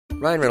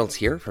Ryan Reynolds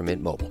here from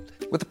Mint Mobile.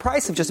 With the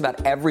price of just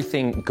about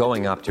everything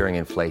going up during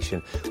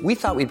inflation, we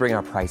thought we'd bring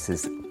our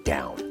prices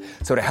down.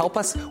 So to help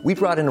us, we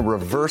brought in a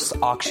reverse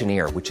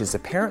auctioneer, which is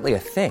apparently a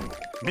thing.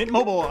 Mint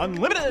Mobile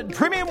Unlimited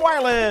Premium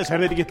Wireless. How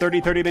to get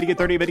 30, 30, bit to get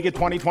 30, bit to get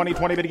 20, 20,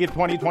 20, bit to get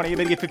 20, 20,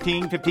 bit to get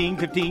 15, 15,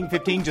 15,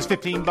 15, just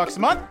 $15 a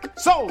month?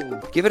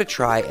 Sold! Give it a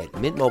try at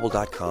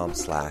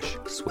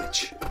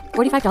mintmobile.com/switch.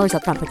 $45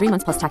 up front for 3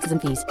 months plus taxes and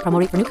fees. Promo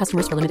rate for new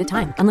customers for limited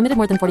time. Unlimited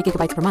more than 40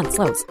 gigabytes per month.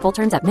 Slows full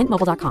terms at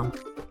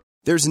mintmobile.com.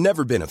 There's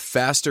never been a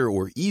faster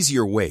or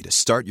easier way to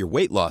start your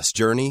weight loss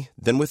journey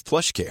than with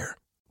PlushCare.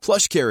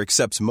 PlushCare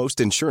accepts most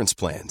insurance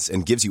plans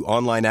and gives you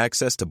online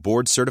access to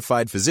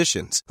board-certified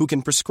physicians who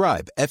can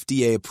prescribe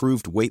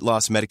FDA-approved weight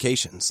loss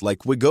medications like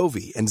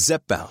Wegovy and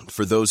Zepbound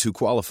for those who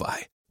qualify.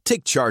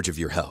 Take charge of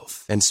your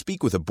health and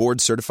speak with a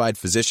board-certified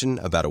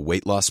physician about a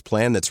weight loss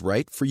plan that's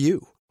right for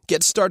you.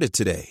 Get started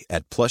today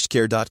at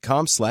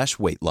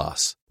plushcare.com/weight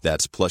loss.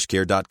 That's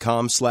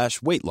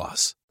plushcare.com/weight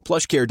loss.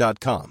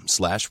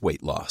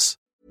 plushcare.com/weight loss.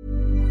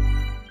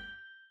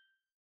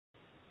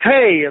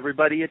 Hey,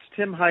 everybody, it's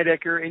Tim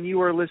Heidecker, and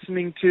you are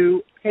listening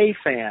to Hey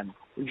Fan.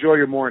 Enjoy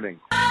your morning.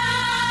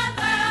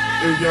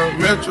 If Young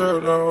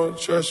Metro don't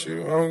trust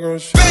you, I'm gonna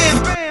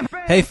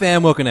Hey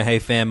fam, welcome to Hey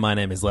Fam. My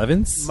name is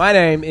Levins. My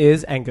name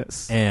is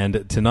Angus.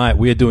 And tonight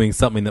we are doing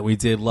something that we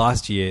did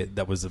last year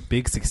that was a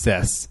big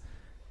success.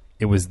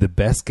 It was the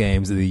Best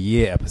Games of the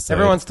Year episode.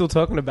 Everyone's still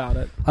talking about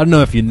it. I don't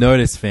know if you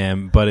noticed,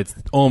 fam, but it's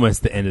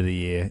almost the end of the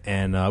year,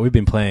 and we've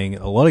been playing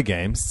a lot of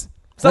games.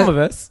 Some of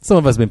us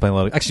have been playing a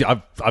lot of...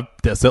 Actually, I've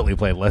certainly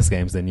played less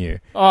games than you.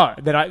 Oh,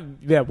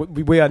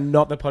 we are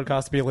not the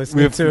podcast to be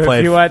listening We've to. played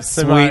if you had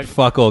sweet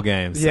fuck all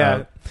games.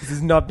 Yeah, this has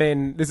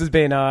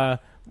been...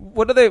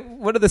 what do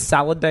the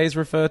salad days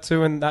refer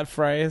to in that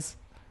phrase?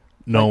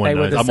 No like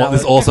one knows.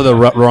 This is also the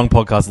wrong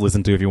podcast to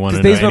listen to if you want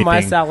to know these were my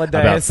anything salad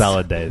days. about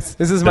salad days.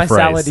 This is my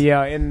salad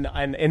year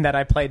in that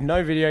I played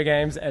no video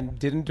games and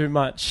didn't do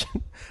much.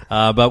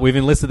 But we've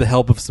enlisted the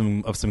help of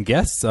some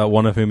guests,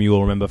 one of whom you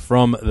will remember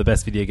from the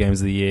Best Video Games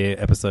of the Year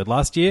episode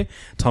last year,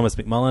 Thomas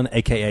McMullen,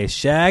 a.k.a.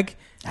 Shag.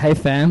 Hey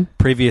fam.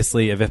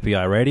 Previously of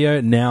FBI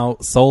Radio, now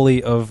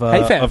solely of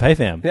Hey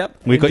Fam. Yep.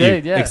 We got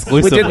you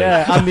exclusively.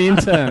 I'm the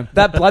intern.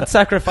 That blood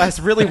sacrifice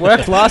really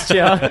worked last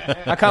year.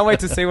 I can't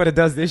wait to see what it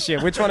does this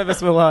year. Which one of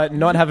us will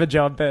not have a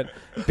job but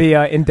be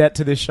in debt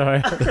to this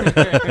show?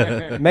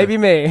 Maybe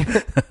me.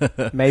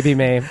 Maybe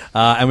me.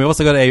 And we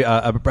also got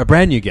a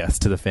brand new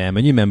guest to the fam,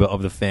 a new member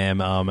of the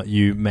fam.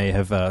 You may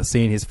have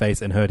seen his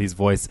face and heard his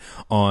voice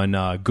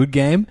on Good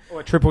Game.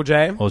 Or Triple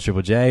J. Or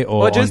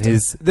just on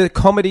the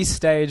comedy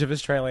stage of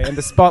Australia and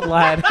the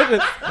spotlight.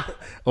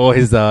 Or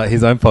his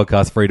own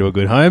podcast, Free to a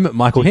Good Home.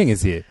 Michael Hing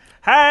is here.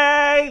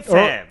 Hey,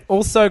 fam.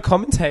 Also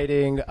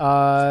commentating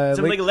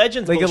some League of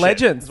Legends. League of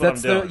Legends.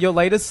 That's your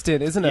latest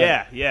stint, isn't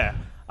it? Yeah.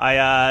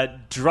 I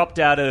dropped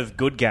out of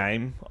Good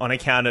Game on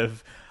account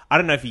of... I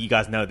don't know if you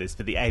guys know this,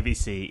 but the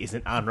ABC is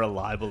an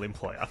unreliable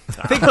employer.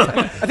 I think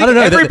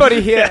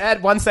everybody here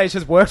at one stage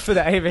has worked for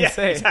the ABC.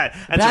 Yeah,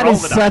 exactly. That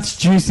is such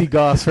juicy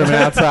goss from an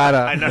outsider.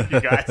 I know you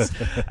guys.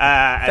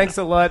 Thanks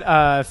a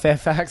lot,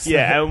 Fairfax.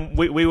 Yeah, and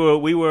we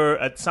were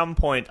at some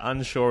point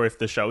unsure if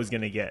the show was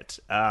going to get...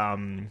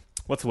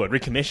 what's the word?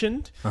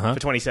 Recommissioned for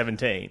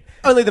 2017.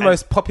 Only the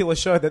most popular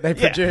show that they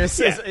produce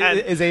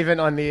is even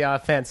on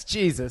the fence.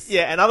 Jesus.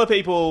 Yeah, and other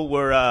people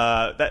were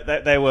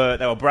they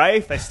were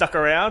brave. They stuck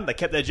around. They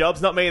kept their jobs.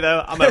 Not me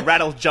though. I'm a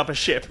rattle jumper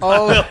ship.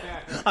 Oh.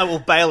 I will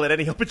bail at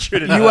any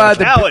opportunity. You are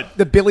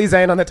the Billy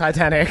Zane on the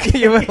Titanic.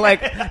 You were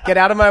like, get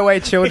out of my way,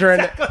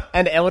 children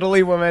and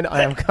elderly women.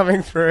 I am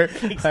coming through.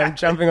 Exactly. I'm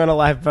jumping on a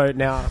lifeboat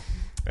now.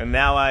 And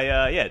now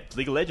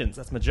League of Legends.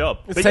 That's my job.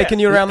 It's taking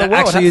you around the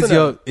world. Actually,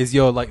 is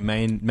your like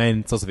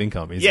main source of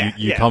income? You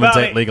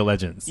commentate League of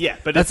Legends? Yeah,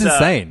 but that's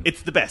insane.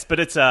 It's the best, but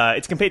it's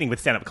competing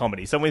with stand-up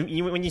comedy. So when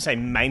you say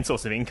main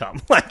source of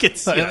income, like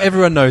it's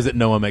everyone knows that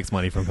no one makes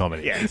money from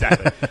comedy. Yeah,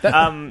 exactly.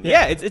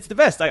 It's the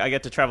best. I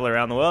get to travel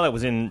around the world. I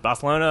was in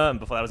Barcelona, and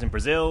before that I was in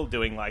Brazil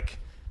doing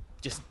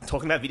just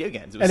talking about video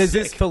games. And is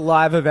this for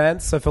live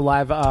events? So for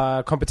live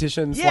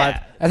competitions? Yeah. Live,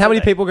 and how many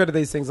people go to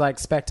these things, like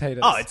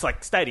spectators? Oh, it's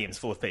like stadiums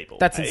full of people.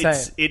 That's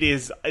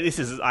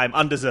insane. I'm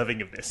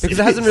undeserving of this. Because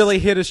it hasn't really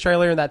hit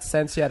Australia in that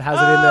sense yet, has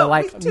it?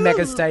 In the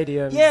mega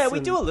stadiums? Yeah,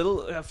 we do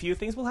a few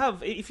things. We'll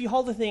have, if you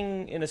hold a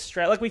thing in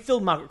Australia, like we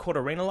filled Margaret Court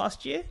Arena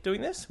last year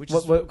doing this.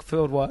 What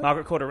filled what?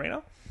 Margaret Court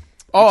Arena.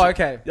 Oh,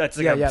 okay. That's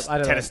like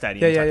a tennis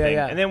stadium type thing.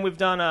 And then we've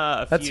done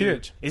a few... That's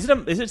huge. Is it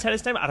a tennis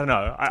stadium? I don't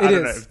know. I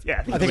don't know.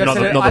 Yeah. I think not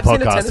the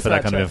podcast for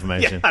that kind of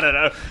information. Yeah, I don't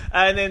know.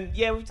 And then,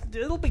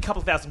 it'll be a couple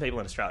of thousand people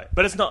in Australia.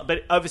 But it's not...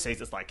 But overseas,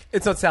 it's like...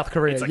 It's not South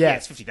Korea,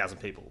 it's 50,000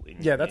 people.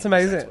 That's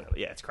amazing.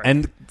 Yeah, it's crazy.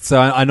 And so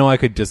I know I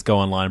could just go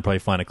online and probably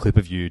find a clip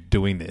of you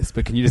doing this,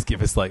 but can you just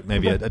give us like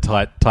maybe a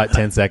tight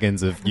 10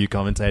 seconds of you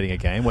commentating a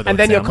game? And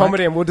then your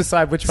comedy, and we'll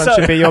decide which one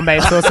should be your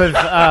main source of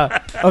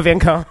of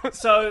income.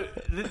 So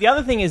the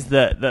other thing is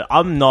that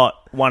I'm not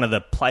one of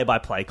the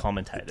play-by-play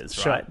commentators,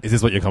 Sure. right? Is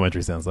this what your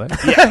commentary sounds like?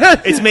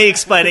 Yeah, it's me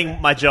explaining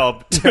my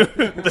job to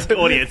the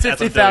audience as I'm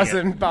doing it.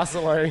 50,000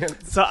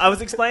 Barcelonians. So I was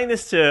trying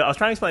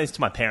to explain this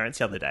to my parents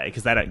the other day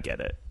because they don't get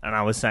it, and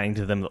I was saying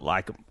to them that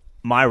like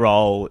my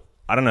role.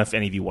 I don't know if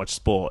any of you watch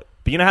sport,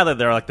 but you know how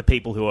there are like the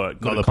people who are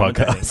good Not at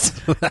the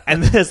commentating, podcast.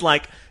 and there's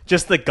like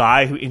just the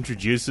guy who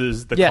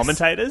introduces the Yes.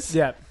 commentators.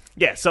 Yeah.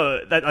 Yeah, so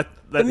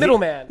The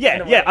middleman, in Yeah,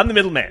 a way. yeah, I'm the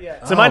middleman.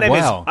 Yeah. So my Oh, name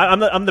wow.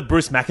 is I'm the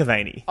Bruce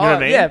McAvaney. You know what I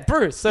mean? Yeah,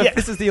 Bruce. So Yeah. if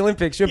this is the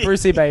Olympics, you're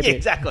Brucey, baby. Yeah,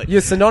 exactly.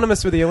 You're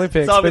synonymous with the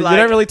Olympics, So I'll be but like- you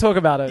don't really talk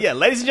about it. Yeah,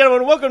 ladies and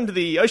gentlemen, welcome to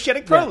the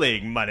Oceanic Pro Yeah.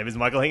 League. My name is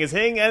Michael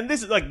Hingis-Hing, and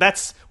this is like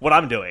that's what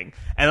I'm doing.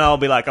 And I'll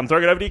be like, I'm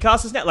throwing it over to you,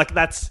 casters now. Like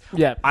that's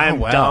Yeah. I am Oh,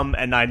 wow. dumb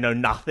and I know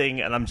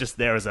nothing, and I'm just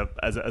there as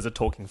a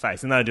talking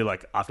face. And then I do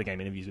like after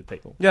game interviews with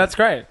people. Yeah, that's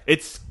great.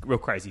 It's real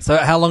crazy. So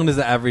how long does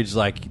the average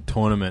like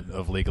tournament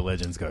of League of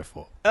Legends go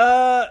for?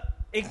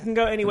 It can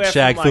go anywhere.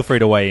 Shag, from, like, feel free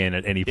to weigh in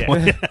at any Yeah.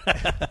 point.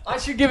 I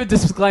should give a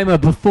disclaimer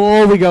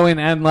before we go in,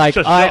 and like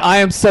Sure. I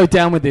am so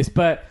down with this.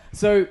 But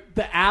so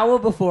the hour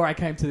before I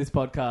came to this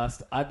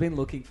podcast, I've been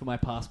looking for my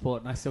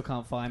passport and I still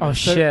can't find it. Oh,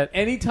 So shit.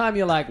 Anytime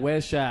you're like,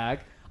 "Where's Shag?"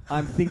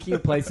 I'm thinking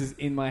of places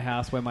in my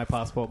house where my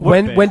passport.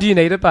 would be. When do you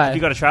need it by? You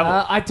got to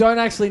travel. I don't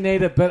actually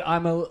need it, but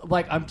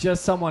I'm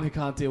just someone who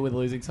can't deal with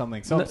losing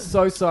something. So I'm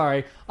so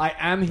sorry. I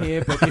am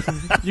here, but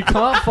if you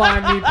can't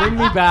find me, bring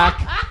me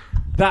back.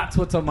 That's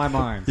what's on my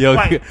mind.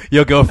 Wait.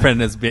 Your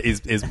girlfriend is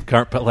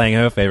playing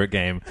her favorite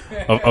game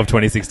of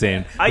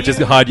 2016, Are which is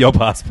you- hide your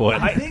passport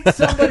I think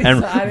somebody's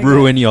and hiding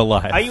ruin your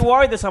life. Are you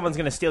worried that someone's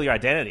going to steal your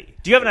identity?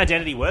 Do you have an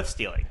identity worth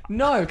stealing?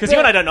 No, Because you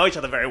and I don't know each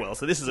other very well,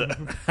 so this is a.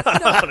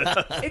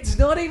 It's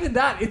not even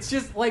that. It's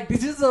just like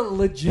this is a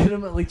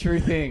legitimately true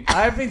thing.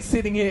 I've been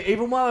sitting here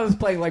even while I was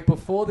playing. Like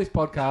before this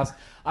podcast,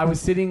 I was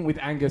sitting with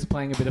Angus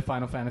playing a bit of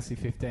Final Fantasy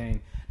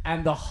 15,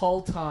 and the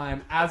whole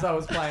time as I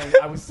was playing,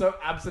 I was so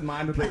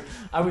absentmindedly,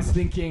 I was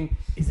thinking,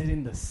 is it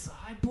in the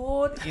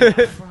sideboard in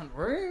the front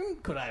room?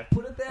 Could I have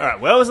put it there? All right,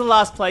 where was the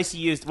last place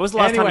you used? When was the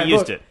last time you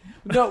used look, it?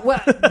 No,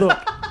 well, look,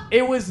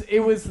 it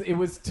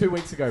was 2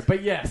 weeks ago.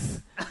 But yes,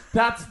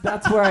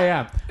 that's where I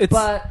am.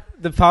 But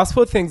the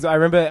passport things. I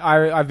remember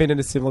I've been in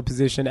a similar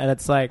position, and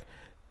it's like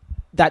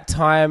that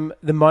time,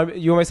 the moment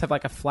you almost have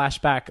like a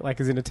flashback, like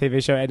as in a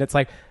TV show, and it's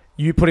like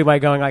you putting away,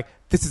 going like,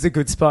 "This is a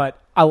good spot.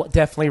 I'll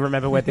definitely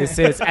remember where this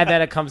is." And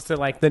then it comes to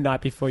like the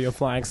night before you're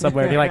flying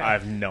somewhere, and you're like, I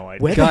have no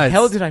idea. "Where the Guys.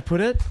 hell did I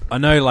put it?" I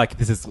know, like,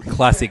 this is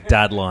classic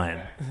dad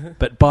line,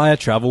 but buy a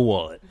travel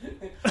wallet.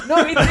 no,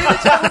 it's in a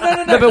travel.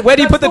 No. No, but where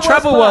do you That's put the worst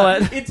travel part.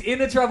 wallet? It's in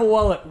a travel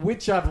wallet,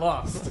 which I've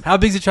lost. How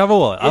big's your travel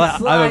wallet? I It's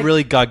have like- a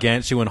really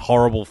gargantuan,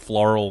 horrible,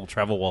 floral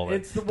travel wallet.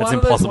 It's the That's one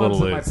of those impossible to ones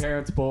that lose. my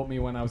parents bought me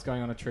when I was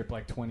going on a trip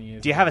like 20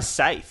 years. Do you have a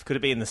safe? Could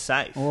it be in the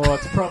safe? Oh,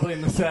 it's probably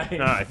in the safe.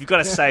 No, if you've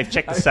got a safe,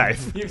 check the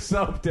safe. You've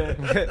solved it.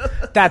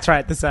 That's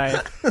right, the same.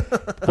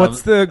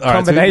 What's the All right, so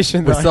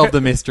combination? we've though? solved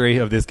the mystery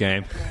of this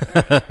game.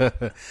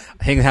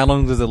 Hing, how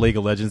long does a League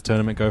of Legends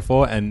tournament go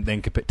for? And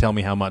then tell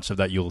me how much of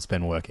that you'll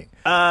spend working.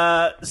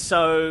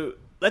 So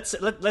let's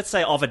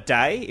say of a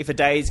day. If a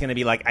day is going to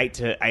be like 8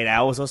 to 8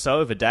 hours or so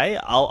of a day,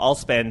 I'll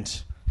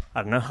spend,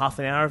 I don't know, half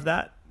an hour of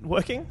that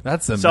working.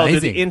 That's So I'll do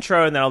amazing. the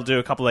intro, and then I'll do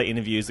a couple of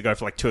interviews that go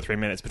for like 2 or 3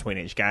 minutes between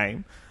each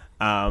game.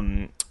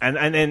 And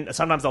then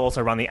sometimes I'll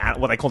also run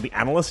what they call the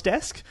analyst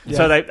desk. Yeah.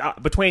 So they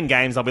between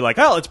games, I'll be like,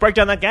 "Oh, let's break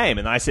down that game,"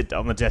 and I sit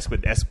on the desk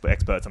with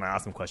experts and I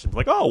ask them questions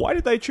like, "Oh, why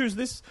did they choose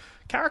this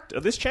character,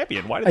 this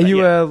champion? Why did Are they?"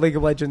 you Yeah. a League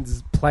of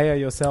Legends player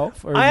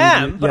yourself? Or I are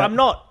you- am, but yeah. I'm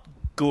not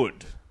good.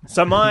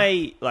 So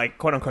my like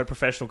quote unquote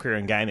professional career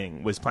in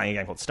gaming was playing a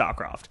game called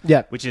StarCraft,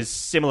 Yeah. which is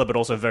similar but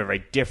also very,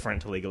 very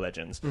different to League of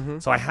Legends.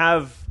 So I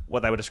have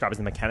what they would describe as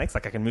the mechanics,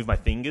 like I can move my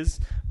fingers,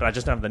 but I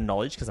just don't have the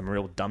knowledge because I'm a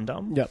real dum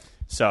dum. Yep.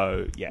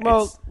 So yeah,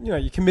 Well, it's, you know,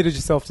 you committed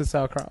yourself to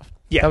StarCraft.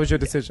 Yeah. That was your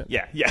decision.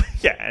 yeah,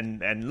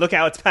 and look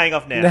how it's paying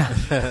off now.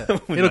 With It'll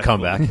my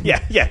come football. back. Yeah.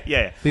 These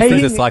Hey,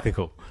 things are Hing-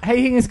 cyclical. Hey,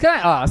 Hingus, can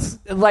I ask,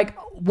 like,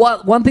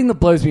 one thing that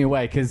blows me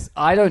away, because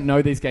I don't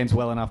know these games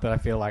well enough that I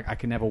feel like I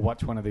can never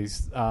watch one of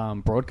these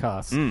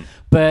broadcasts,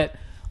 but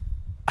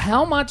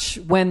how much,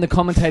 when the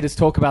commentators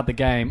talk about the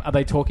game, are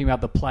they talking about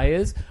the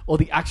players or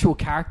the actual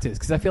characters?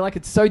 Because I feel like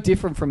it's so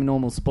different from a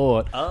normal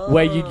sport,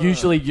 where you're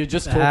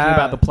just talking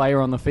about the player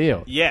on the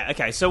field. Yeah,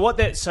 okay.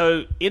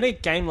 So in a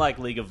game like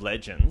League of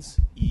Legends,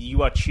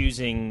 you are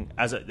choosing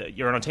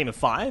you're on a team of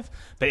 5,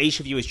 but each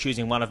of you is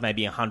choosing one of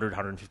maybe 100,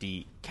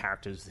 150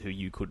 characters who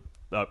you could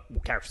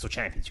characters or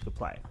champions you could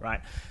play,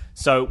 right?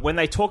 So when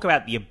they talk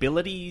about the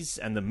abilities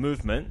and the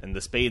movement and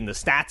the speed and the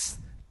stats,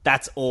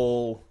 that's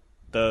all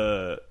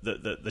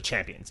the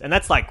champions, and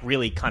that's like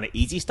really kind of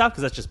easy stuff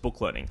because that's just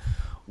book learning.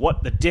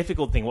 What the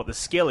difficult thing, what the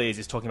skill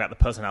is talking about the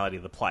personality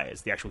of the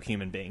players, the actual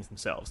human beings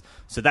themselves.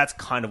 So that's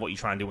kind of what you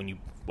try and do when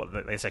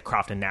what they say,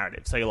 craft a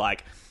narrative. So you're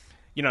like,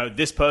 you know,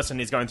 this person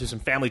is going through some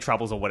family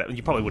troubles or whatever.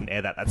 You probably wouldn't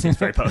air that. That seems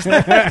very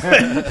personal.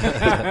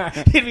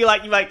 You'd be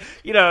like,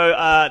 you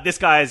know, this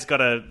guy's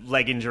got a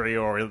leg injury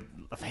or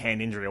a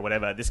hand injury or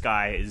whatever. This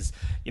guy is,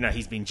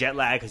 he's been jet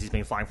lagged because he's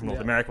been flying from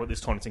North America with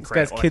this tournament's in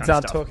Korea. This guy's kids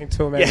aren't talking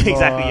to him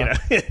anymore. Yeah,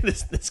 exactly.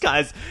 This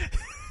guy's...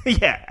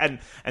 Yeah,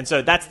 and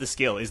so that's the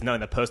skill, is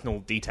knowing the personal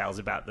details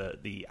about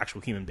the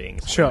actual human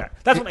beings. Sure.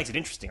 That's what makes it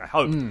interesting, I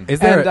hope.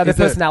 Is there And the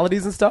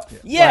personalities and stuff?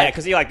 Yeah,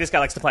 because this guy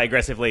likes to play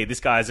aggressively. This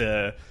guy's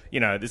a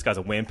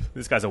wimp.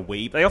 This guy's a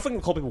weeb. They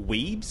often call people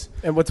weebs.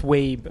 And what's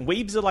weeb?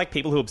 Weebs are like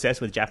people who are obsessed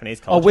with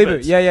Japanese culture. Oh,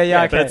 weebu. Yeah,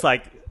 okay. But it's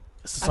like...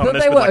 I thought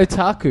they were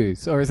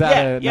otakus, or is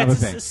that another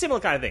it's thing? a similar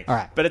kind of thing. All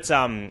right. But it's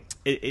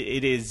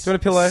it is Do you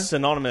want a pillow?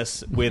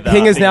 synonymous with...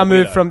 Hing has now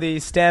moved weirdo. from the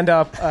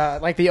stand-up,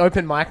 like the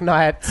open mic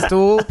night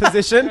stool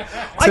position.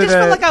 I just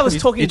felt like I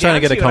was talking You're trying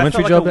to down get a you, and I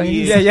commentary felt job, like a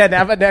Angus?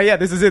 weird- Yeah,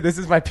 this is it. This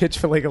is my pitch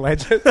for League of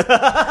Legends.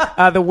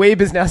 The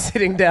weeb is now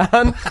sitting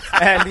down,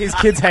 and his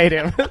kids hate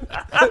him.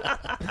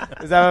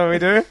 Is that what we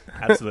do?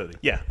 Absolutely,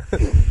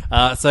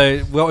 yeah. So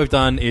what we've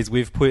done is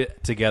we've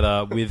put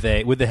together with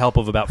the help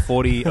of about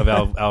 40 of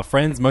our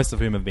friends, most of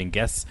whom have been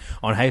guests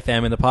on Hey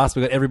Fam in the past.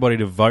 We've got everybody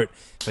to vote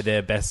for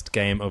their best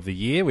game of the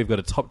year. We've got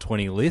a top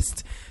 20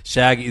 list.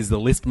 Shag is the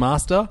list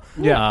master.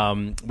 Yeah.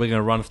 We're going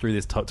to run through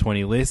this top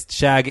 20 list.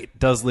 Shag,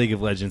 does League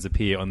of Legends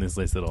appear on this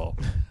list at all?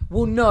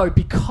 Well, no,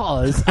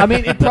 because,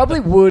 it probably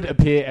would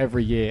appear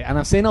every year. And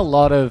I've seen a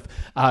lot of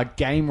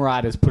game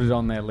writers put it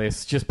on their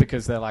list just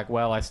because they're like,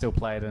 well, I still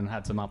played and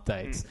had some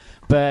updates.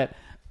 But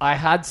I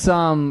had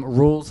some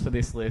rules for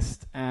this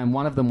list, and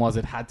one of them was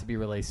it had to be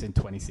released in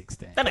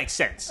 2016. That makes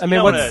sense. I You mean,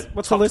 don't what's wanna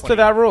the top list 20. of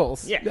our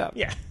rules?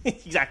 Yeah,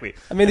 exactly.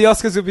 I mean, the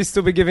Oscars would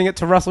still be giving it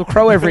to Russell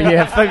Crowe every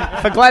year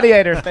for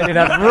Gladiator if they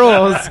didn't have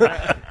rules.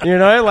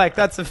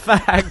 That's a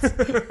fact.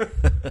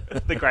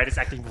 The greatest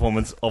acting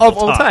performance of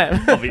All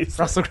time.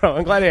 obviously. Russell Crowe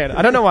and Gladiator.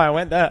 I don't know why I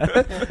went there.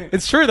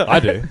 It's true, though. I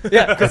do.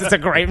 Yeah, because it's a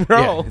great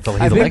role. He's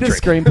I think electric.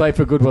 the screenplay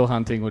for Good Will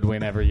Hunting would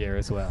win every year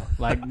as well.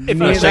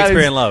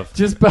 Shakespeare in Love.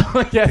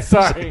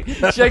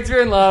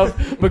 Shakespeare in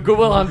Love, but Good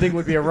Will Hunting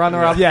would be a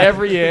runner-up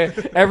every year.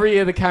 Every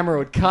year the camera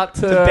would cut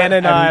to Ben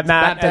and Matt,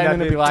 Matt and Damon that'd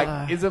would be- be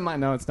like, "Is it my?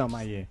 No, it's not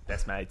my year."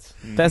 Best mates.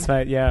 Best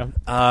mate, yeah.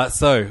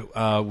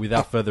 So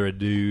without further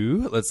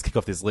ado, let's kick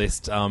off this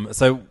list.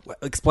 So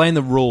explain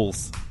the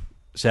rules.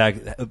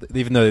 Shag,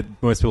 even though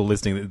most people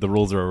listening, the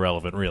rules are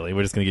irrelevant, really.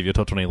 We're just going to give you a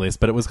top 20 list,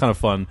 but it was kind of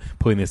fun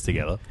putting this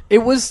together. It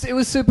was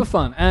super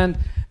fun, and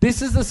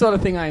this is the sort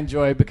of thing I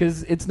enjoy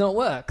because it's not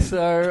work,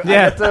 so I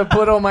Yeah. have to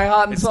put all my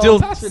heart and It's soul still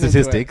and passion into it.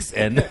 statistics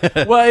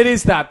and Well, it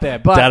is that there,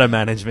 but data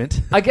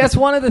management. I guess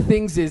one of the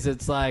things is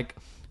it's like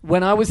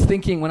when I was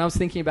thinking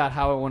about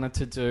how I wanted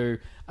to do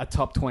a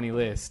top 20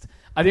 list,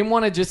 I didn't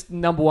want to just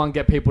number one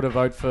get people to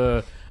vote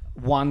for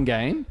one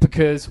game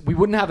because we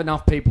wouldn't have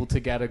enough people to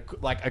get a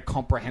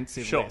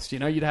comprehensive list.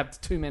 You'd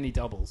have too many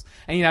doubles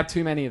and you'd have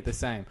too many of the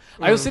same.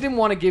 I also didn't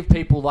want to give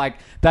people like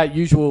that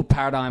usual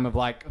paradigm of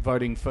like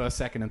voting first,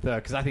 second, and third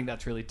because I think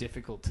that's really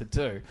difficult to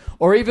do.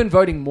 Or even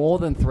voting more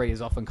than 3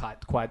 is often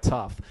quite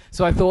tough.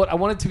 So I thought I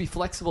wanted to be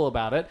flexible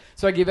about it.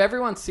 So I give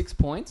everyone 6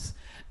 points,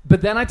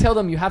 but then I tell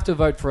them you have to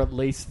vote for at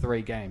least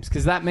 3 games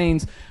because that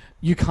means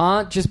you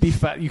can't just be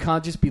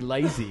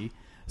lazy.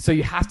 So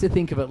you have to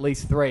think of at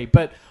least 3,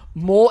 but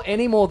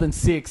any more than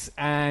 6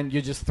 and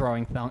you're just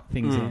throwing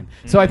things in.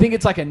 So I think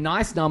it's like a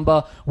nice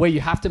number where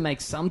you have to make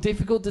some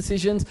difficult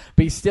decisions,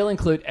 but you still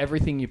include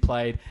everything you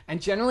played.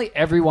 And generally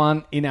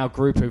everyone in our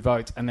group who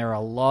votes, and there are a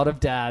lot of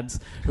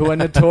dads who are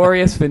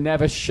notorious for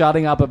never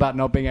shutting up about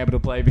not being able to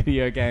play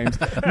video games.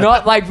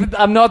 Not like,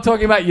 I'm not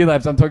talking about you,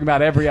 Labs, I'm talking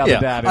about every other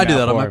dad. I do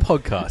that on my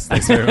podcast.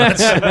 Thanks very much.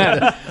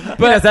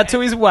 But does that to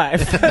his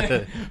wife.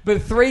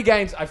 But 3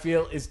 games, I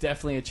feel, is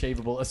definitely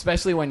achievable,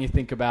 especially when you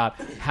think about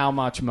how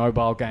much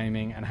mobile gaming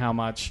and how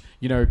much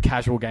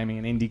casual gaming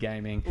and indie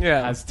gaming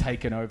has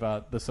taken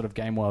over the sort of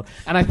game world.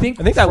 And I think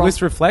that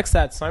list reflects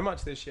that so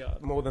much this year,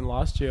 more than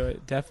last year,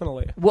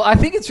 definitely. Well, I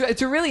think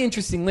it's a really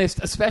interesting list,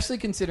 especially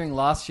considering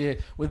last year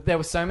there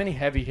were so many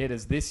heavy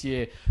hitters. This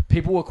year,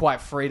 people were quite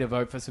free to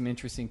vote for some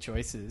interesting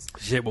choices.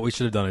 Shit, what we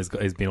should have done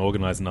is been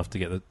organised enough to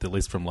get the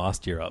list from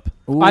last year up.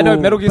 Ooh, I know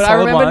Metal Gear but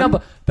Solid I remember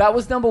 1. that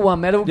was number 1.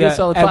 Metal Gear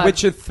Solid 5. And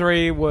Witcher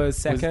 3 was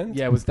second.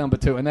 It was number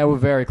 2, and they were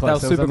very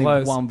close. They were super only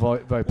close. 1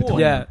 vote between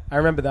Yeah, them. I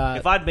remember that.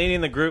 If I'd been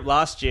in the group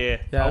last year,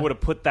 Yeah. I would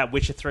have put that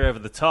Witcher 3 over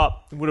the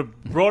top. Would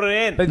have brought it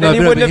in. But then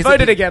you wouldn't have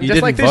voted again,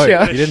 just like this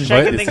year. You didn't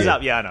Shaking vote this things year.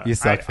 up, yeah, I know. You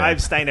suck, I fam.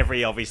 abstain every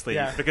year, obviously,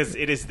 Yeah. because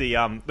it is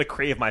the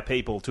decree of my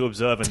people to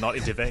observe and not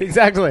intervene.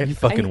 Exactly. You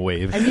fucking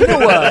weave. And you know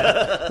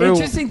what? The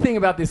interesting thing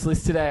about this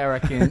list today, I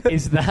reckon,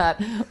 is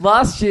that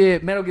last year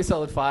Metal Gear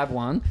Solid 5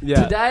 won.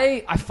 Yeah.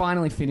 Today, I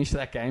finally finished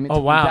that game. It Oh,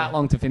 took me wow. that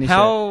long to finish it.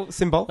 How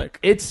symbolic.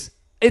 It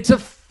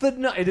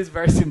is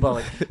very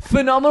symbolic.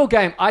 Phenomenal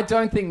game. I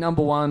don't think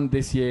number 1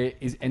 this year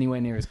is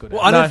anywhere near as good.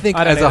 Well, as I don't No, think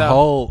I don't as a either.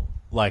 whole,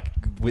 like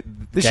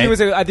This year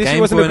wasn't a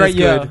games great weren't as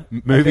year.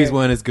 good, movies Okay.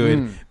 weren't as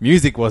good,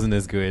 music wasn't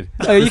as good.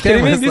 Are you This game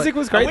kidding me? was Music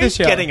was Are great we this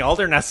year. getting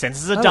older and our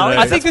senses are don't dull? know.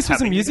 I think this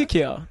was a music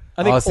year.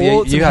 I think so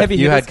all some heavy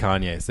you had hitters.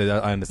 Kanye, so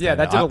I understand. Yeah,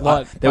 that did a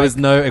lot. There was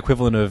no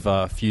equivalent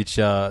of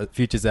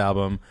Future's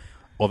album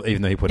Well,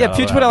 even though he put Yeah, out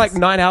Future other put out like albums.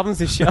 9 albums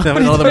this year.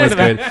 None of them was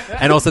good.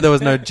 And also there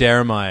was no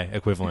Jeremiah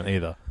equivalent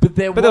either. But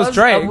there But there was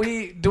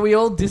Drake. Do we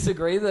all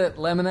disagree that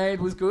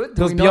Lemonade was good?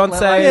 There was Do we not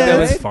Beyonce, like there Lemonade?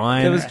 was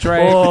fine. There was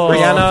Drake, Oh,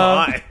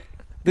 Rihanna. fine.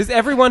 There's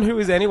everyone who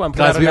is anyone. Put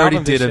Guys, out we an already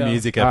album this did a year.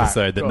 music All right,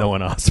 episode that cool. no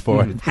one asked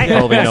for. And Hey,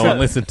 probably no so- one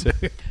listened to.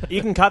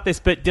 You can cut this,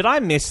 but did I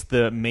miss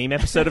the meme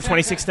episode of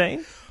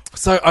 2016?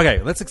 So, okay,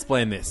 let's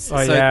explain this.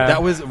 Oh, so yeah.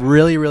 that was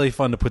really, really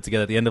fun to put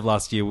together at the end of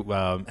last year.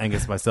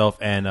 Angus, myself,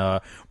 and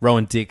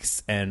Rowan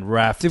Dix and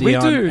Raph Did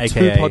Dion, we do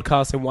aka 2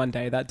 podcasts in one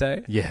day that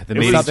day? Yeah, the It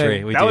was meeting something-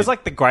 tree. We that did. was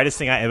like the greatest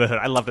thing I ever heard.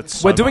 I loved it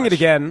so We're doing much. it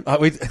again. That's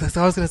what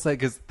I was going to say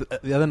because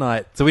the other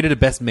night, so we did a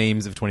best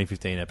memes of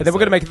 2015 episode. But then we're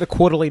going to make it the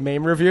quarterly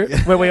meme review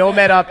where we all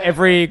met up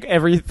every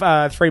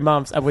 3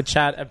 months and would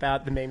chat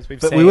about the memes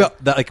we've But seen.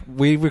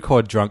 we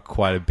record drunk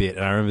quite a bit,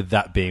 and I remember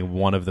that being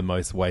one of the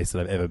most wasted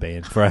I've ever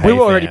been for a We Hey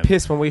were already Fam.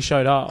 pissed when we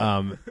showed up.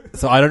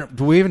 So I don't.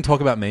 Do we even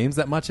talk about memes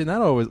that much in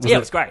that, or was Yeah, it it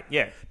was great.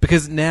 Yeah.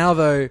 Because now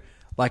though,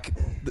 like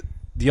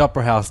the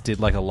Opera House did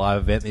like a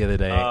live event the other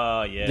day.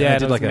 Oh, yeah. yeah,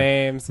 did those like a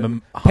memes.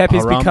 mem-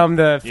 Pepe's haram. become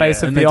the face Yeah.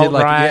 of and the they did alt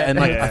like right. and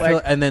like Yeah. I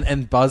feel,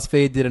 and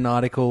BuzzFeed did an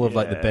article of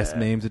like the best Yeah.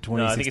 memes of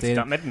No, I think 2016. it's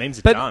done. Maybe memes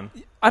are But done.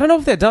 I don't know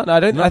if they're done. I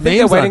think memes they're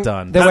aren't waiting.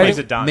 done. They're No, waiting. Memes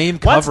are done. Meme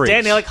Once coverage.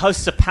 Dan Ellick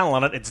hosts a panel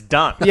on it, it's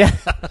done. Yeah.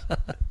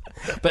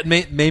 But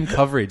meme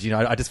coverage, you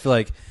know, I just feel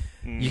like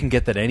you can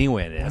get that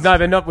anywhere now. No,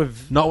 but not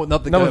with. Not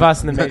the Not with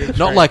us in the meeting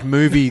Not tree. like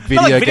movie Not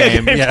video, like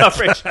game. Yeah.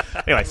 coverage.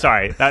 Anyway,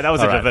 sorry. That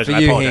was All a right. diversion. For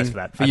I you, apologize Hing, for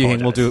that. for I you, Hing,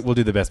 apologize. we'll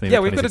do the best meme. Yeah,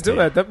 of we've got to do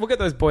 2016. it. We'll get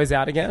those boys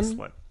out again.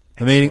 Excellent.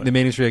 The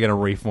meeting tree are going to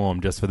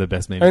reform just for the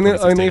best meme. of Only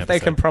 2016 if they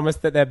can episode. promise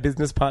that their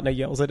business partner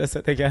yells at us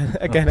at the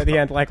again at the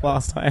end, like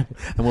last time.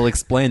 And we'll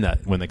explain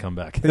that when they come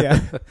back.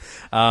 Yeah.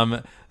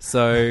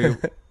 So,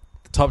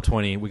 top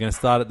 20. We're going to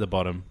start at the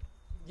bottom.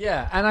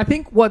 Yeah, and I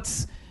think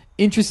what's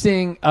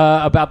interesting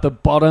about the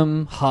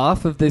bottom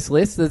half of this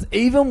list is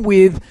even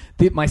with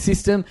my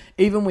system,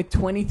 even with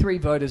 23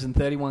 voters and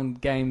 31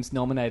 games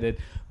nominated,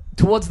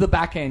 towards the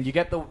back end, you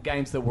get the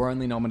games that were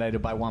only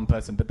nominated by one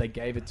person, but they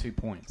gave it 2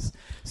 points.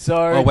 So,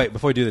 Oh, wait,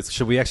 before we do this,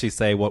 should we actually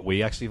say what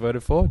we actually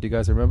voted for? Do you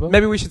guys remember?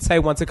 Maybe we should say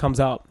once it comes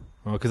up.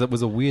 Because it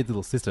was a weird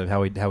little system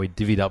how we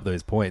divvied up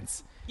those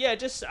points. Yeah,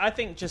 I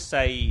think just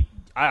say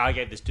I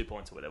gave this 2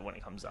 points or whatever when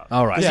it comes up.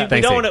 All right. 'Cause Yeah. we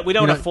Thanks, don't Hing. want to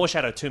You don't-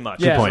 foreshadow too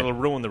much. Yeah. because Good point.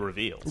 it'll ruin the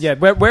reveals. Yeah,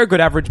 we're a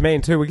good average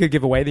mean too. We could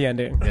give away the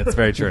ending. Yeah, that's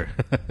very true.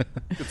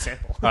 Good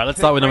sample. All right, let's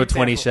start with number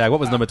 20, example. Shag. What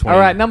was number 20? all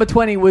right, number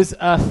 20 was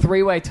a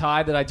 3-way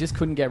tie that I just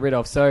couldn't get rid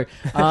of. So,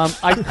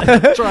 I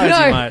Try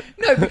as you might.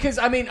 No, because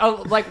I mean,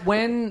 like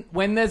when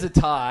there's a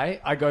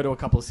tie, I go to a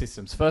couple of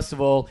systems. First of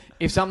all,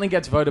 if something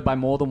gets voted by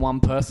more than one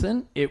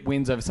person, it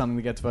wins over something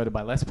that gets voted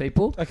by less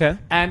people. Okay.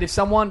 And if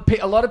a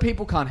lot of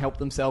people can't help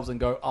themselves and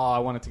go, oh, I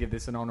wanted to give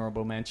this an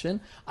honourable mention,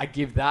 I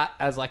give that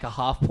as like a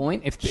half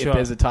point if Sure.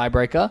 there's a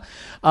tiebreaker.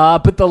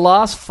 But the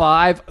last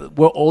 5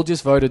 were all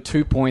just voted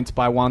 2 points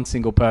by one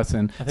single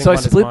person. think So I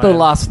one is split the mine.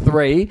 last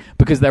 3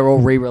 because they're all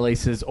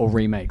re-releases or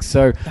remakes.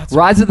 So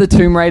Rise of the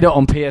Tomb Raider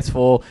on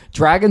PS4,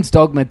 Dragon's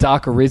Dogma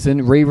Dark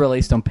Arisen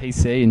re-released on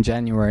PC in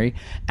January,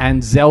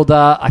 and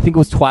Zelda, I think it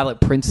was Twilight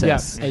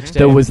Princess. Yeah, HD.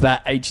 There was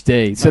that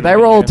HD. So they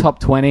were all top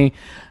 20.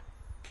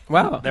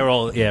 Wow. They were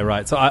all, yeah,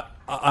 right. So I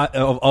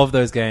of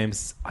those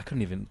games, I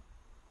couldn't even...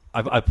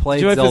 I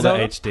played Did you vote for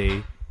Zelda Zelda?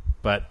 HD,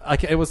 but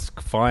it was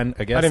fine,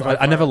 I guess. didn't vote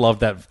I for never it.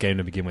 loved that game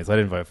to begin with, so I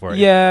didn't vote for it.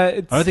 Yeah,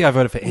 it's, I don't think I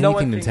voted for no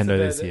one anything thinks Nintendo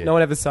that this year. No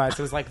one ever cites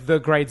it was like the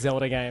great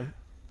Zelda game.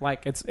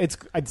 Like it's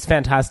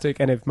fantastic,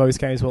 and if most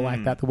games were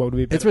like that, the world would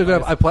be better. It's really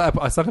good.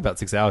 I sunk about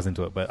 6 hours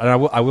into it, but I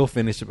will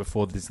finish it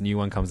before this new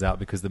one comes out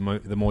because the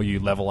more you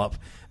level up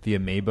the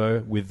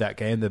amiibo with that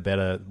game, the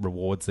better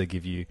rewards they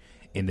give you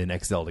in the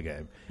next Zelda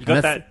game. You got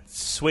And that's- that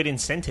sweet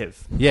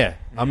incentive. Yeah,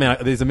 I mean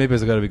these amiibos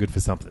have got to be good for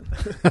something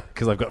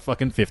because I've got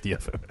fucking 50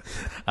 of them.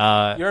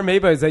 Your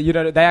amiibos that you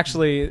don't. They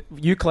actually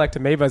you collect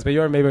amiibos, but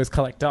your amiibos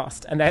collect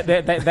dust, and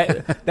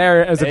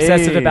they're as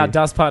obsessive Hey. about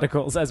dust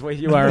particles as what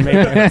you are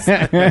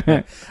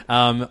amiibos.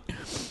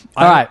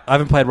 All right. I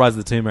haven't played Rise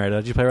of the Tomb Raider.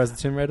 Did you play Rise of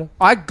the Tomb Raider?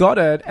 I got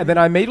it, and then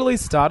I immediately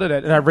started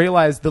it, and I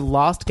realized the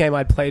last game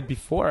I played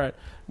before it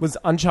was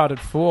Uncharted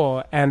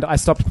 4, and I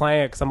stopped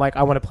playing it because I'm like,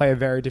 I want to play a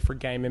very different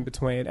game in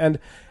between. And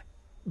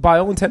by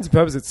all intents and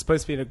purposes, it's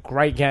supposed to be a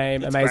great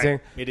game, It's amazing.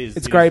 great. It is.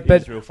 It's It great, is- it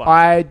but is real fun.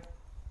 I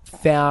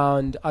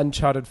found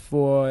Uncharted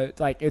 4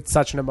 like it's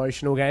such an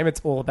emotional game.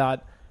 It's all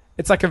about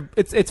it's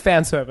it's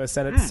fan service,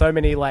 and it's so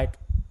many like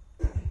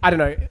I don't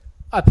know.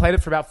 I played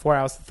it for about 4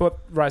 hours. Thought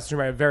Rise of the Tomb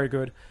Raider very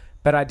good.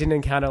 But I didn't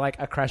encounter like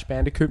a Crash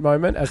Bandicoot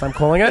moment, as I'm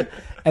calling it.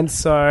 And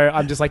so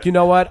I'm just like, you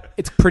know what?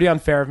 It's pretty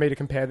unfair of me to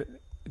compare.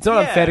 It's not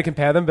Yeah. unfair to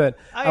compare them, but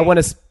I I- want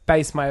to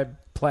space my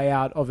play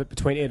out of it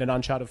between it and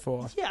Uncharted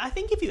 4. Yeah, I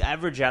think if you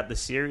average out the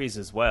series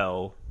as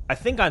well, I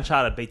think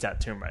Uncharted beats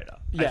out Tomb Raider.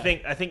 Yeah.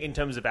 I think in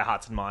terms of our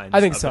hearts and minds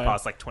I think of so. the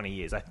past like 20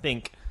 years, I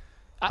think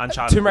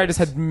Uncharted Tomb Raider's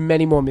wins. had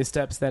many more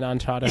missteps than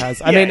Uncharted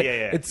has. I Yeah, mean, yeah,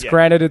 yeah, it's yeah.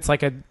 granted it's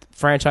like a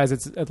franchise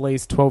that's at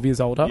least 12 years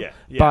older, Yeah,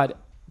 yeah. but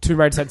Tomb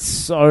Raider's had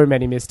so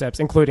many missteps,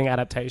 including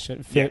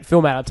adaptation, Yeah.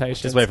 film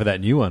adaptations. Just wait for that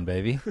new one,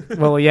 baby.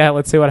 Well, yeah,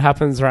 let's see what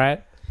happens,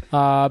 right?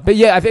 But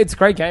yeah, it's a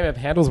great game. It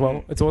handles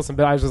well. It's awesome.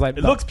 But I was just like,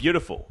 It looks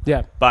beautiful.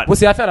 yeah. But Well,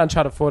 see, I found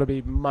Uncharted 4 to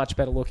be much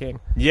better looking.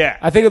 yeah.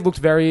 I think it looked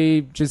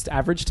very just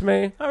average to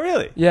me. Oh,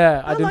 really?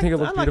 Yeah, I didn't think it I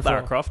looked like beautiful.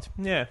 Lara Croft.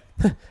 Yeah.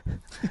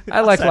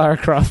 I like Lara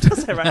Croft.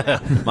 Say right now.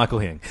 Michael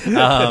Hing. Put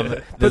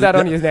that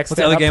on your next What's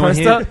the other stand-up game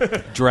on poster.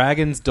 here?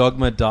 Dragon's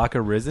Dogma Dark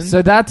Arisen.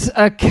 So that's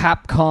a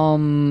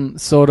Capcom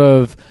sort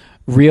of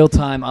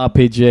real-time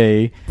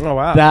RPG Oh,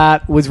 wow.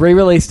 that was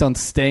re-released on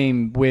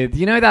Steam with,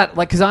 you know, that,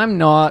 like, because I'm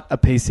not a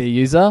PC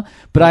user,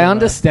 but I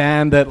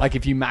understand that, like,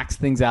 if you max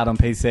things out on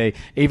PC,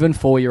 even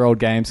 4-year-old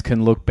games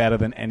can look better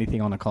than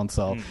anything on a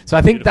console. So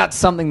I think that's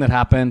something that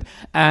happened,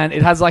 and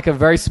it has, like, a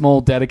very small,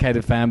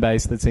 dedicated fan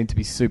base that seemed to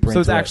be super So into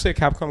it's it. actually a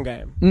Capcom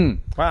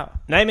game. Wow.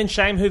 Name and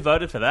shame who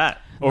voted for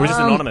that. Or just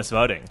anonymous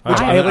voting. Which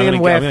I'm gonna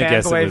Alienware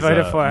guess it fanboy was,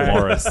 voted for it?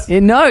 Morris.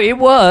 No, it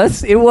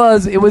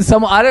was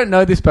someone, I don't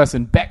know this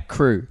person, Beck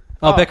Crew.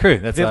 Oh, Beck Crew.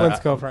 That's Vitlin's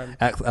girlfriend.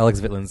 Alex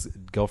Vitlin's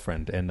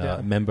girlfriend and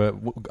member,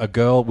 a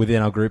girl within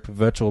our group,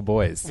 Virtual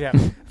Boys. Yeah.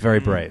 Very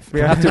brave.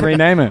 We have to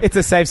rename it. It's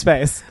a safe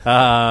space.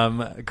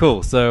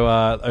 Cool. So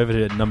over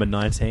to number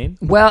 19.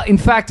 Well, in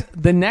fact,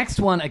 the next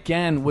one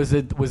again was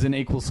an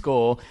equal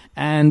score,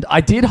 and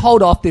I did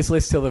hold off this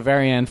list till the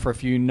very end for a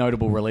few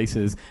notable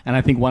releases, and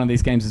I think one of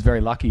these games is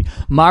very lucky.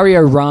 Mario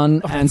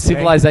Run and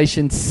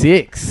Civilization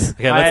 6.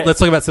 Okay, let's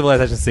talk about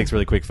Civilization 6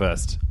 really quick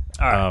first.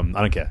 I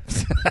don't care.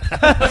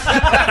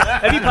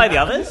 Have you played the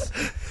others?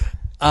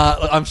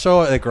 I'm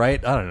sure they're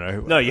great. I don't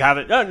know. No, you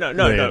haven't. No.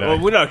 Yeah,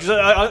 Well, no, because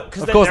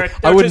Of course, there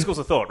I are two wouldn't- schools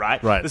of thought,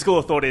 right? Right. The school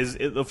of thought is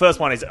the first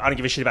one is I don't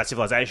give a shit about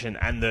civilization,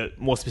 and the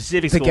more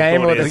specific The school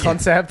game of thought or the is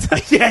concept.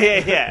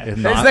 yeah.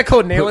 Isn't that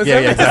called nihilism?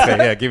 Yeah,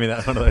 exactly. Yeah, give me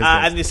that one of those.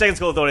 And the second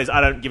school of thought is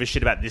I don't give a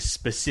shit about this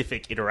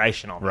specific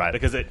iteration of it, Right.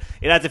 because it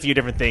adds a few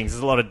different things.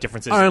 There's a lot of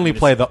differences. I only in this-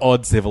 play the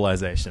odd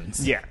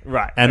civilizations. Yeah,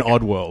 right. And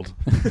Odd World.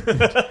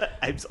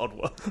 Abe's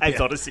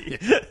Odyssey.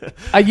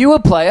 Are you a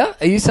player?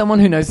 Are you someone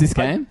who knows this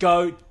game?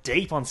 Go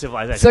deep on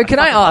civilization. So can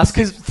I fucking love ask,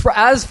 because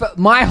for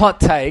my hot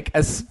take,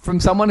 as from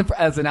someone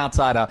as an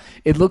outsider,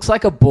 it looks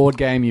like a board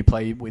game you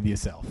play with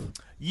yourself.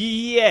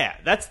 Yeah,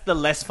 that's the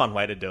less fun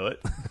way to do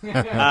it.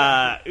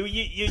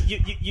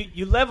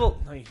 You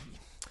level.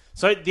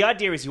 So the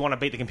idea is you want to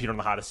beat the computer on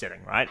the hardest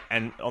setting, right?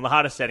 And on the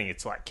hardest setting,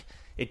 it's like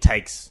it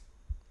takes.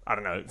 I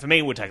don't know. For me,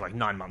 it would take like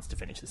 9 months to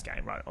finish this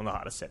game, right? On the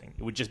hardest setting,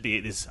 it would just be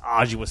this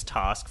arduous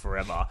task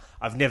forever.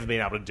 I've never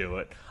been able to do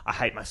it. I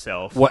hate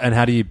myself. What and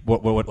how do you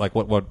what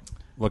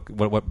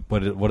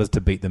does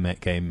to beat the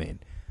game mean?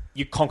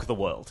 You conquer the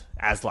world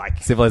as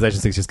like Civilization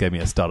 6 just gave me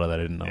a stutter that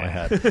I didn't know I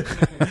had.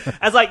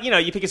 as like, you know,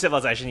 you pick a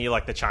civilization, you're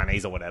like the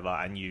Chinese or whatever,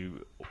 and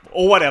you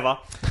or whatever.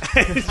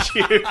 And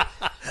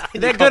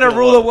They're going to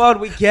rule the world.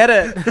 We get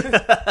it.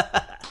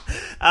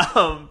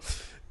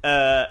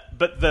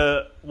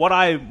 But what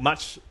I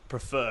much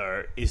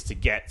prefer is to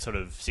get sort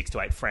of 6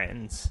 to 8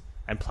 friends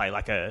and play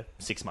like a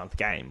 6-month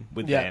game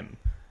with them,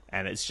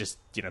 and it's just,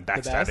 you know,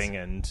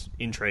 backstabbing and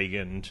intrigue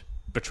and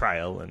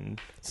betrayal and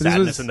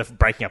sadness and the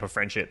breaking up of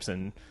friendships.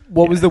 And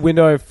what was the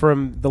window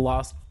from the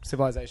last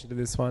Civilization to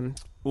this one?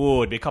 Oh,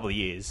 it'd be a couple of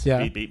years.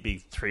 Yeah.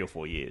 Be 3 or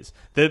 4 years.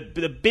 The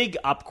big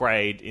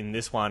upgrade in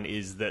this one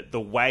is that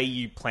the way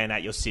you plan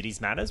out your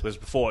cities matters, whereas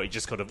before it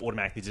just kind of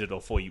automatically did it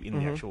all for you in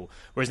the actual.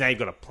 Whereas now you've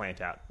got to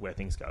plant out where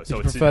things go. So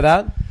Did you prefer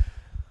that?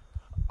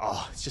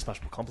 Oh, it's just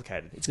much more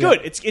complicated. It's good.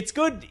 It's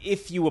good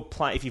if you were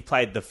if you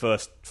played the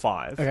first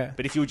 5. Okay.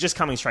 But if you were just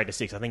coming straight to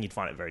 6, I think you'd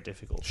find it very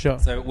difficult. Sure.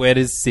 So where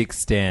does 6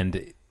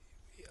 stand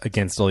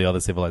against all the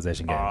other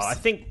Civilization games? I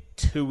think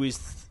 2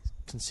 is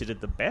considered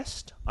the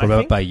best. What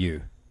about by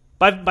you?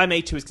 By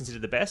me, 2 is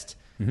considered the best.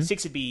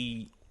 6 would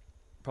be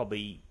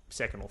probably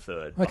second or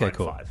third. Okay, behind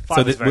cool. 5. So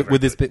 5 is very, very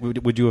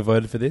good. would you have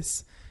voted for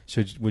this?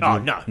 Would Oh,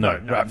 you? no.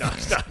 Right.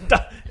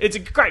 It's a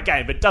great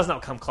game, but it does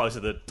not come close to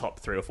the top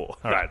 3 or 4.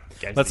 All right,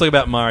 games let's talk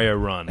about Mario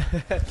Run.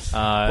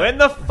 When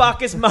the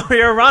fuck is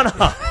Mario Run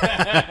up?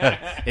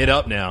 It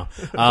up now.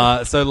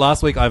 So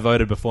last week I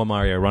voted before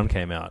Mario Run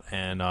came out,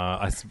 and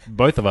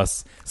both of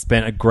us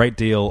spent a great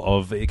deal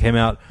of it came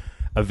out.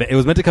 It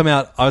was meant to come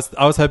out. I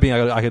was hoping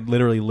I could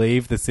literally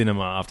leave the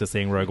cinema after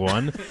seeing Rogue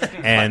One,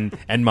 and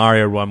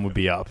Mario Run would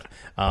be up,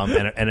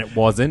 and it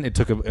wasn't. It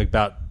took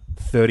about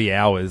 30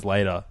 hours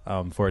later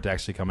for it to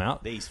actually come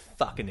out. These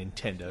fucking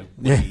Nintendo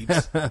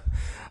weebs.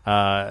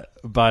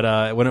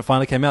 But when it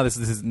finally came out, this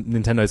is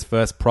Nintendo's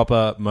first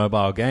proper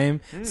mobile game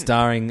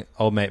starring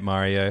old mate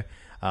Mario.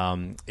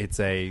 It's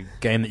a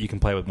game that you can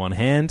play with one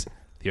hand.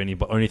 The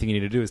only thing you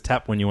need to do is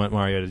tap when you want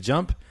Mario to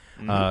jump.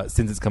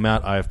 Since it's come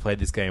out, I've played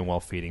this game while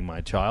feeding my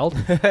child.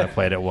 I've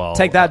played it while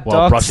Take that,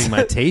 while dogs. brushing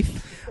my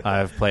teeth.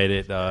 I've played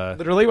it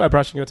Literally while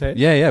brushing your teeth?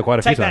 Yeah, quite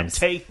a Take few that, times.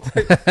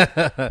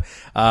 teeth.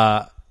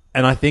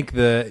 And I think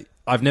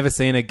I've never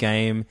seen a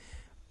game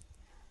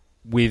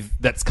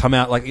that's come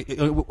out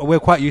we're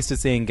quite used to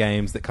seeing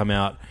games that come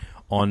out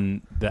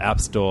on the App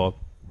Store,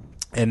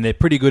 and they're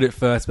pretty good at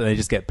first, but they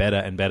just get better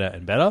and better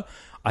and better.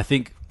 I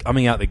think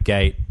coming out the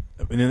gate,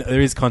 I mean,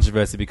 there is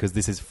controversy because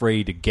this is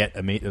free to get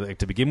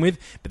to begin with,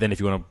 but then if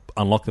you want to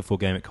unlock the full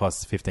game, it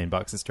costs $15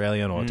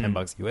 Australian or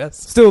 $10 US.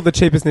 Still the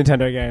cheapest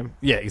Nintendo game.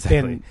 Yeah, exactly.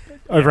 In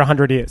over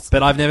 100 years.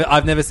 But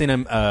I've never seen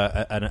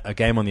a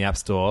game on the App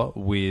Store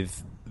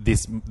with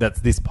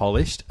that's this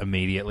polished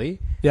immediately.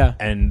 Yeah,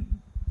 and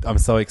I'm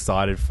so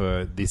excited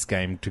for this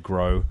game to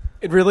grow.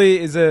 It really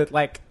is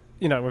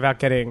without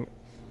getting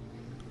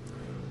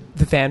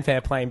the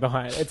fanfare playing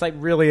behind. It's like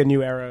really a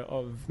new era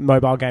of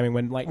mobile gaming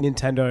when like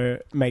Nintendo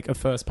make a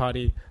first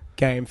party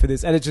game for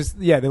this, and it's just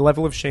the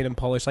level of sheen and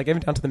polish, like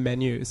even down to the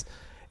menus.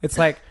 It's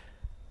like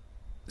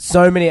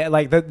so many,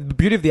 like the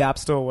beauty of the App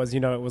Store was,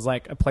 it was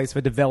like a place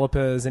for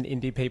developers and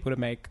indie people to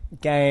make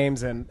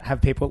games and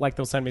have people like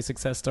there were so many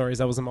success stories.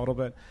 That was a model,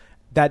 but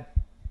that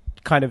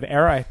kind of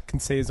era I can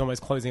see is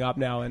almost closing up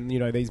now, and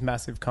these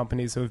massive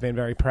companies who have been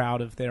very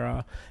proud of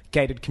their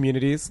gated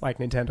communities like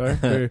Nintendo,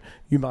 who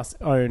you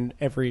must own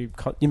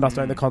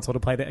the console to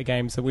play their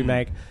games that we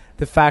make.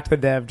 The fact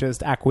that they've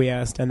just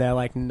acquiesced and they're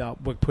like, no,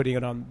 we're putting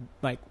it on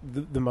like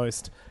the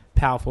most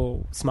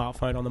powerful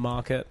smartphone on the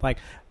market. Like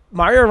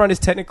Mario Run is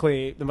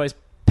technically the most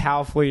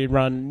powerfully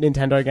run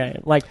Nintendo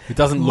game. Like it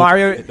doesn't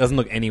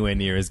look anywhere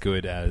near as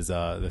good as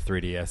the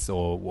 3DS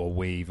or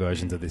Wii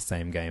versions of this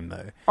same game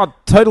though. Oh,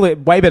 totally,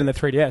 way better than the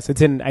 3DS.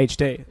 It's in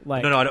HD.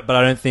 Like no, but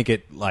I don't think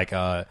it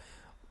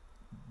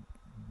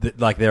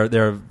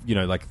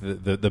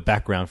the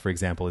background, for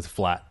example, is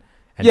flat.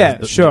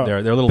 And sure. There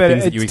are little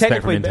things that you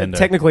expect from Nintendo.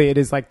 Technically, it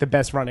is like the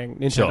best running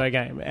Nintendo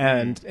game,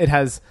 and it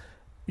has.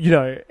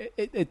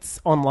 It's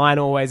online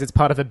always. It's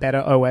part of a better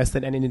OS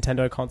than any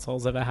Nintendo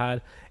console's ever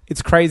had.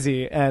 It's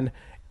crazy, and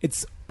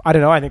I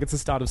don't know, I think it's the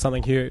start of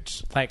something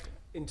huge. Like,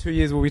 in 2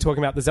 years, we'll be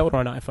talking about the Zelda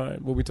on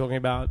iPhone. We'll be talking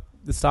about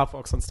the Star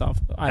Fox on stuff.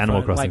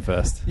 Animal Crossing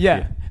first.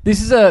 Yeah.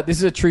 This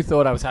is a true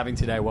thought I was having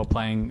today while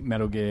playing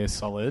Metal Gear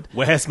Solid.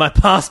 Where's my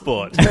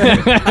passport?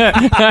 Snake,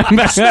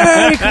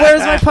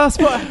 where's my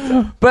passport?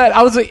 But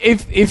I was like,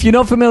 if you're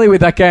not familiar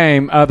with that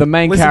game, the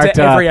main Listen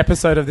character... to every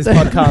episode of this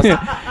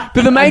podcast.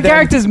 But the main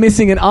character's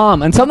missing an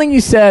arm, and something you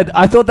said,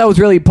 I thought that was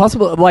really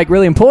possible, like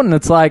really important.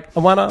 It's like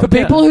for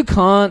people who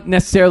can't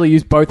necessarily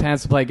use both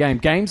hands to play a game,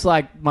 games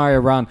like Mario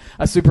Run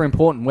are super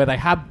important, where they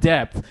have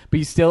depth, but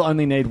you still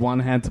only need one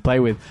hand to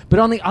play with. But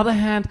on the other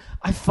hand,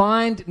 I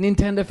find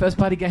Nintendo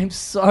first-party games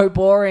so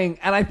boring,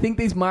 and I think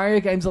these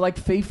Mario games are like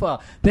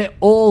FIFA. They're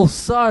all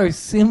so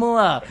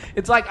similar.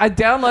 It's like I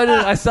downloaded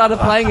it, I started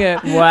playing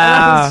it. Wow, and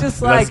I was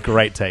just like, that's a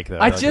great take though.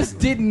 I just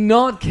did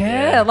not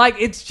care. Yeah. Like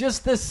it's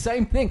just the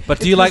same thing. But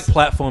do you like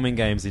platforming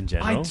games in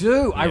general? I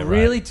do. Yeah, I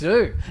really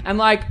do. And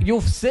like you'll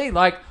see,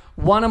 like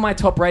one of my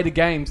top-rated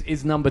games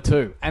is number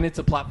 2, and it's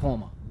a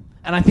platformer.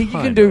 And I think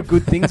you can do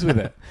good things with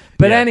it.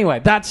 But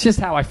anyway, that's just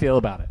how I feel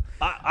about it.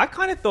 I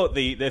kind of thought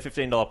the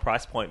 $15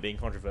 price point being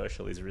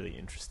controversial is really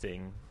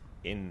interesting.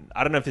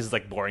 I don't know if this is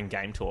like boring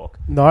game talk.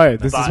 No,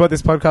 this is what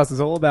this podcast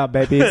is all about,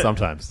 baby.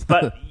 Sometimes.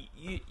 But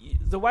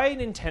the way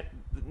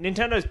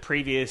Nintendo's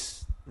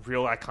previous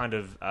real kind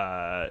of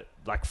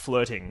like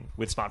flirting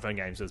with smartphone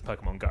games was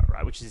Pokemon Go,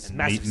 right? Which is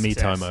massive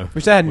success. Miitomo.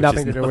 Which they had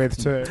nothing to do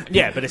with too.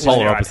 Yeah, but it's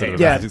Polar just opposite their of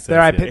IP. Yeah, Success,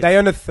 their IP. yeah. They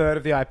own a third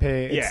of the IP.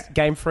 It's Yeah.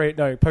 Game Freak.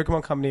 No,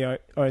 Pokemon Company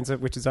owns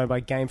it, which is owned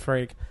by Game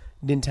Freak,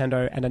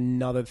 Nintendo, and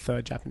another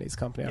third Japanese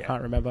company. I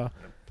can't remember.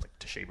 Like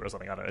Toshiba or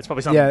something. I don't know. It's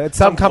probably some. Yeah, it's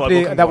some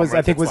company global that was,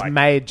 I conglomerate think, was that's like-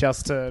 made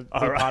just to be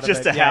Oh, right, part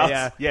just of it. a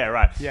house. Yeah.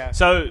 Right. Yeah.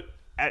 So,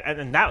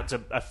 and that's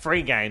a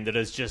free game that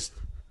has just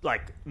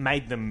like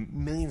made them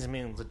millions and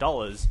millions of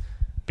dollars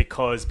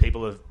because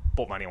people have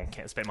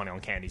spent money on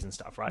candies and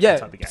stuff, right? Yeah,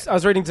 Inside the game. I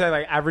was reading today,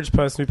 like, average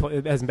person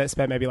who has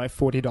spent maybe like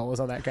 $40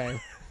 on that game.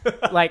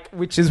 Like,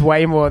 which is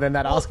way more than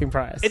that asking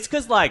price. It's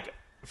because, like,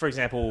 for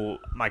example,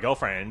 my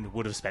girlfriend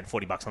would have spent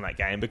 $40 on that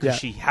game because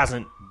she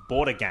hasn't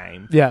bought a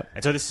game. Yeah.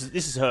 And so this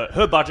is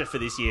her budget for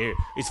this year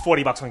is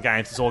 $40 on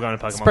games. It's all going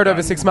to Pokemon spread Go.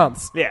 over 6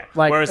 months. Yeah.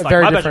 Like, Whereas a like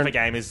very my different...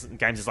 budget for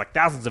games is like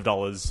thousands of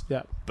dollars.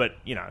 Yeah. But,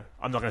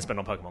 I'm not going to spend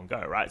on Pokemon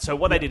Go, right? So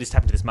what they did is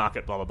tap into this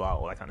market, blah, blah, blah,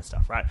 all that kind of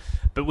stuff, right?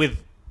 But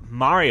with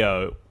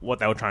Mario, what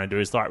they were trying to do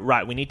is like,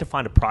 right, we need to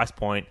find a price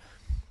point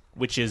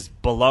which is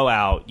below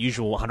our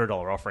usual $100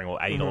 offering or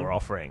 $80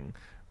 offering,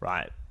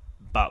 right?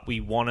 But we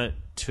want it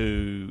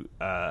to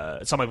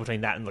somewhere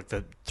between that and like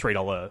the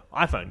 $3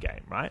 iPhone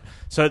game, right?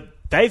 So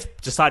they've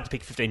decided to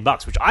pick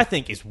 $15, which I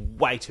think is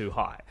way too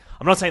high.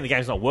 I'm not saying the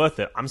game's not worth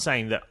it. I'm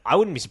saying that I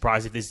wouldn't be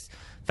surprised if this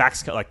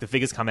the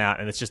figures come out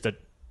and it's just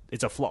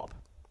it's a flop.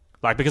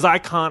 Like, because I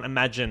can't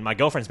imagine my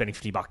girlfriend spending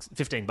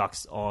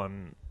 $15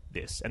 on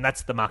this, and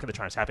that's the market they're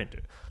trying to tap into.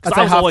 I'd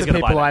say half the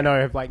people I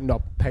know have like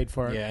not paid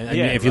for it. Yeah,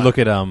 and if you look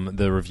at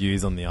the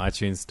reviews on the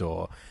iTunes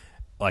store,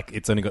 like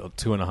it's only got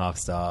 2.5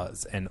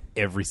 stars, and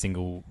every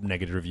single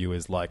negative review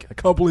is like, I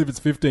can't believe it's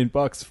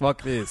 $15.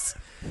 Fuck this.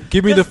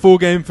 Give me the full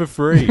game for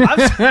free.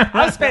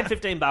 I've spent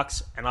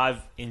 $15 and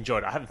I've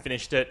enjoyed it. I haven't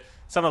finished it.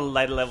 Some of the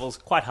later levels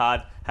quite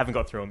hard. Haven't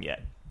got through them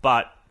yet,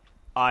 but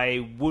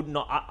I would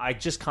not. I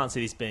just can't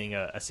see this being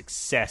a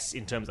success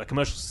in terms of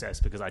commercial success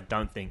because I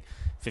don't think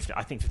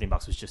I think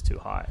 $15 was just too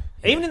high.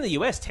 Even in the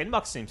US,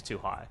 $10 seems too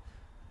high.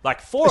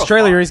 Like 4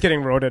 Australia or 5. is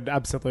getting rorted,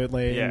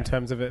 absolutely, Yeah. in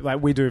terms of it.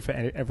 Like we do for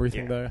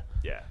everything, though.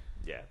 Yeah.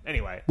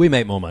 Anyway. We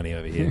make more money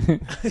over here.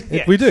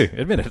 Yeah. We do,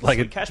 admit it. Like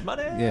Sweet cash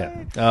money.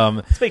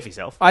 Yeah. Speak for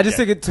yourself. I just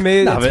think to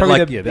me, No, it's but probably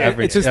like, the, yeah, the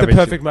average- it's just average-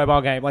 the perfect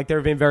mobile game. Like there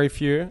have been very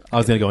few. I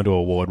was going to go into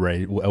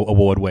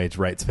award wage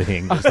rates for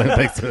Hing. Just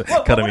thanks for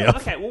cutting me off.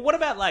 Okay, well, what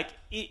about like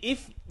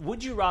if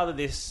would you rather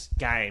this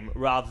game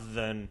rather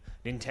than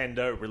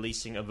Nintendo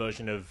releasing a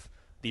version of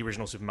the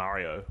original Super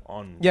Mario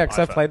on? Yeah, because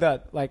I've iPhone? played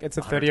that. Like it's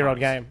a 30-year-old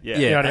game. Yeah.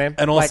 You know what I mean?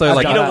 And also, I've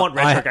like, done You don't that. want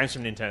retro games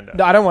from Nintendo.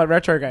 No, I don't want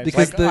retro games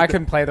Because like, I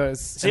can play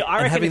those. See, I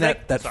And reckon having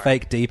if that sorry.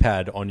 fake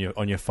D-pad on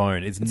your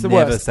phone is the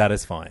never worst.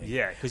 satisfying.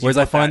 Yeah, 'cause you whereas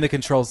I want find that- the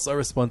controls so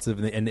responsive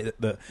and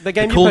the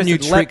game you cool posted,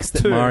 new Lep tricks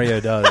that 2. Mario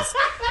does.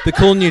 The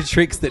cool new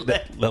tricks that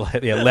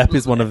Lep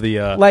is one of the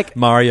Like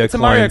Mario it's a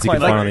Mario clones you can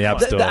clone. find on the App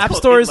The Store. App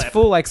Store is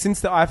full. Like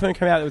since the iPhone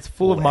came out, it was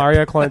full of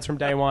Mario clones from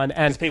day one.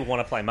 And People want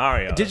to play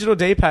Mario. digital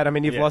D-pad. I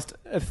mean, you've Yeah. lost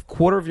a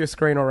quarter of your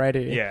screen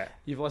already. Yeah.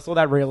 You've lost all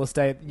that real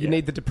estate. You Yeah.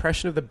 need the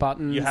depression of the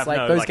buttons. You have like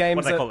no those like, games.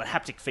 what do they are- call it?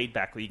 Haptic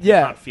feedback. Where you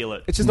yeah, can't feel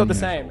it. It's just not the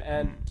same.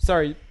 And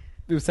sorry,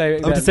 you were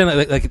saying. I'm just saying,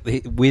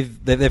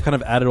 they've kind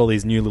of added all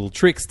these new little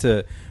tricks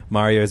to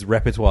Mario's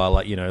repertoire,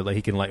 like like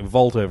he can like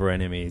vault over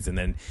enemies, and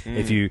then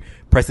if you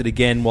press it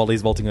again while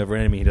he's vaulting over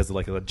an enemy, he does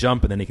like a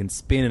jump, and then he can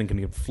spin and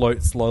can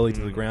float slowly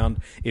to the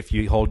ground if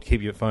you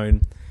keep your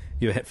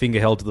finger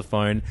held to the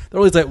phone. There are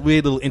all these like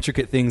weird little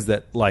intricate things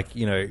that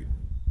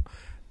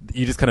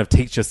you just kind of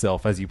teach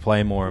yourself as you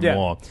play more and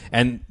more.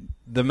 And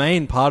the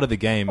main part of the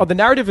game... Oh, the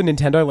narrative in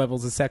Nintendo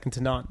levels is second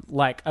to none.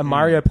 Like a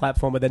Mario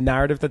platformer, the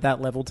narrative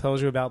that level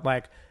tells you about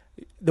like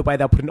the way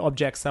they'll put an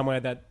object somewhere,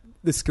 that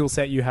the skill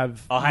set you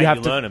have. Oh, how you have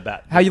you to, learn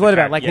about how you the learn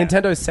about. character, Like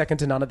yeah. Nintendo's second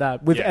to none of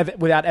that,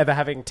 without ever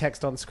having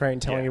text on screen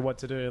telling Yeah. you what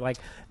to do. Like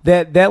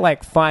they're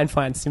like fine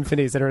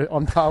symphonies that are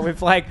on par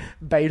with like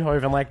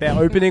Beethoven. Like their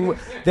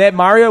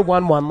Mario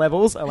 1-1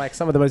 levels are like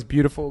some of the most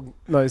beautiful,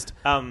 most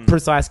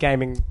precise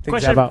gaming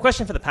things ever.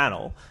 Question for the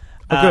panel.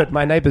 Oh, good.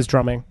 My neighbour's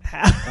drumming.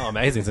 Oh,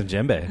 amazing. Some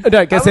djembe.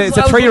 No, guess it's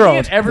a I was 3-year-old.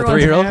 looking at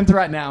everyone's 3-year-old? hands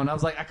right now, and I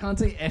was like, I can't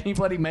see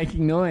anybody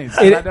making noise.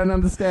 It- I don't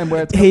understand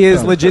where it's He coming is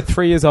from. legit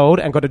 3 years old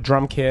and got a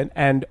drum kit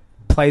and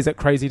plays at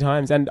crazy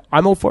times, and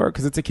I'm all for it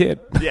because it's a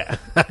kid. Yeah,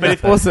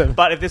 but Awesome.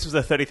 But if this was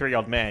a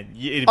 33-year-old man,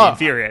 it'd be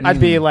infuriating.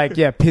 I'd be like,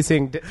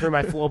 pissing through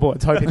my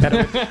floorboards, hoping that it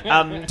would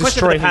Question for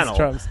destroy the his panel.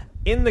 drums.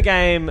 In the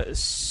game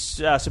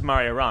Super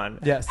Mario Run,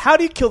 Yes. how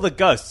do you kill the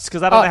ghosts?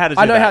 Because I don't know how to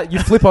do I know that. how you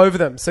flip over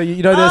them. So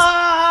you know there's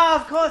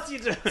Of course you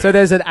do. so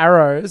there's an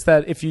arrows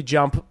that if you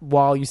jump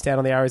while you stand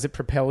on the arrows, it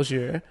propels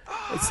you,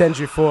 it sends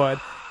you forward.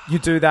 You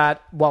do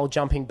that while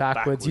jumping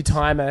backwards. You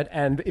time it,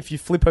 and if you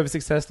flip over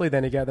successfully,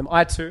 then you get them.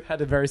 I too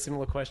had a very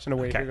similar question a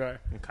week ago.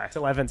 Okay.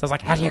 To Levin. So I was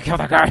like, "How do you kill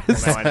the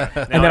ghosts?" Now I know.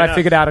 And then I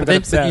figured out and got But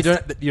obsessed.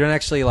 you don't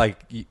actually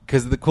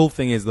because the cool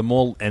thing is the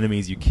more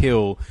enemies you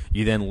kill,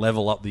 you then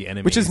level up the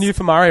enemies, Which is new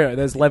for Mario.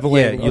 There's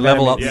leveling. Yeah, you of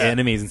level up enemies. the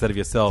enemies instead of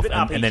yourself, It's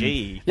a bit and then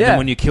RPG. Yeah.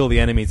 when you kill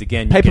the enemies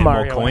again, you Paper get more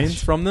Mario-ish.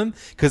 coins from them.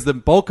 Because the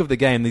bulk of the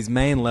game, these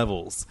main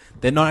levels,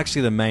 they're not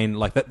actually the main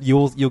like that.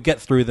 You'll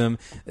get through them,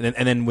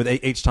 and then with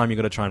each time you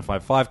got to try and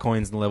find 5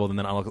 coins in the level, and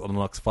then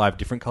unlocks 5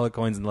 different color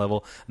coins in the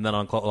level, and then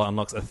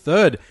unlocks a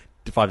third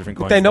 5 different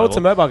coins. They in the know it's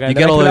level. a mobile game. You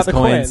They're get all making those up the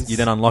coins. coins. You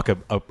then unlock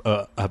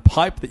a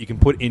pipe that you can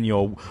put in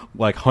your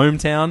like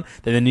hometown.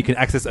 Then you can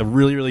access a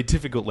really really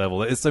difficult level.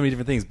 There's so many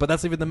different things, but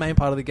that's even the main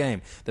part of the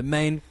game. The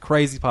main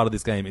crazy part of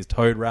this game is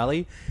Toad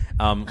Rally,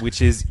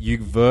 which is you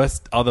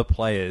verse other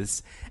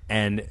players.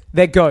 And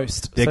they're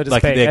Ghost, they're, so to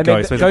like, speak. they're And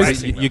Ghost.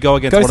 Ghost, You go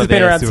against Ghost one has of been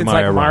their around Super since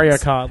Mario like Mario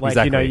runs. Kart. Like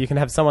Exactly. you can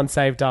have someone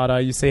save data.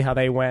 You see how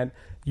they went.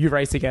 You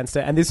race against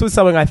it, and this was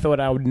something I thought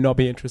I would not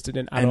be interested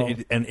in at all.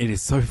 And it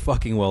is so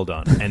fucking well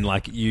done. And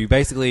like you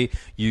basically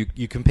you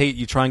compete,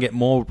 you try and get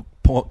more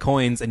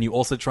coins, and you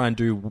also try and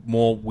do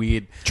more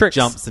weird Tricks.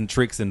 jumps and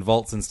tricks and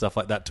vaults and stuff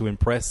like that to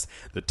impress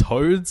the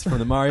Toads from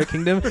the Mario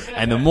Kingdom.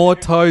 And the more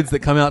Toads that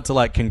come out to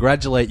like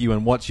congratulate you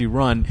and watch you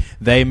run,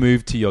 they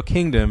move to your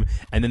kingdom.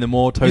 And then the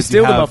more Toads you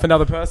steal have, them off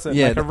another person,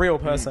 Yeah, like a real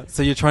person.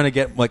 So you're trying to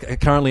get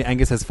like currently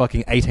Angus has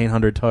fucking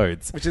 1,800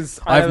 Toads, Which is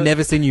I've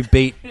never seen you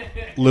beat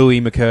Louis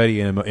McCurdy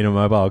in a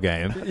mobile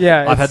game.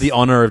 Yeah, I've had it's- the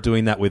honor of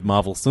doing that with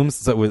Marvel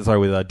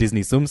with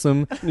Disney Tsum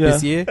Tsum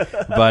this year,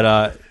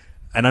 but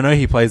and I know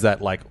he plays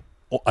that like.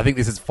 I think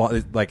this is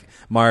like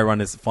Mario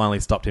Run has finally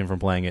stopped him from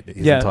playing it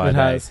his entire it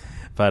days. has.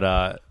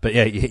 But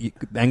yeah,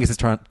 Angus is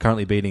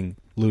currently beating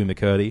Louis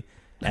McCurdy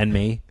and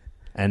me,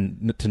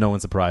 and to no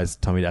one's surprise,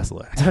 Tommy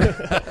Dassolo.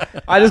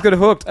 I just got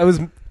hooked.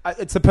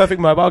 It's a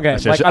perfect mobile game. I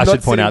should I'm not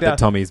point sitting out down. that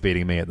Tommy's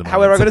beating me at the moment.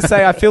 However, I got to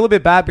say, I feel a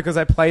bit bad because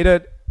I played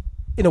it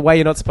in a way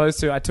you're not supposed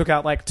to. I took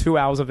out like 2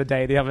 hours of a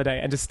day the other day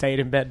and just stayed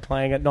in bed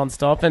playing it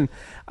nonstop, and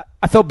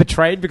I felt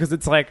betrayed because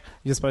it's like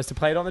you're supposed to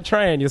play it on the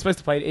train, you're supposed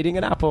to play it eating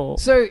an apple.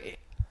 So,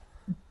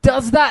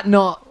 does that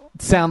not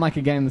sound like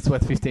a game that's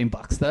worth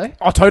 $15 though?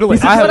 Oh, totally.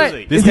 This is what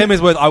I- This game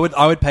is worth. I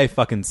would pay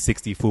fucking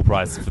 60 full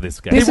price for this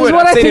game. This He is would.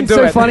 what I've I seen him think's do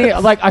so it. funny.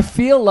 Like, I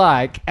feel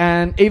like,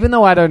 and even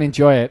though I don't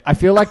enjoy it, I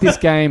feel like this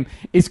game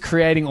is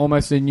creating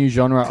almost a new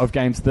genre of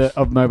games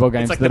of mobile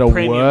games like that the are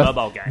premium worth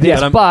mobile game.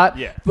 this. Yeah, but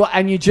yeah.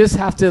 and you just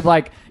have to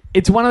like.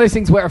 it's one of those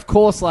things where, of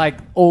course, like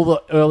all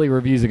the early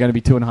reviews are going to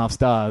be 2.5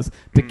 stars,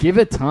 but give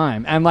it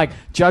time. And like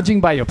judging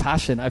by your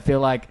passion, I feel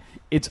like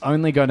it's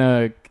only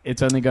gonna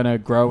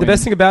grow. The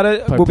best thing about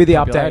it will be the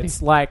popularity.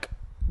 updates. Like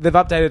they've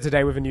updated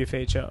today with a new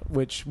feature,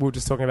 which we were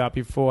just talking about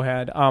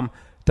beforehand.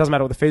 Doesn't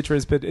matter what the feature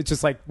is, but it's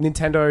just like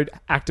Nintendo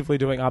actively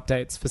doing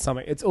updates for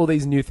something. It's all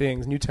these new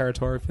things, new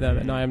territory for them,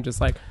 and I am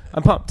just like,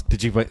 I'm pumped.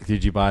 Did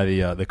you buy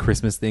the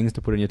Christmas things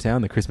to put in your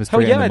town? The Christmas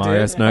Hell tree yeah, and the I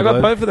Mario did. snow I got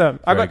globe? both of them.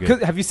 Very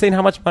good. Have you seen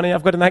how much money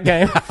I've got in that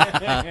game?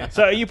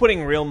 So are you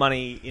putting real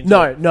money into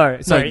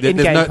No. Sorry, there's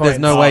in-game no, there's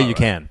no coins. way you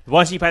can.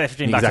 Once you pay the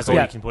 $15, that's Exactly. all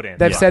Yeah. you can put in.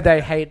 They've Yeah. said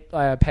they hate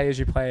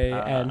pay-as-you-play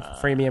and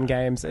freemium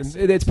games, and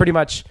it's pretty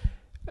much,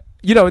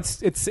 you know, it's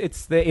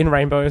the in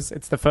Rainbows.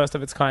 It's the first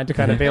of its kind to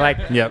kind of be like,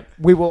 Yep.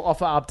 we will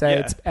offer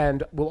updates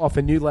and we'll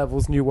offer new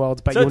levels, new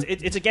worlds, but So you'll,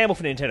 it's a gamble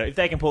for Nintendo. If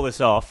they can pull this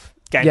off,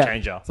 game Yeah.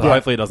 changer. So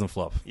hopefully it doesn't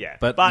flop. Yeah,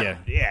 but yeah,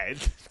 yeah.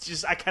 it's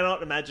just I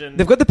cannot imagine.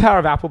 they've got the power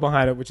of Apple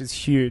behind it, which is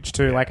huge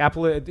too. Like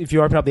Apple, if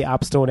you open up the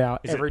App Store now,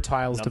 Is it every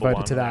tile is number devoted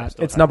one to on the App that.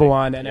 Store It's type number thing?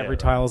 one, and Yeah, every right.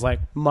 tile is like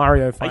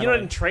Mario. Are Finally. you not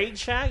intrigued,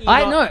 Shaq?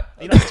 I know.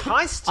 You're not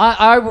enticed?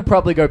 I will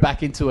probably go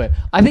back into it.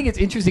 I think it's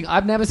interesting.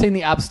 I've never seen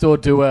the App Store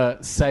do a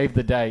save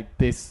the date.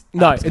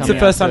 No, app's it's the coming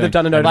first out time they've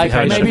soon. done a Like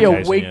notification. maybe a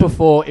Notification, week yeah.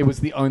 before, it was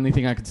the only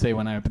thing I could see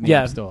when I opened the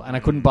Yeah. App Store, and I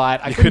couldn't buy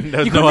it. I couldn't-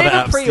 there's you no couldn't other even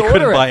apps. You pre-order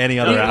couldn't it. buy any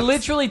other It apps.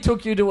 literally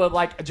took you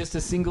to just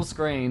a single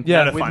screen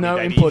Yeah. with Funny, no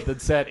baby. input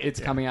that said it's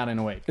coming out in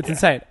a week. It's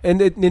insane. And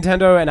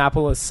Nintendo and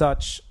Apple are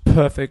such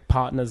perfect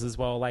partners as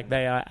well. Like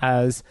they are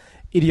as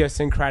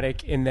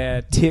idiosyncratic in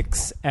their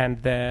tics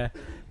and their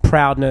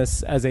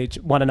proudness as each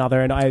one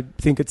another, and I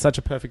think it's such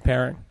a perfect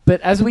pairing.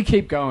 But as we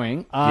keep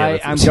going, I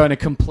that's am it. going to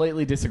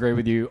completely disagree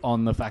with you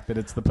on the fact that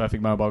it's the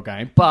perfect mobile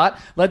game. But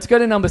let's go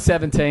to number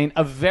 17,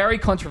 a very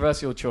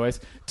controversial choice.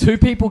 2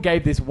 people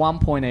gave this 1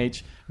 point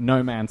each,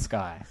 No Man's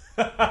Sky.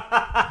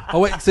 Oh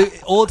wait, so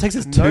all it takes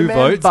is 2 man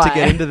votes to buy.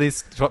 get into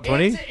this top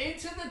 20? Into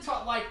the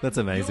top, like That's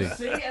amazing. You'll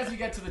see as you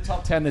get to the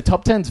top 10. The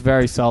top 10's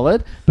very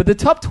solid, but the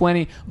top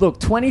 20. Look,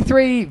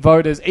 23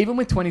 voters. Even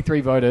with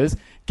 23 voters,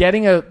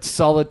 getting a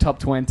solid top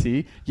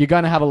 20, you're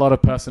going to have a lot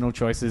of personal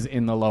choices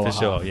in the lower For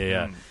sure, half.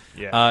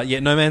 yeah.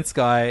 No Man's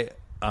Sky,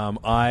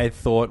 I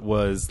thought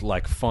was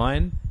like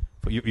fine.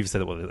 But you've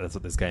said that's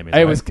what this game is. It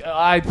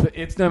right? was.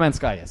 It's No Man's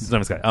Sky. Yes. It's No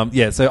Man's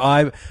Sky.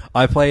 So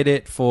I played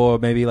it for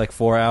maybe like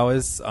 4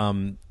 hours.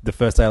 The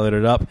first day I loaded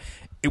it up,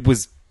 it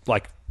was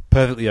like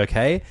perfectly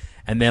okay,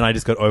 and then I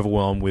just got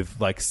overwhelmed with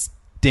like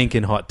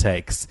stinking hot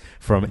takes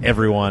from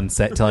everyone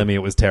telling me it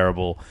was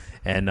terrible.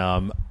 And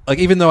like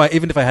even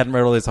if I hadn't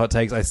read all those hot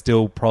takes, I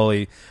still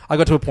probably I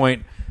got to a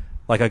point.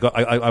 Like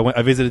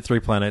I visited 3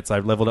 planets. I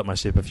leveled up my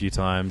ship a few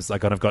times. I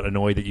kind of got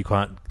annoyed that you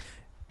can't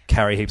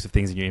carry heaps of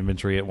things in your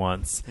inventory at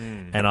once.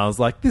 And I was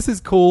like, this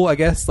is cool, I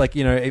guess. Like,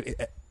 you know,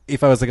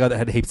 if I was a guy that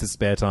had heaps of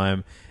spare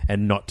time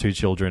and not 2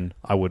 children,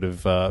 I would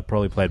have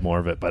probably played more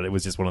of it. But it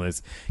was just one of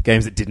those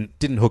games that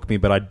didn't hook me,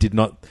 but I did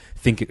not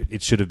think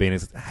it should have been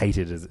as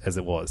hated as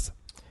it was.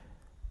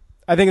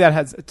 I think that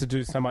has to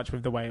do so much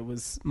with the way it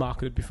was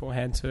marketed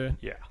beforehand too.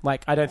 Yeah.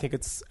 Like I don't think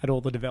it's at all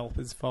the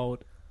developers'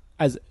 fault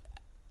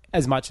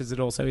as much as it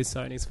also is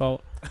Sony's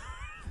fault.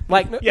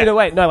 Like, Yeah. in a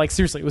way, no, like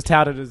seriously, it was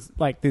touted as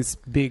like this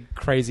big,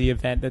 crazy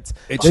event that's It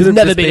there's should have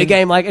never just been a been-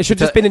 game like it should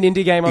just been an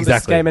indie game on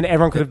Exactly. this game and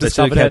everyone could have They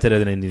should have discovered kept it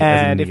as an indie- as an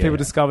and indie if people game.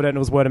 discovered it and it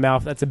was word of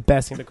mouth, that's the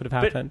best thing that could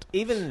have But happened.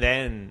 even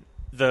then,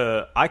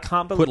 I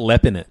can't Put believe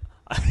Lep in it.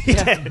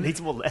 yeah, it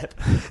needs more lep.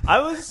 I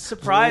was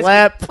surprised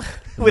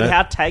with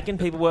how taken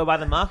people were by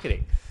the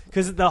marketing.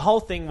 Because the whole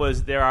thing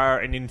was there are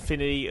an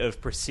infinity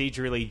of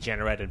procedurally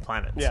generated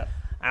planets. Yeah.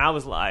 And I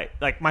was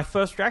like my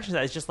first reaction to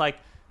that is just like,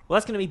 well,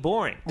 that's going to be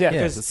boring. Yeah.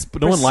 Because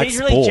no one likes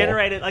procedurally Spore.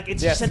 generated, like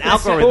it's just an It's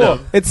algorithm.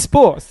 Spore. It's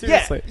Spore, Yeah,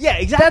 seriously. yeah,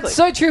 exactly. That's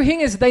so true.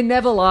 Thing is, they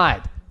never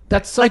lied.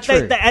 That's so Like true.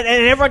 and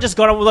everyone just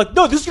got on with like,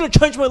 no, this is going to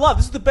change my life.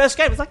 This is the best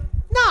game. It's like,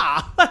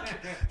 nah.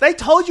 They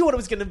told you what it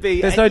was going to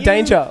be. There's and no you-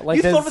 danger. Like,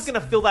 you thought it there's- was going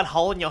to fill that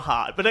hole in your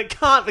heart, but it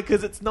can't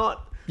because it's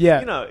not.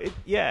 Yeah. You know,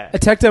 A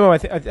tech demo,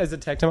 as a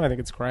tech demo, I think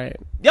it's great.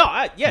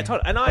 Yeah,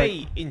 totally. And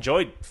I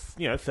enjoyed,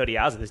 30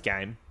 hours of this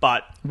game.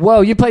 But,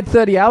 Whoa, you played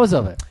 30 hours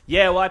of it.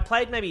 yeah, well, I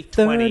played maybe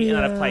 20, 30 and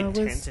then I've played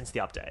 10 hours. since the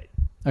update.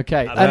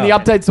 Okay, Wow. and the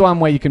update's the one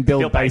where you can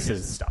build, Build bases and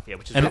bases. stuff, yeah,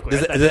 which is And real cool.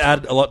 does it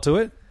add a lot to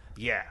it?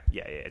 Yeah,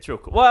 it's real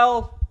cool.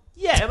 Well,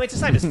 yeah, I mean, it's the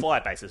same as Fly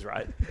bases,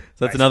 right?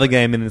 So that's another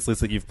game in this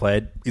list that you've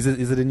played. Is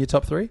it in your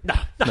top 3? No.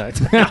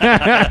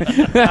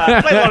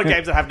 I played a lot of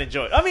games I haven't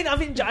enjoyed. I mean,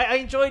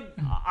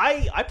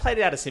 I played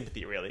it out of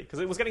sympathy, really, because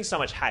it was getting so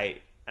much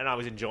hate, and I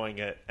was enjoying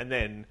it. And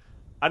then,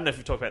 I don't know if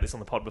you've talked about this on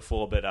the pod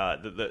before, but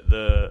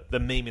the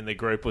meme in the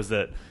group was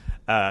that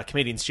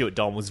comedian Stuart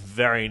Don was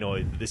very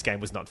annoyed that this game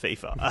was not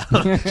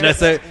FIFA. No,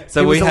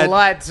 so we was a had.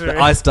 light to it.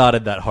 I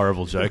started that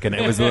horrible joke, and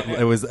it's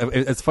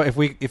if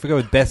we go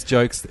with best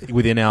jokes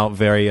within our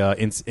very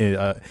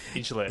Insulated.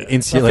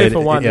 insulated,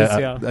 FIFA one this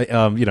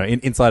year.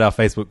 inside our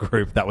Facebook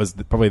group, that was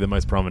probably the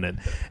most prominent,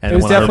 and It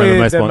was one I remember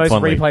definitely the most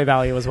fondly. replay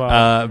value as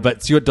well.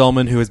 But Stuart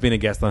Dolman, who has been a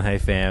guest on Hey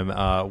Fam,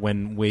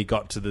 when we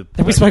got to the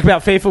we spoke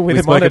about FIFA with we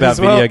him spoke on it about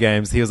as well. video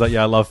games. He was like,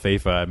 "Yeah, I love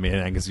FIFA." I mean,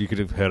 Angus, you could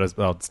have heard us.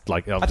 I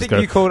think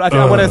you called.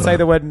 I want to say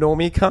the word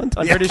 "normie cunt."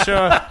 I'm pretty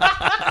sure.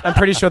 I'm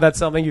pretty sure that's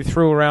something you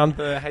threw around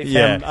the Hey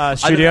Fam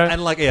studio.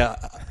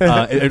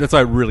 It's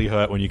like really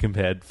hurt when you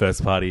compared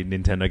first-party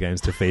Nintendo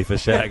games to FIFA,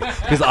 Shag,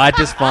 because I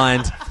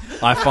find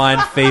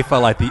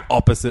FIFA like the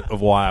opposite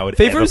of why I would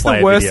FIFA ever is play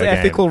the a worst video game.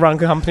 ethical run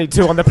company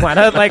too on the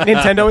planet. Like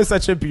Nintendo is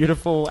such a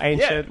beautiful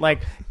ancient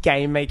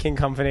game making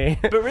company.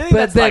 But really,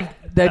 But that's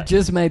they've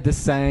just made the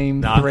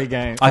same 3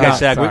 games. Okay,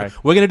 Shag, sorry.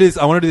 we're gonna do this.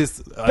 I want to do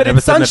this. But in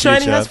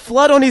Sunshine, he has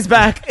flood on his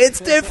back. It's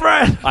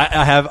different.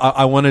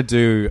 I want to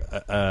do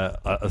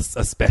a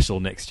special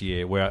next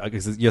year where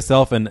because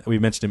yourself and we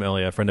mentioned him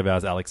earlier, a friend of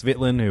ours, Alex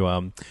Vitlin,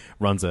 who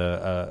runs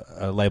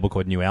a label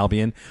called New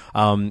Albion.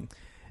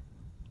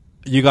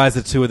 You guys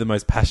are two of the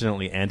most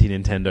passionately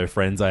anti-Nintendo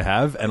friends I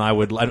have, and I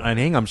would. And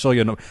Hing, I'm sure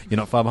you're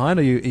not far behind.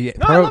 Are you?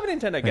 No, I love a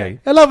Nintendo game.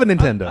 I love a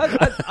Nintendo.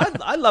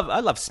 I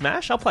love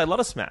Smash. I'll play a lot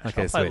of Smash.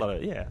 Okay, I'll play sweet. a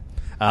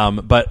lot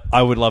of But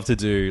I would love to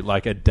do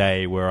like a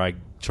day where I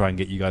try and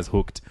get you guys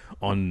hooked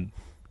on,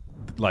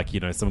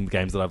 some of the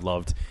games that I've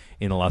loved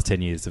in the last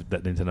 10 years that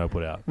Nintendo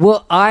put out.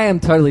 Well, I am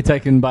totally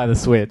taken by the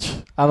Switch.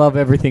 I love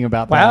everything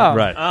about that. Wow.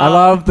 Right. I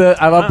love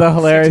the I'm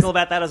hilarious. skeptical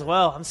about that as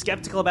well. I'm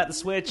skeptical about the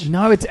Switch.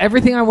 No, it's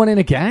everything I want in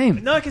a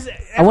game. No, because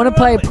I want to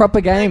play a proper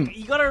game.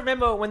 You got to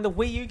remember when the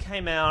Wii U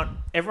came out,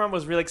 everyone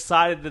was really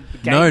excited that the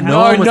game. No, had- no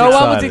one was no one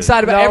excited. was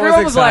excited, but No one everyone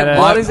was was like, excited.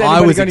 "What is I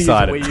anybody was going to use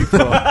excited. a Wii U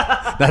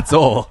for?" That's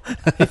all.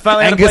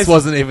 finally had a Angus place-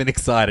 wasn't even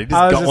excited. He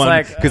I was just got just one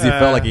like, because he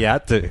felt like he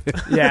had to.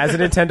 Yeah, as a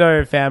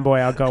Nintendo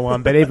fanboy, I'll go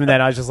on. But even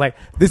then, I was just like,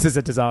 "This is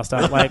a disaster.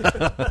 Like,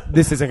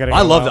 this isn't going to."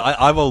 I loved it.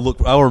 I will look.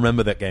 I will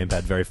remember that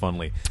gamepad very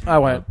fondly. I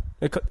won't.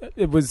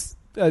 It was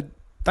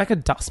like a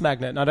dust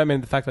magnet. And I don't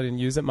mean the fact I didn't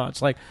use it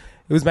much. Like,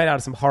 it was made out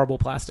of some horrible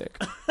plastic.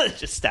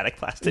 just static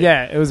plastic.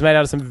 Yeah, it was made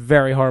out of some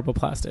very horrible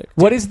plastic.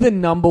 What is the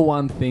number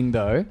one thing,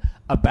 though,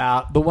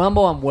 about the number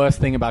one worst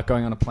thing about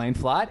going on a plane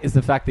flight is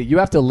the fact that you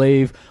have to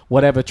leave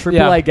whatever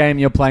AAA game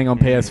you're playing on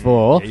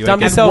PS4 you Dumb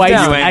ain't yourself waste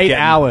down. 8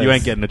 hours. You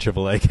ain't getting a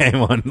AAA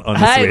game on the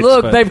Hey, Switch.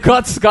 look, but- they've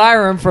got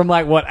Skyrim from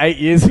 8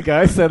 years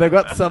ago, so they've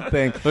got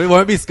something. It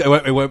won't be Sky.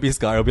 It won't be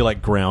Sky. It'll be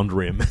like Ground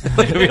Rim.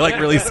 It'll be like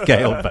really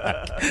scaled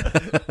back.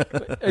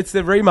 It's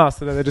the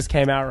remaster that just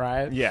came out,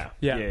 right? Yeah.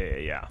 Yeah.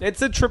 Yeah.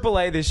 It's a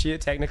AAA this year,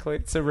 technically.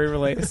 It's a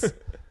re-release.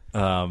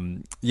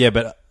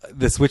 But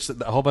the Switch,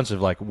 a whole bunch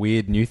of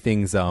weird new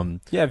things.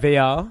 Yeah,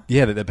 VR.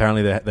 Yeah, that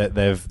apparently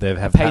they've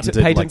have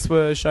patented Patents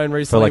were shown for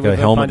recently like a with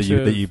helmet bunch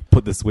that of- you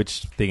put the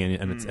Switch thing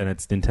in, and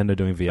it's Nintendo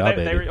doing VR.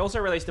 They also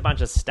released a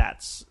bunch of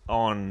stats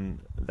on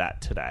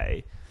that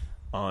today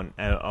on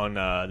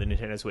the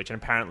Nintendo Switch,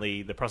 and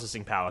apparently the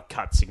processing power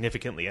cut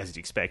significantly as you'd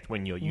expect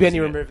when you're using Then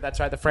you it. remove,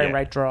 that's right, the frame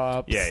rate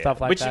drops, stuff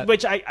like that.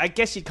 Which I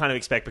guess you'd kind of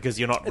expect because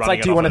you're not It's running like,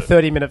 it do you off want a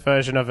 30-minute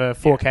version of a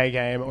 4K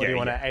game, or do you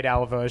want yeah. an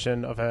 8-hour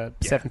version of a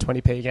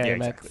 720p game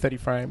exactly. at 30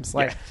 frames?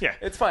 Like, Yeah.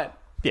 it's fine.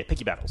 Yeah, pick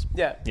your battles.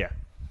 Yeah. Yeah.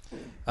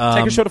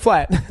 Take a shorter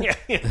flight. Yeah.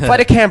 Fly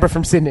to Canberra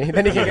from Sydney.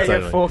 Then you can get your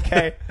Totally.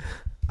 4K.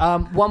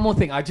 One more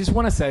thing. I just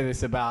want to say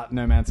this about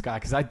No Man's Sky,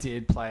 because I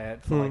did play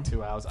it for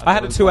 2 hours. I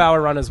had a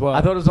 2-hour run as well.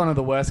 I thought it was one of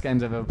the worst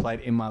games I've ever played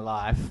in my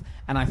life.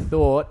 And I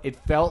thought it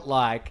felt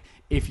like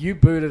if you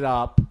booted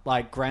up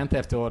like Grand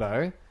Theft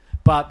Auto,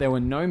 but there were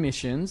no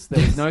missions,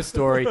 there was no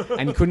story,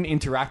 and you couldn't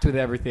interact with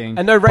everything.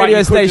 And no but radio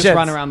you could just stations.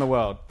 run around the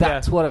world.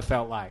 That's what it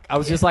felt like. I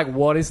was just like,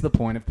 what is the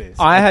point of this?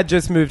 I had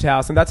just moved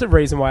house, and that's a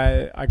reason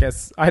why I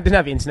guess I didn't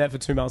have internet for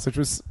 2 months, which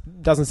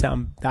doesn't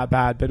sound that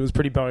bad, but it was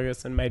pretty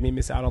bogus and made me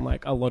miss out on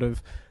a lot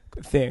of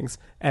things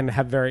and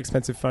have very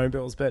expensive phone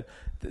bills. But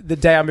the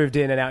day I moved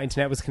in and our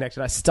internet was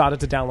connected, I started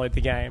to download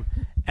the game,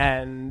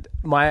 and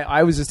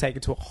I was just taken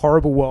to a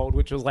horrible world,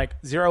 which was like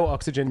 0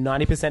 oxygen,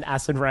 90%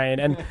 acid rain,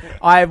 and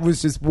I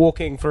was just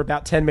walking for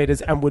about 10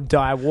 meters and would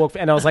die.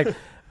 And I was like,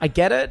 I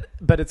get it,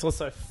 but it's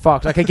also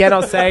fucked. Like, again, I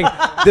was saying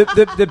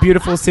the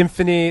beautiful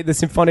symphony, the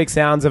symphonic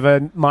sounds of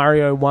a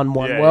Mario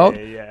 1-1 world.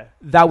 Yeah.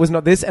 That was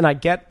not this, and I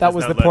get that There's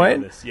was no the learning point.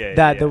 on this. Yeah,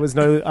 that yeah. there was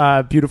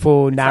no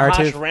beautiful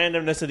narrative. The harsh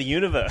randomness of the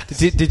universe.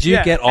 Did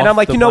you get off? And I'm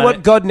like, the you know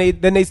planet?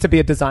 what? There needs to be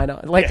a designer.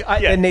 Like,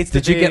 there needs to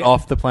Did you be- get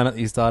off the planet that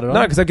you started on?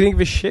 No, because I didn't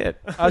give a shit.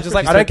 I was just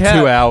like, You I don't spent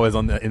care. 2 hours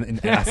on in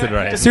acid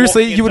rain.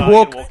 Seriously, Walking you would and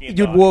walk. dying, walking and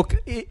You'd dying. walk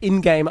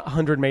in game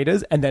 100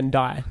 meters and then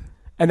die,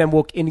 and then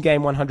walk in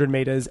game 100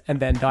 meters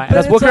and then die. And But I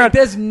was it's walking like,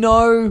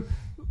 around.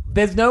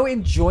 there's no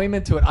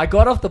enjoyment to it. I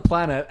got off the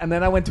planet and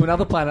then I went to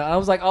another planet and I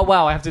was like, oh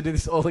wow, I have to do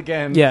this all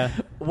again. Yeah.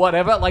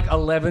 Whatever, like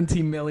 11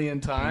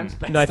 million times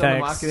based No on the thanks.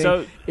 marketing.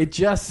 So- it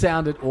just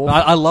sounded awful.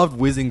 I loved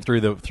whizzing through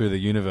the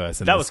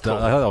universe. And That was cool.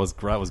 I thought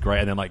that was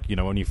great. And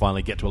then when you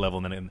finally get to a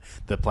level and then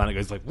the planet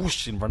goes like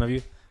whoosh in front of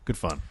you. Good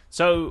fun.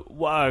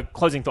 So,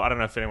 closing thought. I don't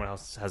know if anyone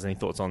else has any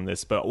thoughts on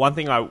this, but one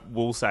thing I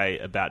will say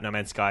about No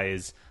Man's Sky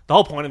is the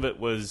whole point of it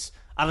was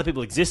other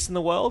people exist in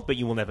the world, but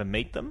you will never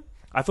meet them.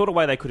 I thought a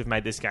way they could have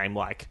made this game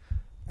like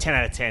 10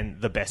 out of 10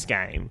 the best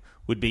game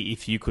would be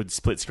if you could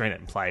split screen it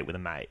and play it with a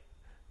mate.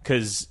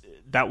 Because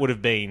that would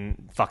have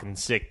been fucking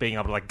sick, being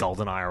able to like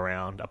GoldenEye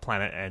around a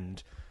planet,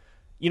 and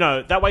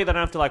that way they don't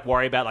have to like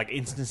worry about like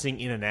instancing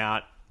in and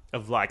out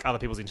of like other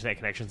people's internet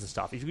connections and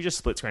stuff. If you could just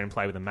split screen and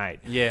play with a mate,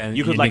 and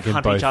you could like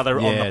hunt each other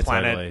on the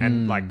planet, totally.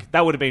 and like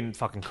that would have been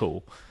fucking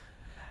cool.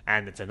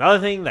 And it's another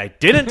thing they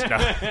didn't.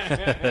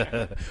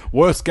 No.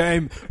 Worst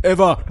game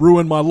ever.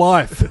 Ruined my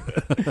life.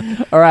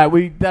 All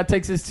right, that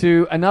takes us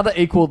to another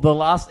equal, the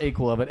last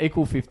equal of it,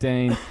 equal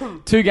 15.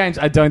 Two games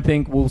I don't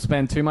think we'll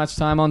spend too much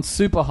time on: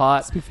 Super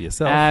Hot Speak for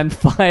yourself. and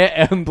Fire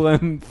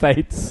Emblem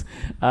Fates,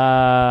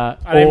 I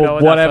don't even know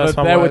what that whatever. first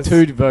one There were was.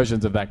 two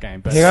versions of that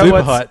game. But Hang on,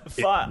 Super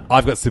what's- Hot.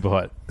 I've got Super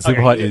Hot. Super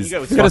Okay, Hot you is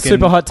go with fucking You got a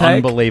Super Hot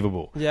take?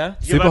 unbelievable. Yeah.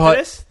 Did you Super vote Hot.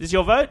 for this? This is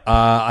your vote?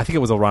 I think it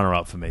was a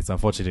runner-up for me, so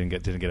unfortunately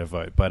didn't get a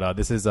vote. But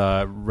this is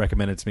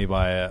recommended to me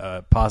by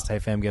a past Hey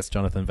Fam guest,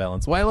 Jonathan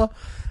Valenzuela.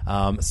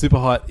 Super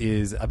Hot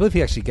is, I believe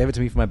he actually gave it to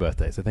me for my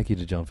birthday, so thank you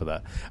to John for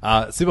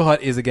that. Super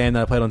Hot is a game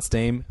that I played on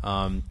Steam.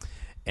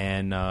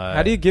 And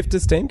How do you gift a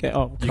Steam game?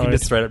 Oh, you can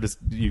just straight up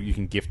you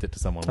can gift it to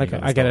someone. when you Okay,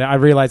 go to I get the it. store. I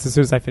realized as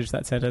soon as I finished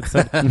that sentence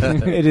that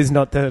it is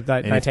not the And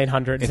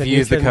 1900s. If and you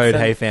use the can code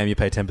send- Hey Fam, you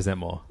pay 10%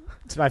 more.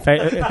 It's my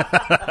favorite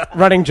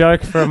running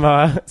joke from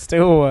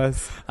Steel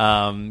Wars.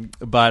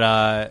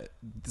 But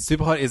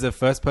Super Hot is a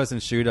first-person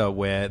shooter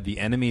where the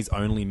enemies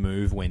only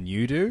move when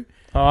you do.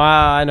 Oh,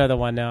 I know the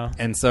one now.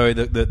 And so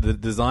the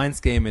design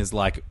scheme is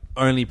like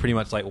only pretty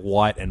much like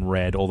white and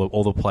red. All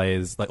the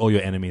players, like all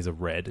your enemies are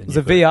red. It was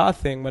a VR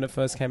thing when it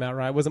first came out,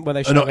 right? Wasn't when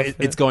they showed no, off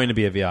it's going to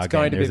be a VR game.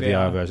 going to There's be a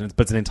VR VR. version,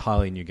 but it's an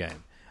entirely new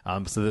game.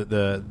 So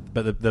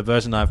the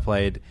version I've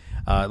played,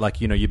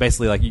 you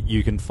basically like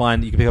you can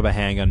pick up a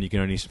handgun, you can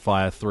only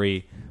fire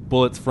 3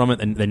 bullets from it,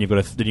 and then you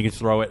can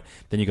throw it,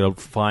 then you got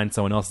to find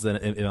someone else's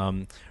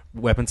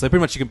weapon. So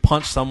pretty much you can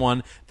punch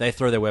someone, they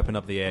throw their weapon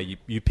up the air,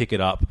 you pick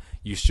it up,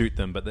 you shoot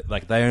them, but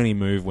they only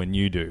move when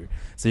you do.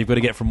 So you've got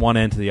to get from one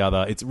end to the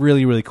other. It's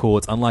really, really cool.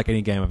 It's unlike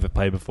any game I've ever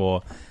played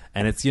before.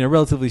 And it's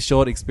relatively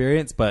short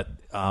experience, but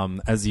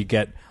as you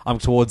get, I'm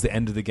towards the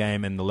end of the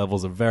game, and the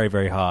levels are very,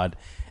 very hard.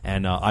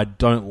 And I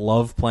don't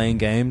love playing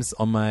games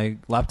on my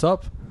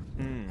laptop.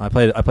 I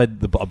played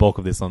a bulk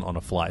of this on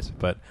a flight,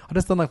 but I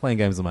just don't like playing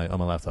games on my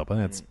laptop. I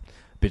think that's a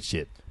bit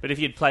shit. But if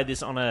you'd played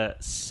this on a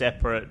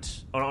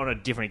separate, on a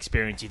different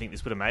experience, you think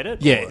this would have made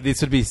it? Yeah, Or-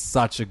 this would be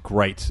such a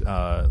great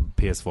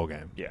PS4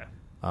 game. Yeah.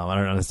 I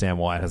don't understand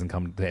why it hasn't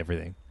come to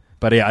everything.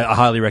 But yeah, I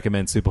highly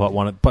recommend Super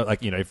Hot.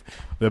 But if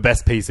the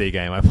best PC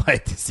game I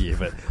played this year,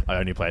 but I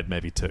only played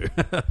maybe 2.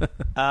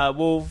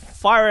 Well,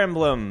 Fire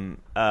Emblem,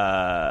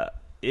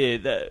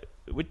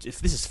 if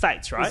this is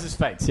Fates, right? This is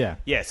Fates, yeah.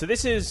 Yeah, so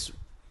this is...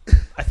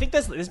 I think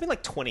there's been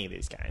like 20 of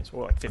these games,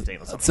 or like 15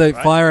 or something. So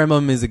right? Fire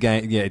Emblem is a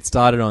game. Yeah, it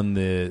started on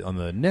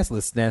the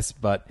NES,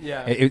 but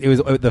Yeah. it was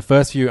the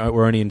first few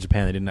were only in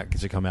Japan. They didn't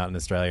actually come out in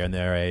Australia, and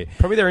they're a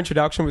Probably their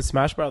introduction with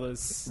Smash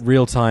Brothers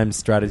real-time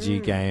strategy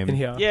game. in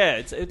here. Yeah,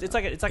 it's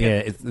like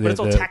Yeah, but it's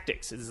all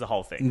tactics. This is the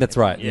whole thing. That's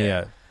right.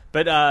 Yeah.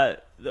 But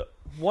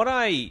what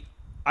I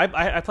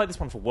played this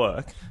one for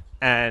work,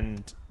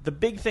 and the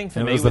big thing for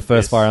And me it was the with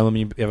first this- Fire Emblem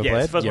you ever Yeah,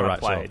 played. it's the first yeah, one I right.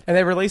 played. Sure. And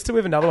they released it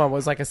with another one. It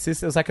was like it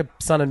was like a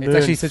Sun and Moon It's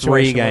actually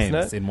situation, 3 games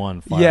wasn't it? in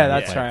one. Fire Yeah, Emblem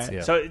that's Fates, right.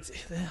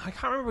 yeah. So I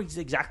can't remember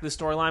exactly the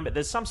storyline, but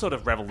there's some sort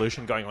of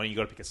revolution going on. You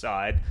got to pick a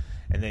side,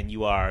 and then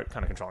you are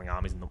kind of controlling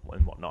armies and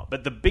whatnot.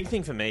 But the big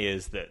thing for me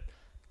is that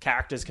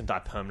characters can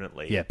die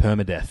permanently. Yeah,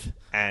 permadeath.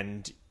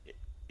 And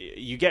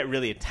you get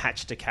really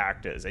attached to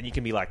characters, and you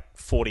can be like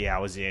 40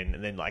 hours in,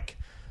 and then like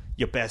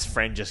your best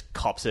friend just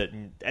cops it,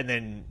 and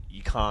then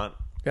you can't.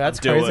 Yeah, that's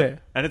do crazy. it.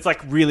 And it's like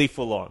really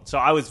full on. So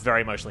I was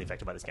very emotionally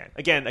affected by this game.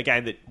 Again, a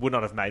game that would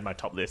not have made my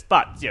top list,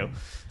 but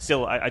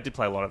still, I did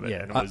play a lot of it,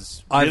 Yeah, and it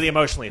was I've- really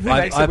emotionally Who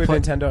affected. makes I it with play-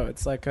 Nintendo?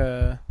 It's like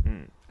a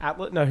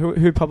Atlas. No,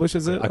 who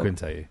publishes it? I couldn't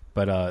tell you,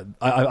 but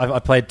I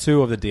played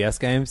 2 of the DS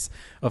games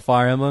of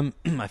Fire Emblem.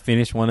 I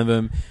finished one of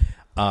them,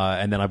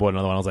 and then I bought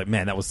another one. I was like,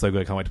 man, that was so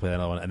good! I can't wait to play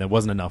another one. And there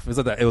wasn't enough.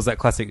 It was that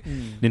classic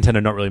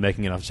Nintendo not really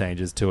making enough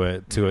changes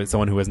to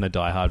someone who isn't a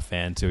diehard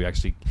fan to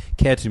actually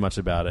care too much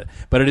about it.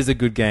 But it is a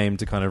good game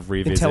to kind of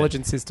revisit.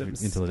 Intelligent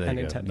Systems Intelligent, and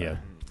there you go. Nintendo.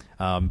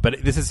 Yeah.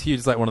 But this is huge.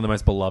 It's like one of the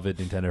most beloved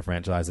Nintendo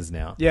franchises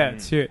now. Yeah,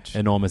 it's huge.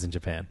 Enormous in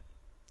Japan.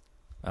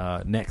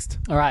 Next.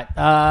 All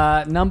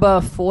right,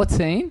 number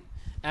 14.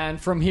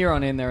 And from here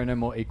on in, there are no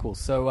more equals.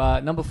 So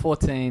number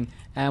 14,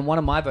 and one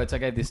of my votes, I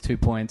gave this 2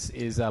 points,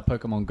 is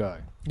Pokemon Go.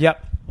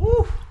 Yep.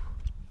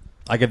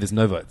 I gave this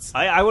no votes.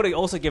 I would have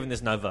also given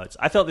this no votes.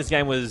 I felt this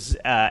game was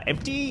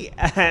empty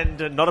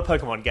and not a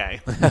Pokemon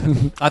game.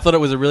 I thought it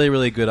was a really,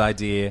 really good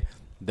idea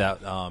that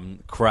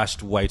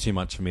crashed way too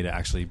much for me to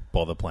actually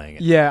bother playing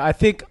it. Yeah,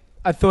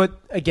 I thought,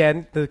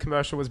 again, the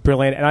commercial was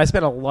brilliant, and I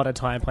spent a lot of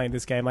time playing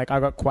this game. Like, I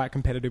got quite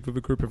competitive with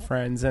a group of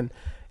friends, and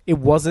it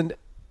wasn't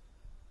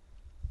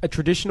a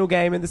traditional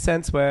game in the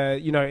sense where,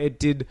 it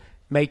did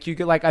make you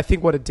like. I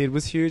think what it did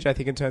was huge. I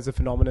think in terms of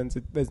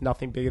phenomenons, there's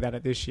nothing bigger than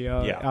it this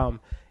year. Yeah.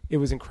 It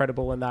was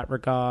incredible in that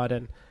regard,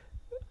 and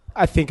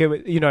I think it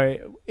was,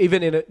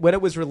 even when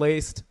it was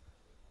released,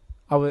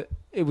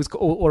 it was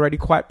already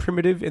quite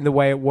primitive in the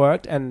way it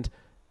worked, and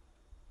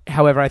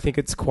however, I think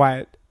it's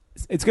going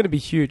to be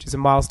huge. It's a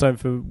milestone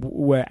for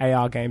where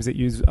AR games that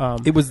use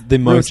it was the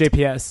real most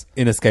GPS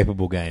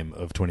inescapable game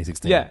of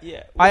 2016.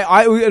 Yeah.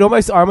 I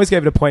almost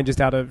gave it a point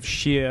just out of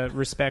sheer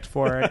respect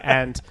for it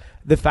and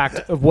the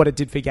fact of what it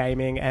did for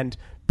gaming and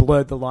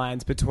blurred the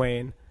lines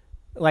between.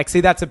 Like,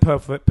 see, that's a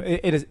perfect.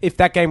 If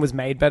that game was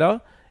made better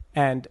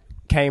and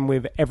came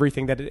with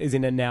everything that is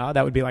in it now,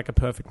 that would be like a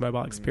perfect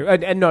mobile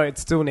experience. And no, it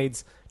still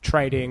needs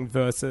trading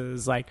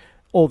versus like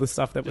all the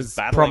stuff that was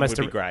battling promised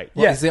would to be great.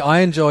 Well, see,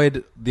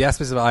 the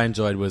aspects of it I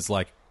enjoyed was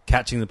like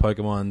catching the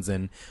Pokemons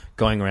and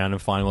going around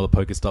and finding all the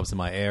Pokestops in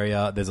my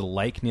area. There's a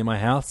lake near my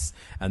house,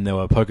 and there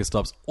were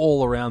Pokestops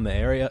all around the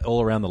area,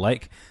 all around the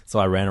lake. So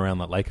I ran around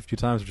that lake a few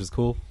times, which was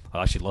cool.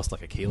 I actually lost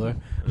like a kilo.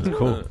 It was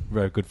cool,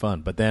 very good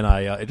fun. But then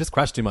it just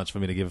crashed too much for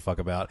me to give a fuck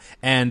about.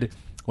 And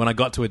when I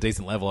got to a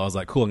decent level, I was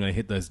like, cool, I'm going to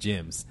hit those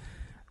gyms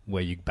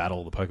where you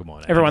battle the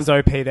Pokemon. Everyone's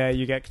OP there,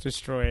 you get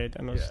destroyed.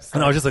 And I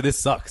was just like, this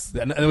sucks.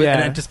 And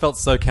it just felt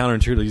so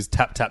counterintuitive. You just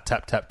tap, tap,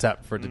 tap, tap,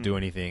 tap for it to do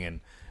anything. And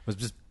it was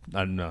just,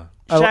 I don't know.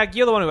 Shag,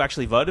 you're the one who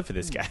actually voted for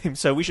this game,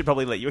 so we should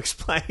probably let you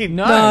explain.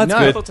 No, it's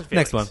Thoughts good. and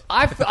Next one.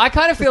 feelings. I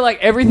kind of feel like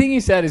everything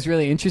you said is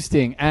really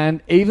interesting,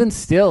 and even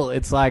still,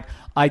 it's like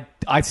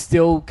I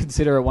still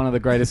consider it one of the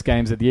greatest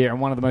games of the year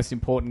and one of the most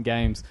important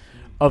games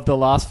of the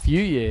last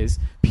few years,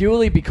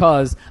 purely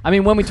because, I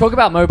mean, when we talk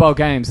about mobile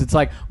games, it's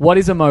like, what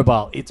is a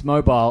mobile? It's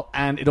mobile,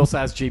 and it also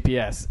has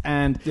GPS,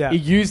 and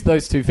it used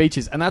those two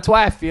features, and that's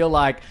why I feel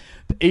like,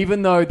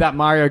 even though that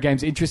Mario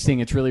game's interesting,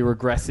 it's really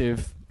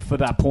regressive for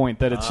that point,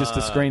 that it's just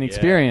a screen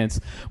experience,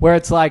 where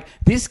it's like,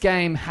 this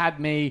game had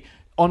me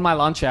on my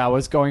lunch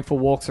hours going for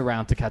walks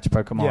around to catch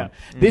Pokemon.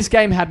 Yeah. This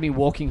game had me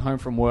walking home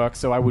from work,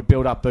 so I would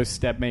build up those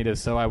step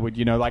meters, so I would,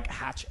 like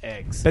hatch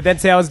eggs. But then,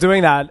 see, I was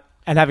doing that,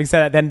 and having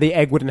said that, then the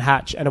egg wouldn't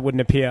hatch and it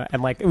wouldn't appear,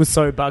 and like it was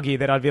so buggy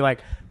that I'd be like,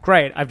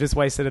 great, I've just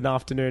wasted an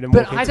afternoon. And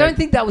But I don't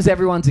think that was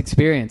everyone's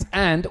experience.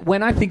 And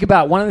when I think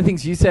about one of the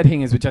things you said,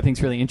 Hingers, which I think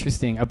is really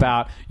interesting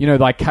about,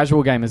 like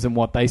casual gamers and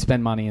what they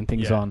spend money and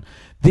things on,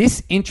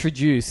 this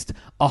introduced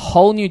a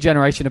whole new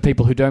generation of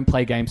people who don't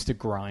play games to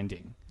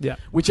grinding. Yeah.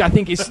 Which I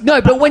think is...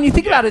 No, but when you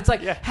think about it, it's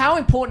like, how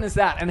important is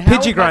that? And how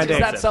Pidgey much grinding.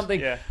 is that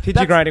something...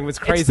 Pidgey grinding was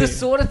crazy. It's the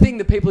sort of thing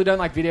that people who don't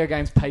like video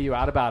games pay you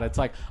out about. It's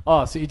like,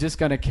 oh, so you're just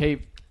going to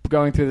keep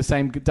going through the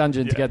same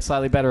dungeon to get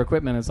slightly better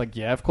equipment. It's like,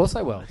 yeah, of course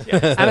I will.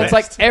 And it's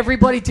like,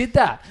 everybody did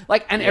that.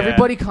 Like, and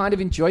everybody kind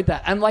of enjoyed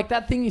that. And like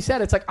that thing you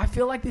said, it's like, I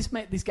feel like this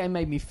game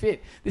made me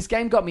fit. This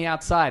game got me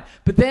outside.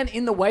 But then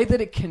in the way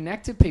that it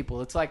connected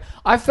people, it's like,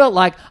 I felt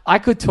like I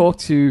could talk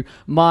to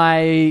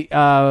my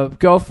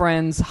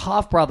girlfriend's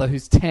half-brother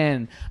who's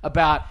 10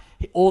 about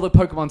all the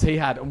Pokemons he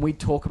had, and we'd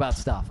talk about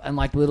stuff and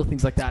like little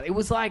things like that. It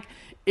was like,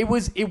 it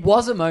was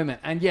a moment,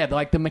 and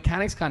like the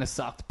mechanics kind of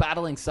sucked,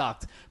 battling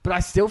sucked, but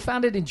I still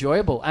found it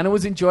enjoyable, and it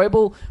was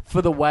enjoyable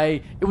for the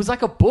way it was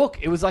like a book.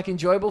 It was like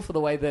enjoyable for the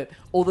way that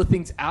all the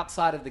things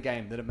outside of the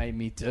game that it made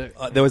me do.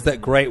 There was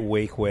that great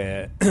week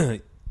where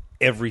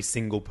every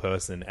single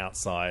person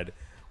outside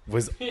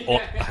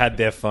had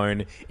their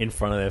phone in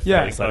front of their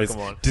face, like this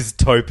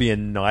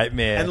dystopian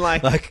nightmare, and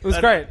like it was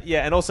great.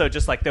 Yeah, and also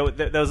just like there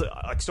was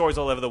like stories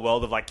all over the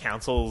world of like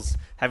councils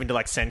having to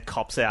like send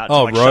cops out to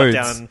like roads.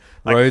 shut down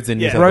like, roads in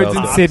New South roads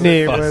Wales. in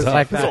Sydney was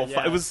like It was that. all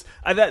fun. It was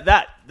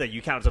that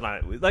you can't deny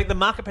it. Like the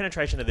market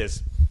penetration of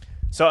this.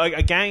 So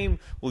a game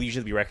will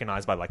usually be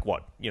recognized by like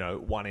 1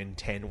 in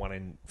 10, 1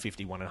 in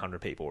 50, 1 in 100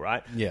 people,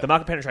 right? Yeah. The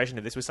market penetration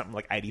of this was something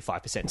like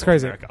 85% in North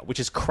crazy. America, which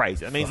is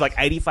crazy. That means like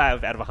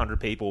 85 out of 100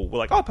 people were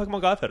like, oh,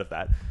 Pokemon Go, I've heard of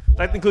that.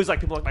 That includes like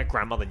people like my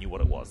grandmother knew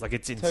what it was. Like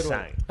it's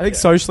insane. I think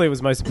socially it was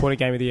the most important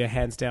game of the year,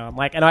 hands down.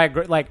 Like, and I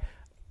agree. Like,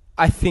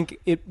 I think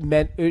it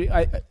meant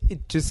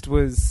it just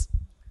was.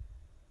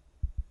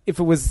 If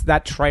it was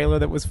that trailer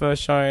that was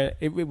first shown,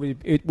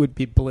 it would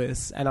be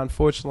bliss. And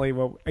unfortunately,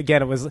 well,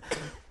 again, it was.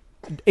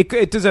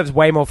 It deserves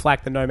way more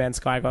flack than No Man's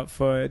Sky got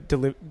for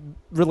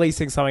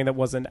releasing something that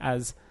wasn't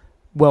as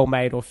well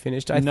made or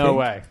finished. I think. No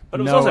way.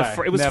 But it was also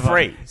free. It was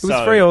free. It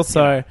was free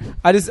also.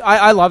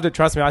 I loved it,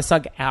 trust me. I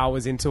sunk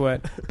hours into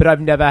it, but I've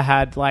never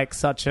had like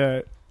such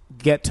a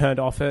get turned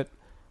off it.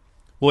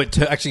 Well, it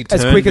actually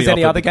as turned quick as me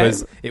any off other it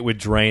because game. it would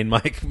drain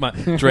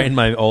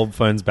my old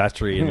phone's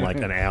battery in like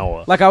an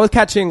hour. Like I was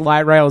catching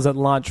light rails at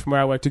lunch from where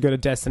I work to go to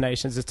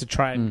destinations just to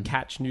try and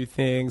catch new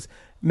things.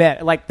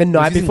 Man, like the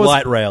night before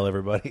light rail,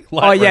 everybody. You've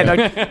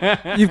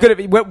got to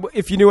be.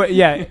 If you knew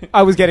it,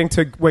 I was getting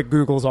to where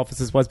Google's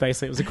offices was.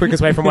 Basically, it was the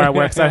quickest way from where I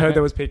work. So I heard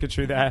there was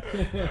Pikachu there.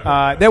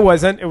 There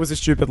wasn't. It was a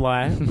stupid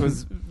lie. It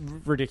was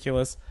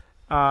ridiculous.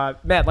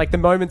 man, like the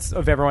moments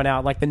of everyone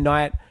out, like the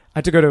night. I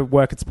had to go to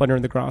work at Splendor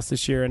in the Grass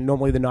this year, and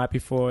normally the night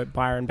before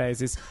Byron Bay is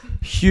this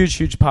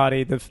huge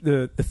party,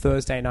 the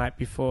Thursday night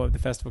before the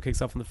festival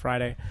kicks off on the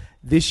Friday.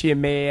 This year,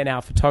 me and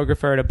our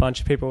photographer and a bunch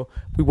of people,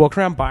 we walked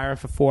around Byron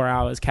for 4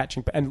 hours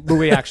catching... And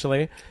Louis,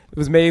 actually. It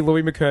was me,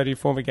 Louis McCurdy,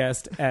 former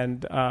guest,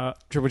 and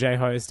Triple J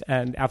host,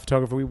 and our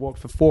photographer. We walked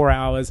for 4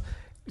 hours,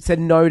 said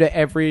no to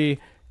every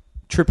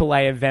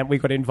AAA event we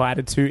got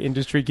invited to,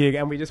 industry gig,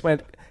 and we just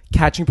went...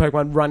 catching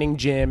Pokemon, running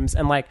gyms,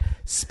 and like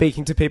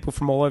speaking to people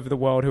from all over the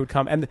world who would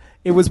come, and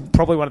it was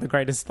probably one of the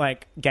greatest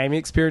like gaming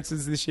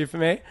experiences this year for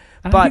me.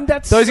 And I think but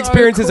that's those so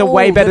experiences are cool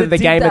way better that than the it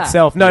did game that.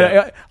 itself.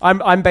 No,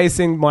 I'm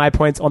basing my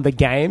points on the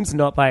games,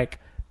 not like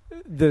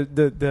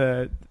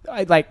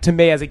like to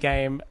me as a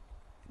game.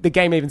 The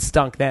game even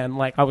stunk then.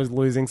 Like I was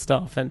losing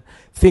stuff and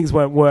things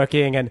weren't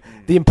working, and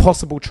the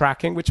impossible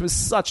tracking, which was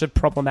such a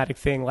problematic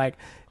thing. Like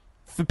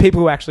for people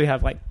who actually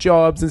have like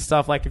jobs and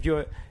stuff, like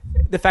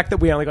the fact that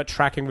we only got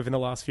tracking within the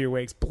last few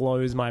weeks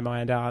blows my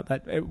mind out.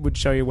 That it would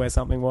show you where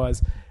something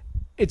was.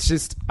 It's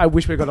just, I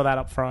wish we got all that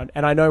up front.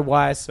 And I know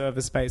why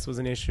server space was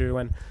an issue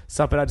and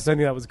stuff, but I just don't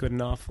think that was good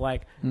enough.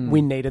 Like,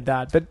 we needed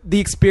that. But the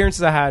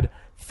experiences I had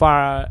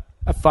are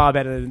far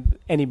better than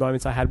any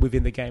moments I had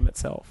within the game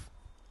itself.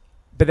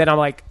 But then I'm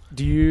like,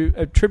 do you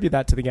attribute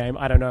that to the game?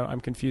 I don't know.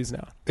 I'm confused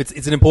now.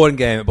 It's an important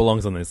game. It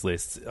belongs on this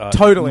list.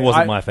 Totally. It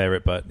wasn't my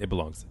favorite, but it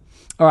belongs.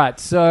 All right,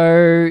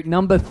 so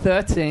number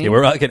 13. Yeah,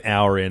 we're like an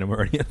hour in and we're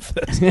already at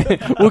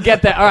 13. We'll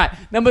get there. All right,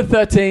 number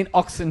 13,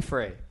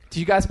 Oxenfree. Do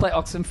you guys play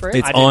Oxenfree?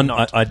 It's on.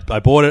 I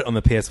bought it on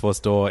the PS4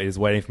 store. It is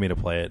waiting for me to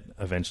play it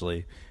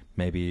eventually.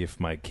 Maybe if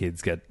my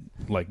kids get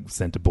like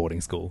sent to boarding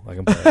school, I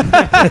can play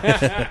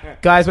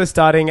it. Guys, we're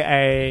starting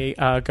a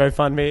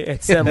GoFundMe.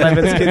 It's send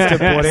Levin's kids to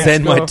boarding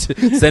school.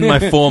 Send my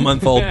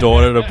 4-month-old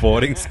daughter to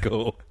boarding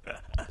school.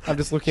 I'm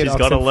just looking She's at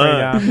gotta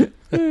Oxenfree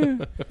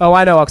now. Oh,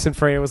 I know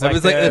Oxenfree. It was like,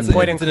 it's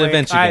an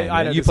adventure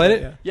game. You played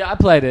it? Yeah, I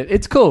played it.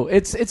 It's cool.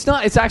 It's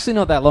actually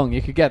not that long.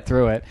 You could get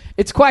through it.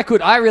 It's quite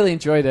good. I really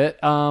enjoyed it.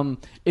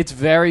 It's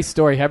very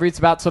story heavy. It's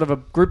about sort of a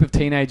group of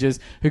teenagers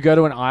who go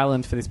to an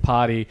island for this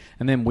party,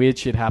 and then weird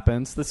shit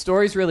happens. The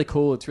story's really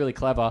cool. It's really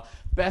clever.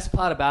 Best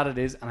part about it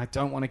is, and I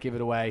don't want to give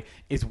it away,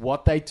 is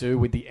what they do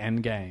with the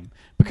end game.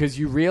 Because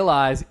you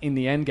realize in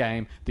the end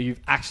game that you've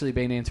actually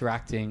been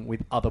interacting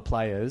with other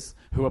players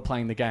who are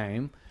playing the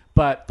game,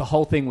 but the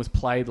whole thing was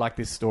played like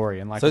this story.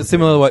 And like, so it's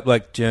similar to what,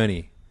 like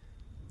Journey.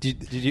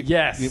 Did you?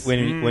 Yes. When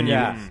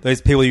you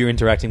those people you're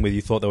interacting with,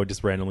 you thought they were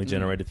just randomly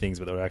generated things,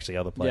 but they were actually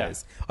other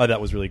players. Yeah. Oh, that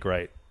was really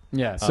great.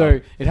 Yeah. So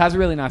it has a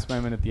really nice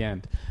moment at the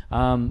end,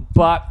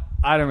 but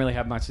I don't really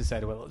have much to say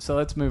to it. So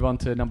let's move on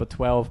to number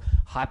 12,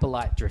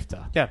 Hyperlight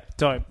Drifter. Yeah,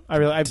 dope.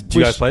 Did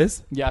you guys play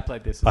this? Yeah, I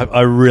played this.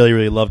 I really,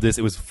 really loved this.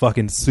 It was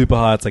fucking super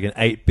hard. It's like an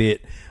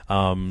 8-bit.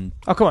 Oh,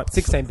 come on,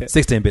 16-bit.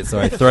 16-bit.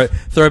 Sorry,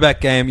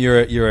 throwback game.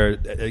 You're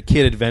a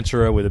kid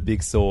adventurer with a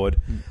big sword.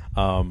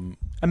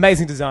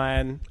 Amazing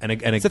design. And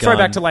it's a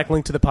throwback to like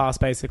Link to the Past,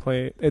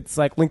 basically. It's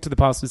like Link to the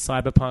Past with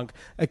Cyberpunk,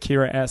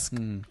 Akira-esque.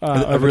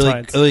 A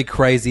really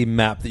crazy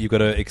map that you've got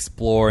to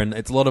explore, and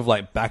it's a lot of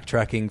like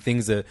backtracking.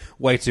 Things are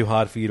way too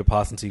hard for you to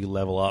pass until you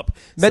level up.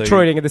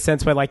 Metroiding in the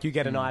sense where like you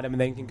get an item and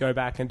then you can go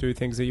back and do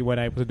things that you weren't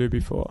able to do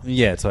before.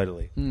 Yeah,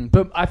 totally.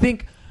 But I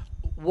think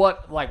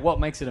what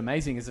makes it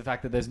amazing is the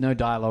fact that there's no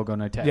dialogue or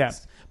no text. Yeah.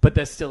 But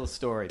there's still a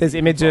story. There's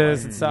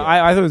images. And stuff.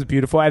 I thought it was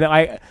beautiful. And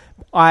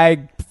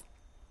I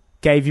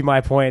gave you my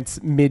points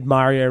mid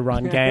Mario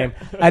Run game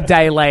a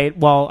day late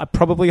while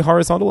probably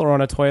horizontal or on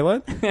a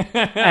toilet,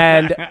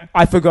 and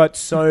I forgot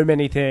so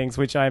many things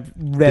which I've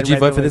read. Did you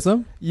vote for this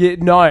one? Yeah,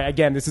 no.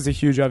 Again, this is a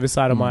huge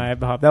oversight on my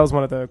behalf. That was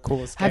one of the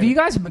coolest. Have you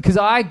guys? Because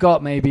I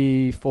got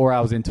maybe 4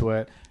 hours into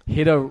it,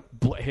 hit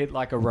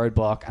like a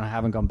roadblock, and I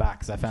haven't gone back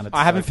because I found it.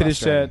 I haven't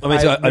finished it.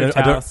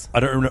 I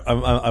don't remember.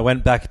 I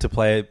went back to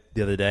play it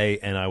the other day,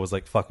 and I was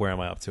like, "Fuck, where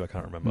am I up to? I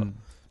can't remember."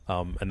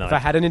 And then if I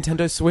had a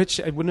Nintendo Switch,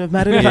 it wouldn't have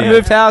mattered if I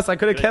moved house. I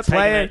could have kept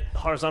playing it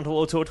horizontal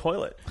or to a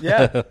toilet.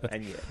 Yeah,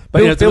 and yeah.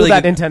 But it's really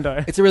that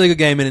Nintendo. It's a really good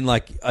game, and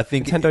like I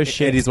think Nintendo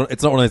shit. It's not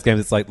one of those games.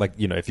 It's like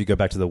if you go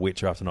back to The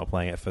Witcher after not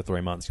playing it for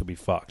 3 months, you'll be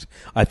fucked.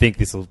 I think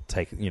this will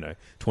take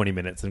 20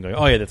 minutes and go.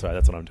 Oh yeah, that's right.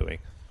 That's what I'm doing.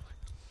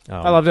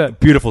 I loved it.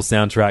 Beautiful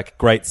soundtrack,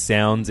 great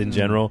sounds in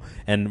general,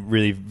 and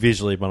really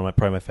visually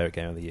probably my favorite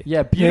game of the year.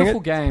 Yeah,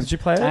 beautiful game. Did you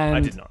play it? I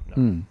did not.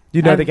 No.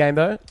 You know the game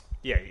though?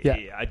 Yeah.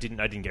 I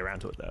didn't get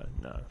around to it though.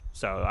 No.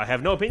 So I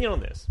have no opinion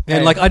on this.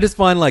 And I just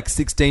find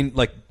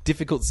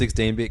difficult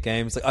 16-bit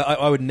games. Like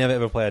I would never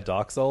ever play a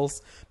Dark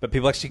Souls, but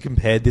people actually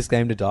compared this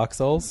game to Dark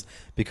Souls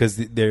because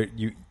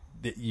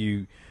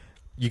you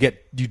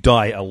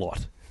die a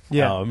lot.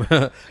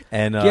 Yeah.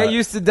 And get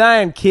used to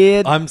dying,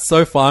 kid. I'm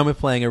so fine with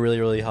playing a really,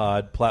 really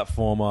hard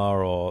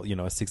platformer or a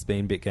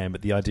 16-bit game,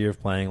 but the idea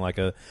of playing like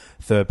a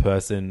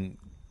third-person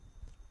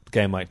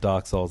game like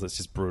Dark Souls, it's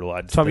just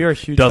brutal. Tom, you're a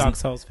huge Dark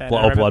Souls fan.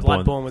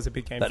 Bloodborne was a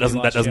big game. That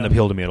doesn't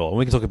appeal to me at all.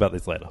 We can talk about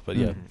this later, but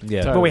yeah.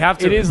 But we have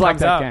to. It is like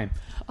that game.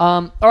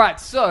 All right,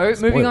 so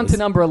moving on to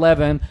number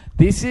 11.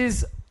 It's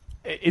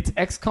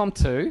XCOM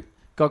 2.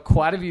 Got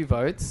quite a few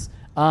votes.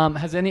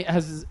 Has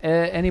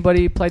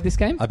anybody played this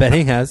game? I bet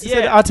he has. Is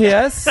it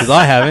RTS? Because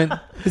I haven't.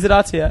 Is it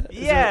RTS?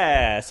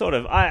 Yeah, sort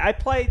of. I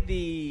played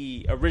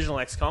the original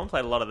XCOM,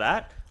 played a lot of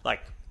that.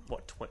 Like,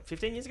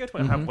 15 years ago?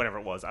 Whatever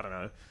it was. I don't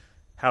know.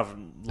 However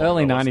long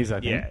Early it was. 90s, I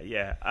think.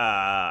 Yeah.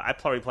 I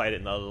probably played it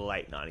in the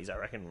late 90s, I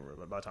reckon,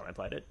 by the time I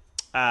played it.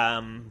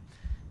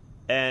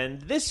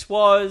 And this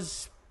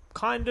was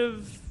kind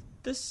of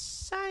the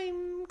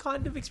same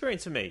kind of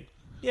experience for me.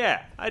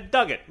 Yeah, I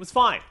dug it. It was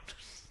fine.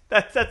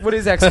 That's What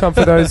is XCOM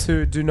for those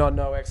who do not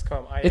know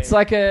XCOM? It's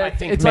like a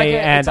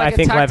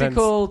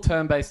tactical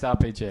turn-based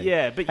RPG.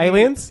 Yeah, but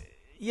Aliens?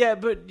 Yeah,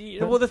 but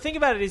the thing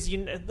about it is,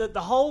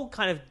 the whole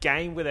kind of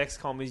game with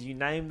XCOM is you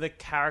name the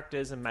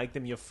characters and make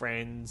them your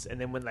friends,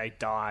 and then when they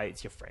die,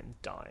 it's your friend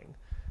dying.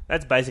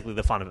 That's basically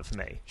the fun of it for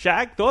me.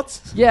 Shag,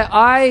 thoughts? Yeah,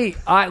 I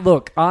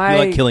You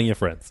like killing your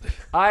friends.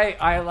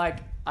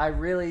 I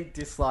really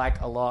dislike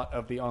a lot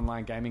of the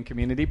online gaming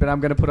community, but I'm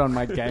going to put on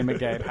my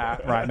Gamergate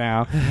hat right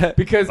now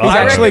because he's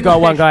actually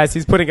got one, guys.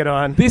 He's putting it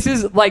on. This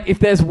is like, if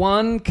there's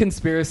one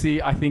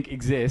conspiracy I think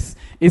exists,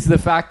 is the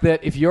fact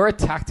that if you're a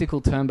tactical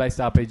turn-based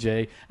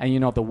RPG and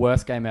you're not the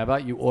worst game ever,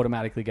 you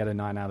automatically get a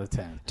 9 out of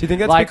 10. Do you think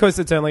that's because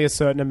it's only a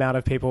certain amount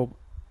of people,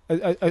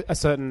 a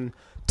certain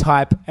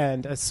type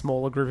and a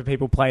smaller group of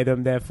people play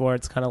them, therefore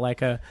it's kind of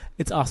like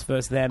it's us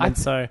versus them, and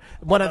so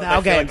one of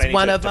our games,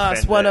 one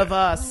of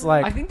us.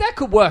 Like, I think that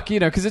could work,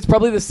 because it's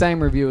probably the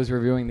same reviewers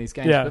reviewing these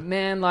games. Yeah. But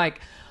man, like,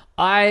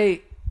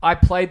 I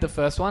played the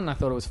first one and I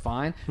thought it was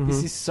fine.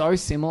 This is so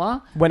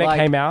similar. When it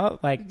came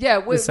out, when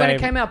it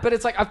came out, but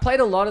it's like, I've played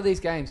a lot of these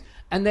games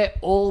and they're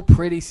all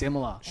pretty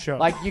similar. Sure.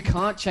 Like, you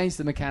can't change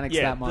the mechanics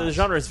that much. The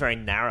genre is very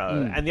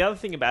narrow. And the other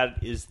thing about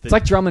it is that it's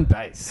like drum and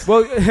bass.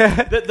 Well,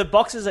 the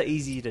boxes are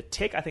easy to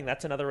tick. I think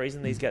that's another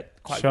reason these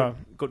get quite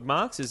good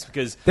marks, is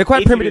because they're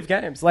quite primitive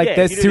games. Like,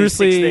 they're if you do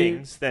seriously these 6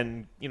 things,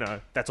 then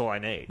that's all I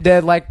need.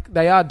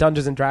 They are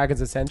Dungeons and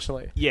Dragons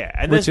essentially. Yeah,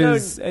 and which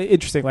is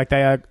interesting. Like,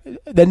 they're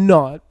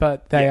not,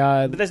 but they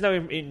are. But there's no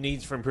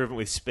needs for improvement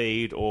with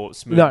speed or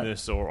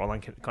smoothness or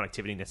online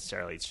connectivity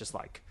necessarily. It's just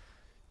like,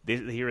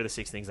 here are the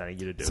 6 things I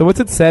need you to do. So what's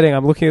its setting?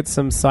 I'm looking at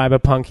some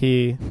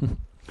cyberpunky.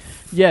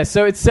 Yeah,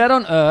 so it's set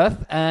on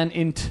Earth, and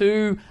in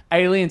 2,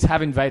 aliens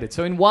have invaded.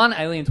 So in 1,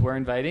 aliens were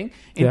invading.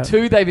 In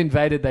 2, they've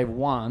invaded, they've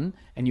won,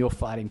 and you're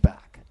fighting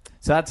back.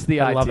 So that's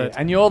the idea. Love it.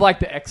 And you're like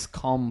the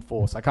XCOM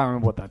force. I can't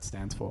remember what that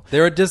stands for.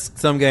 There are just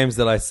some games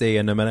that I see,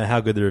 and no matter how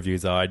good the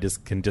reviews are, I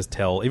can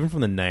tell, even from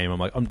the name, I'm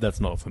like,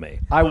 that's not for me.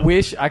 I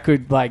wish I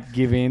could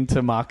give in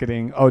to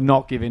marketing, or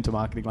not give in to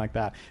marketing like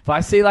that. If I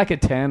see a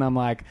 10, I'm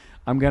like,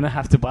 I'm going to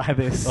have to buy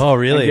this. Oh,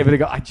 really? And give it a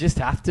go. I just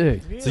have to.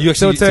 So you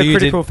actually, it's a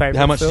critical favorite.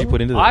 How much did you put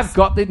into this? I've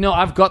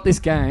got this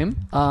game.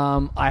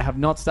 I have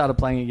not started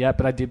playing it yet,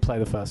 but I did play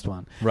the first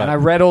one. Right. And I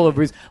read all of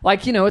his...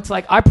 it's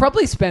like, I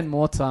probably spend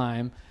more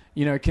time,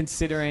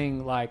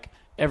 considering,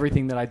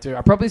 everything that I do.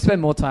 I probably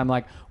spend more time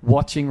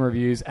watching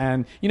reviews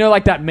and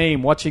like that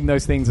meme, watching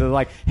those things that are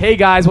like, hey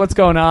guys, what's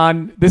going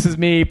on? This is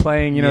me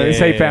playing, this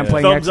Hey Fan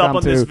playing thumbs XCOM up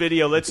on 2. this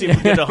video. Let's see if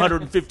we get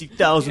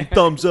 150,000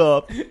 thumbs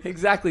up.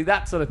 Exactly,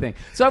 that sort of thing.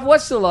 So I've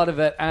watched a lot of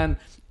it, and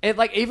it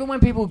even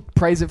when people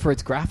praise it for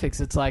its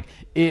graphics, it's like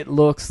it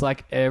looks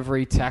like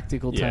every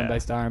tactical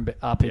turn-based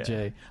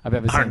RPG I've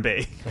ever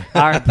seen.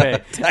 R&B.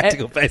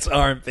 Tactical based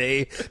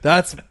R&B.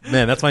 That's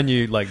my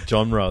new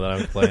genre that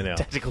I'm playing now.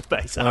 Tactical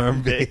based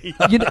R&B.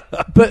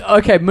 But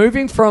okay,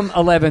 moving from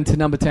 11 to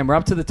number 10, we're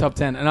up to the top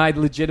 10, and I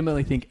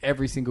legitimately think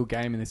every single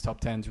game in this top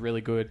 10 is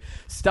really good.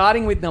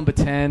 Starting with number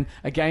 10,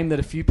 a game that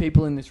a few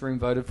people in this room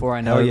voted for.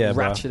 I know,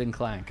 Ratchet and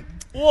Clank.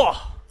 Whoa.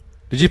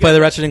 Did you play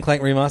the Ratchet and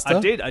Clank remaster?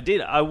 I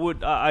did.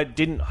 I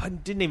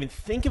didn't even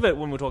think of it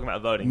when we were talking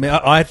about voting.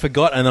 I had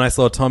forgot, and then I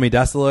saw Tommy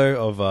Dassolo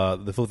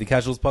of the Filthy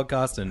Casuals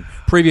podcast and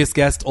previous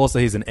guest. Also,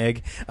 he's an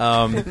egg.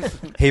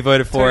 He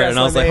voted for it, and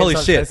I was like, "Holy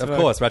shit! Of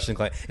course, Ratchet and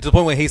Clank." To the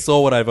point where he saw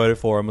what I voted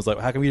for and was like,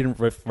 "How come you didn't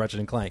vote for Ratchet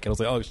and Clank?" And I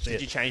was like, "Oh shit!"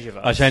 Did you change your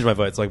vote? I changed my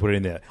vote, so I put it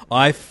in there.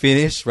 I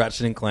finished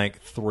Ratchet and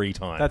Clank 3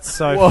 times. That's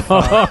so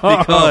fun.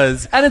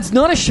 Because and it's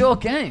not a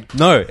short game.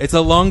 No, it's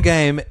a long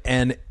game,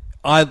 and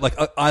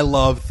I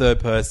love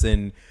third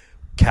person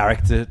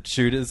character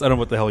shooters. I don't know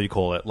what the hell you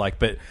call it.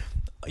 But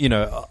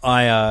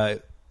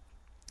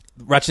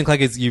Ratchet and Clank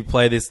is you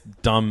play this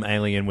dumb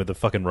alien with a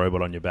fucking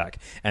robot on your back,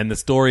 and the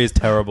story is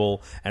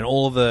terrible, and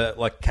all of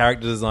the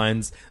character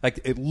designs,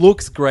 it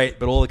looks great,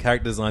 but all the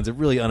character designs are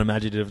really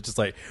unimaginative, just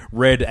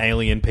red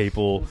alien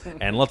people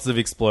and lots of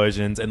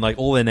explosions, and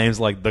all their names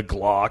are the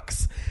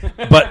Glocks.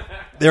 But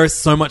there is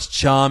so much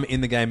charm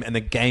in the game, and the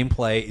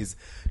gameplay is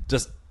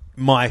just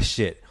my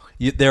shit.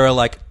 There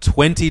are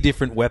 20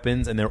 different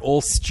weapons, and they're all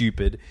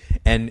stupid.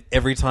 And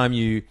every time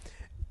you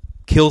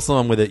kill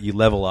someone with it, you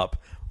level up.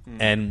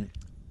 And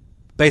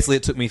basically,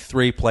 it took me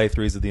 3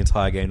 playthroughs of the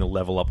entire game to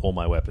level up all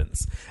my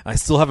weapons. I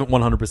still haven't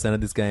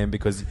 100%ed this game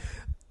because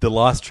the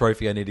last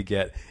trophy I need to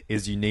get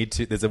is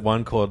there's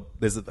like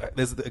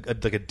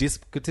a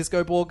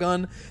disco ball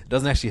gun. It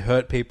doesn't actually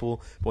hurt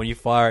people, but when you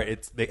fire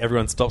it,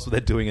 everyone stops what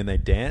they're doing and they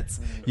dance.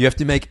 You have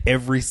to make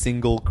every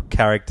single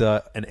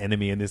character and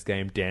enemy in this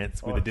game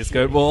dance with a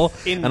disco ball.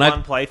 In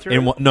one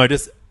playthrough? No,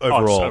 just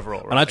overall. just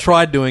overall, right. And I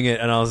tried doing it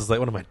and I was just like,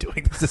 what am I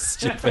doing? This is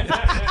stupid.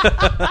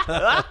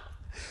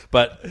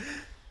 But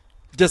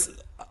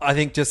I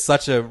think just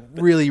such a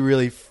really,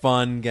 really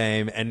fun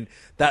game, and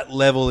that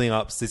leveling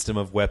up system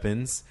of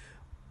weapons.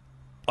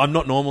 I'm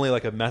not normally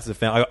like a massive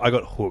fan. I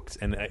got hooked,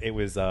 and it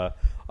was. I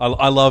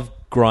love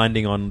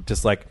grinding on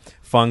just like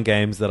fun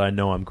games that I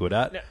know I'm good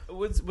at. Now,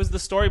 was the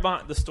story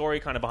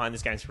kind of behind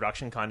this game's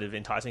production kind of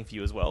enticing for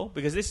you as well?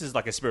 Because this is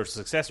like a spiritual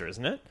successor,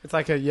 isn't it? It's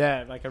like a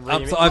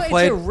remake. So I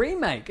played it's a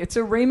remake. It's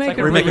a remake. It's like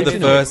of a remake of the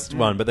original. first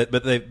one,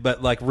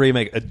 but like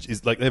remake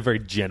is like they're very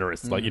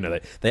generous. Like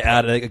they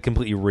added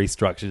completely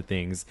restructured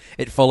things.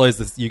 It follows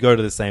this. You go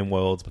to the same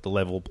worlds, but the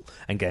level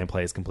and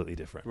gameplay is completely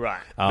different.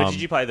 Right. But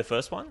did you play the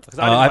first one? 'Cause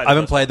I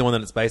haven't played the one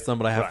that it's based on,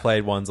 but I have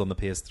played ones on the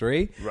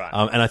PS3. Right.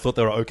 And I thought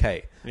they were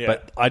okay. Yeah.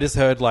 But I just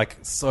heard like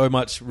so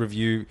many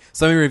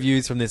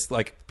reviews from this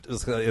like it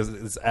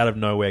was out of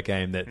nowhere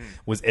game that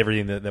was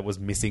everything that was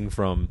missing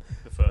from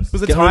the first. It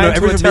was a tie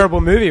to a terrible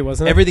movie,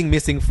 wasn't it? Everything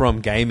missing from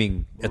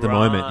gaming at the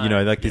moment. You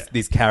know, like Yeah.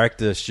 these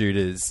character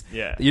shooters.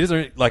 Yeah. You just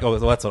don't, like, well,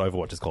 that's what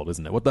Overwatch is called,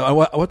 isn't it? What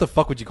the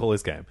fuck would you call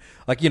this game?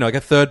 Like, you know, like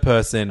a third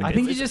person. I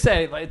think you just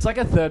say it's like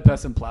a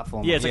third-person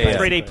platform. Yeah, it's like a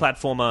 3D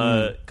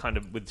platformer kind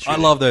of with I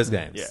shooting. love those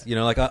games. Yeah. You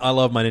know, like I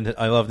love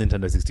I love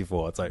Nintendo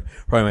 64. It's like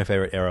probably my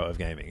favorite era of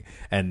gaming,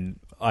 and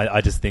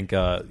I just think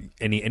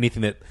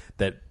anything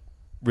that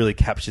really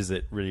captures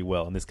it really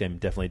well, and this game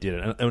definitely did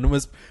it. And it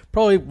was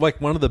probably like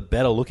one of the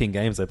better looking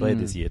games I played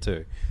this year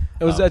too.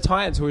 It was a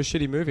tie-in to a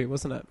shitty movie,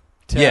 wasn't it?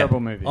 Terrible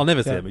movie. I'll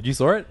never see it. But you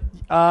saw it?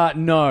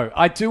 No.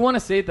 I do want to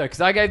see it, though,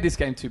 because I gave this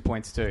game 2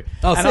 points, too.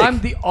 Oh, and sick.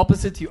 I'm the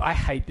opposite to you. I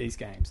hate these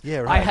games. Yeah,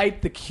 right. I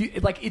hate the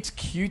cute... Like, it's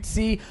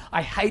cutesy.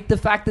 I hate the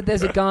fact that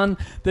there's a gun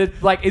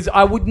that, like, is...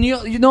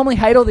 You normally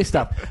hate all this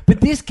stuff. But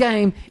this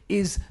game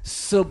is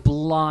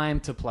sublime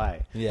to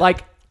play. Yeah.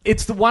 Like...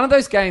 It's one of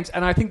those games,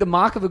 and I think the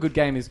mark of a good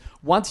game is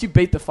once you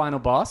beat the final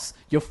boss,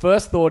 your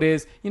first thought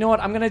is, you know what,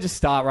 I'm going to just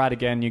start right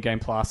again, New Game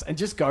Plus, and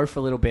just go for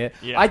a little bit.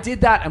 Yeah. I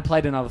did that and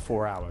played another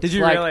 4 hours. Did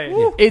you really?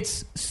 Yeah.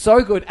 It's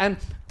so good. And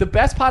the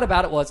best part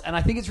about it was, and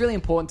I think it's really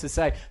important to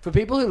say, for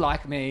people who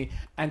like me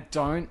and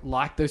don't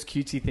like those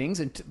cutesy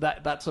things, and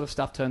that sort of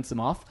stuff turns them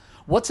off,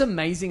 what's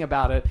amazing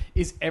about it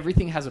is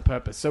everything has a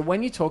purpose. So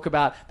when you talk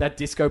about that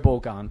disco ball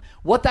gun,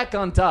 what that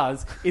gun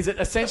does is it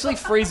essentially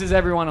freezes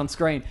everyone on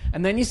screen,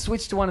 and then you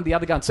switch to one of the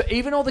other guns. So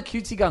even all the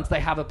cutesy guns, they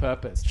have a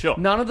purpose. Sure.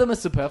 None of them are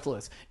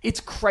superfluous.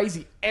 It's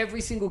crazy. Every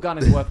single gun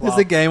is worthwhile.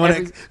 There's a game on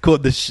it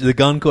called the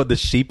gun called the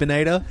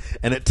Sheepinator,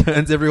 and it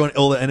turns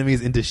all the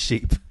enemies into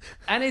sheep.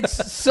 And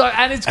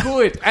it's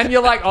good. And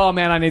you're like, oh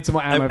man, I need some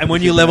more ammo. And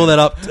when you level that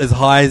up as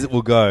high as it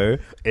will go,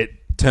 it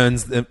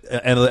turns the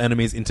other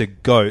enemies into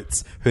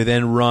goats who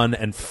then run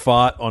and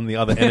fart on the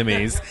other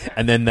enemies,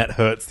 and then that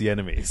hurts the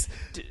enemies.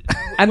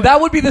 And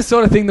that would be the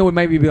sort of thing that would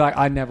make me be like,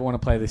 I never want to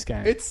play this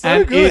game. It's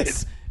so good.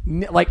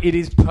 It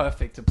is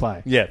perfect to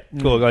play. Yeah,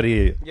 cool. Got to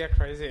hear you. Yeah,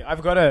 crazy.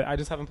 I've got it. I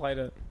just haven't played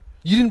it.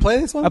 You didn't play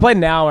this one? I played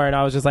an hour and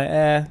I was just like,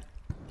 eh.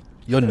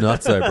 You're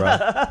nutso,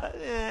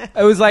 bro.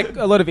 It was like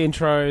a lot of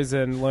intros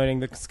and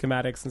learning the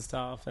schematics and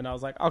stuff, and I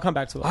was like, I'll come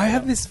back to it. I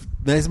have this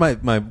is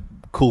my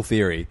cool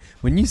theory.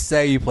 When you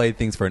say you played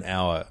things for an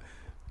hour,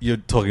 you're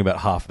talking about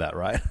half that,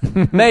 right?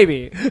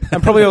 Maybe.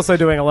 I'm probably also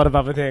doing a lot of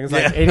other things,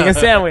 like eating a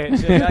sandwich.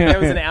 Like, that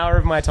was an hour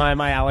of my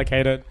time I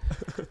allocated.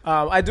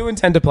 I do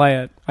intend to play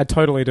it. I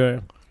totally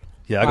do.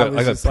 Yeah,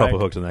 I got proper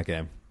hooked on that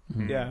game.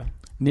 Yeah.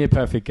 Near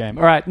perfect game.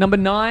 All right, number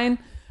 9,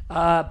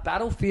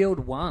 Battlefield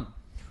 1.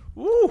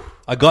 Ooh.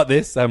 I got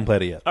this. I haven't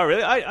played it yet. Oh,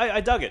 really? I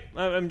dug it.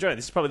 I'm enjoying it.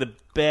 This is probably the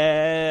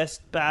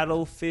best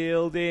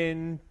Battlefield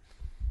in,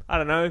 I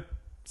don't know,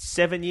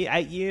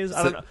 8 years?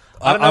 I don't know.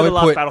 I don't know the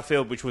last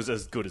Battlefield which was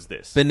as good as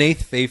this.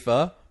 Beneath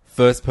FIFA,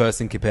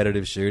 first-person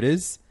competitive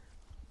shooters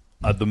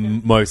are the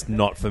most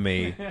not for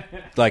me.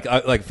 Like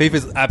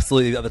FIFA's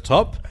absolutely at the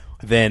top,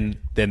 then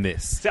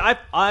this. See,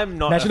 I'm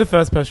not... Imagine a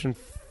first-person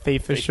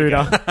FIFA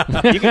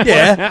shooter.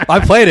 Yeah, I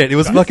played it. It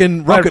was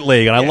fucking Rocket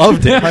League, and I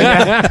loved it.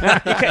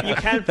 You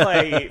can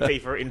play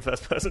FIFA in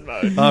first-person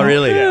mode. Oh,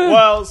 really? Yeah.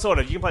 Well, sort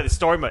of. You can play the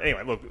story mode.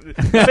 Anyway, look,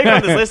 FIFA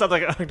on this list, I'm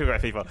like, I can talk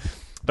about FIFA.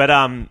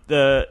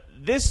 But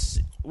this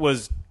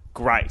was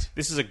great.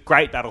 This is a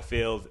great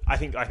Battlefield. I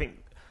think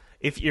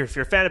if you're a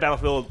fan of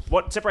Battlefield,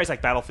 what separates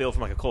like Battlefield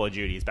from like a Call of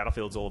Duty is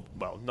Battlefield's all,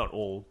 well, not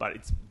all, but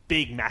it's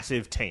big,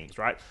 massive teams,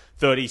 right?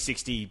 30,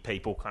 60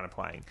 people kind of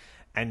playing.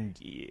 And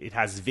it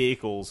has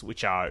vehicles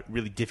which are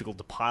really difficult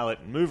to pilot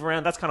and move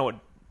around. That's kind of what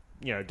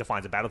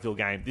defines a Battlefield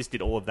game. This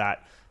did all of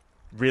that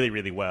really,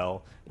 really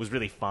well. It was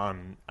really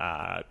fun.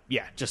 I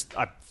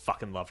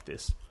fucking loved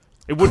this.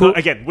 It would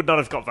not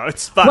have got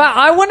votes. But well,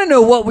 I want to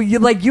know what you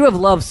like. You have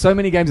loved so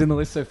many games in the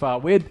list so far.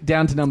 We're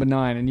down to number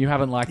 9, and you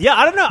haven't liked. Yeah,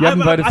 I don't know. You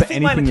haven't voted I for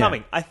think mine anything are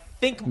coming. yet. I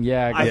think.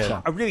 Yeah,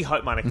 gotcha. I really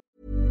hope mine are.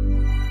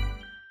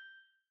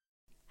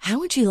 How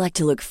would you like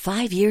to look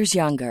 5 years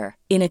younger?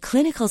 In a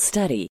clinical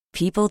study,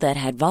 people that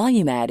had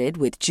volume added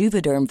with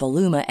Juvederm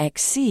Voluma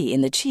XC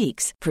in the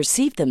cheeks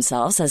perceived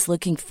themselves as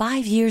looking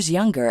 5 years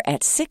younger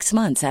at 6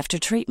 months after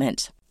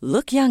treatment.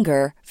 Look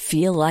younger,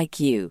 feel like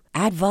you.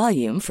 Add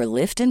volume for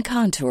lift and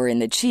contour in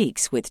the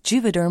cheeks with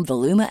Juvederm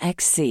Voluma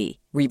XC.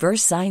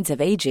 Reverse signs of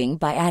aging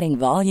by adding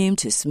volume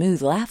to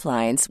smooth laugh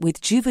lines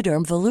with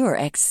Juvederm Volure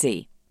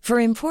XC. For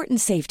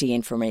important safety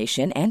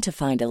information and to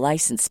find a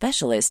licensed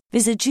specialist,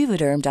 visit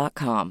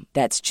Juvederm.com.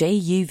 That's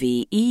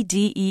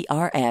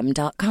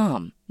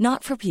JUVEDERM.com.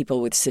 Not for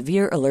people with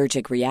severe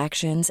allergic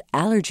reactions,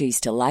 allergies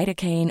to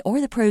lidocaine,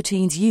 or the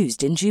proteins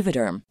used in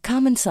Juvederm.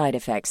 Common side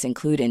effects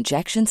include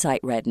injection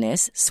site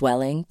redness,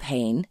 swelling,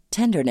 pain,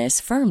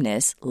 tenderness,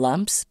 firmness,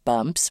 lumps,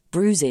 bumps,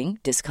 bruising,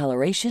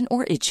 discoloration,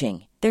 or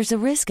itching. There's a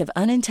risk of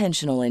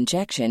unintentional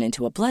injection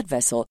into a blood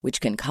vessel, which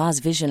can cause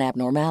vision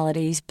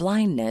abnormalities,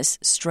 blindness,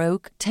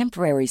 stroke,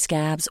 temporary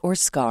scabs, or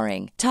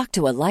scarring. Talk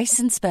to a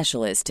licensed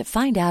specialist to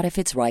find out if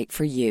it's right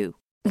for you.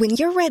 When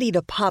you're ready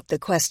to pop the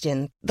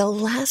question, the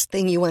last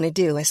thing you want to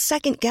do is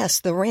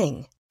second-guess the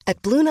ring.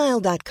 At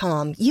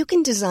BlueNile.com, you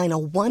can design a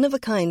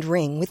one-of-a-kind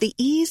ring with the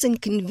ease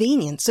and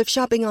convenience of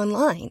shopping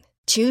online.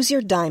 Choose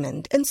your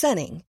diamond and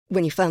setting.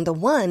 When you find the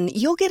one,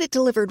 you'll get it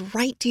delivered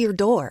right to your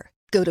door.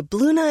 Go to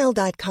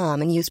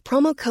BlueNile.com and use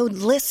promo code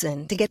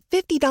LISTEN to get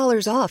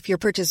 $50 off your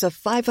purchase of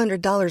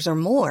 $500 or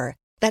more.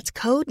 That's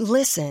code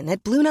LISTEN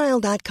at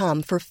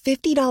BlueNile.com for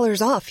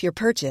 $50 off your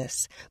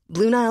purchase.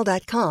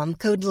 BlueNile.com,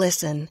 code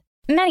LISTEN.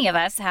 Many of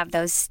us have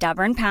those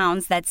stubborn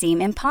pounds that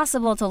seem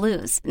impossible to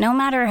lose, no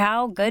matter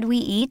how good we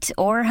eat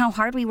or how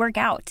hard we work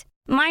out.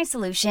 My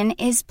solution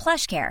is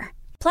PlushCare.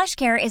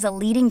 PlushCare is a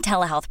leading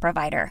telehealth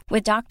provider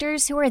with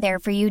doctors who are there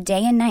for you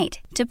day and night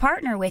to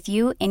partner with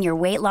you in your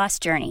weight loss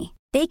journey.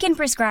 They can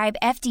prescribe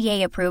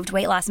FDA-approved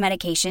weight loss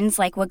medications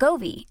like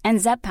Wegovy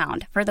and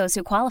Zepbound for those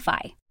who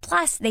qualify.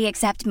 Plus, they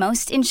accept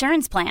most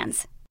insurance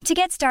plans. To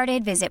get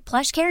started, visit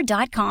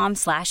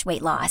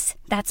plushcare.com/weightloss.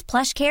 That's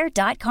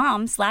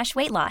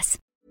plushcare.com/weightloss.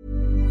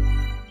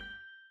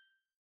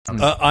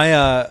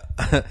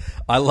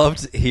 I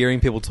loved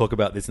hearing people talk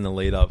about this in the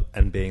lead up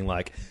and being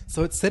like,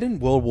 so it's set in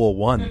World War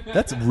One.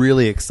 That's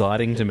really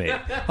exciting to me.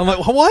 I'm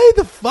like, why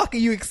the fuck are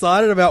you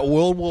excited about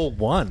World War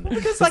One?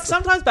 Because like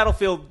sometimes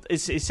Battlefield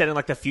is set in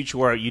like the future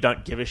where you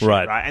don't give a shit,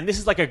 right? And this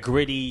is like a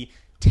gritty,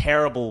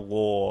 terrible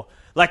war.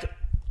 Like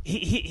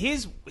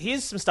here's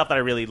some stuff that I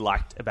really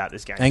liked about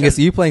this game. Angus,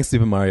 are you playing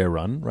Super Mario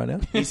Run right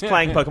now? He's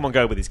playing Pokemon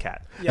Go with his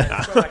cat. Yeah,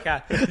 he's got my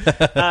cat.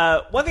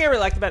 One thing I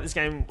really liked about this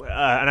game,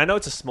 and I know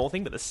it's a small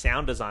thing, but the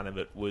sound design of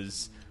it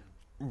was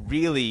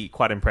really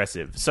quite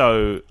impressive.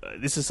 So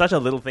this is such a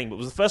little thing, but it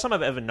was the first time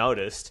I've ever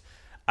noticed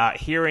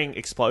hearing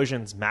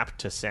explosions mapped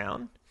to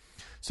sound.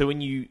 So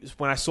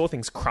when I saw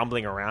things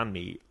crumbling around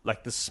me,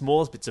 like the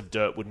smallest bits of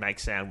dirt would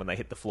make sound when they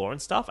hit the floor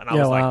and stuff, and I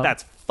was like,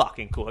 "That's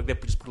fucking cool!" Like they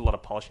just put a lot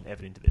of polish and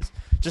effort into this.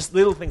 Just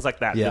little things like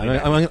that. Yeah, really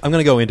I'm going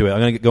to go into it. I'm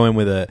going to go in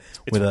with an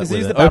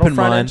open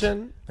mind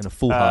and a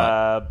full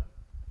heart.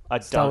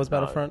 Star Wars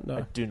Battlefront? No.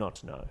 I do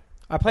not know.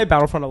 I play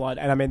Battlefront a lot,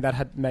 and I mean that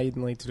had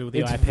mainly to do with the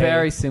It's IP.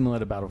 very similar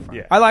to Battlefront.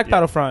 Yeah. I like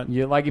Battlefront.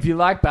 If you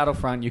like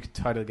Battlefront, you could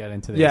totally get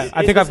into this. Yeah,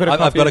 I think I've got a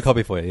copy. I've got a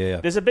copy for you. Yeah.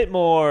 There's a bit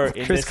more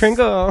in Chris this.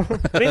 Kringle.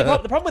 I mean,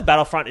 the problem with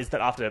Battlefront is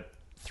that after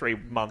 3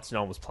 months,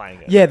 no one was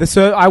playing it. Yeah,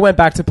 I went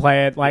back to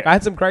play it. Like I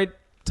had some great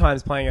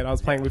times playing it. I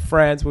was playing with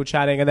friends, we were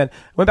chatting, and then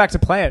went back to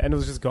play it, and it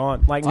was just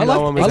gone. Like I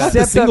no one was like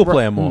there. the single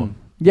player more.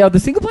 Yeah,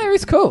 the single player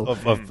is cool.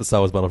 Of the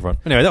Star Wars Battlefront.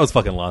 Anyway, that was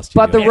fucking last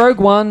year. But the Rogue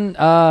One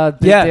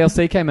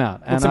DLC came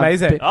out. It's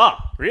amazing. Oh,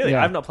 really?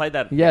 Yeah. I've not played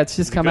that. Yeah, it's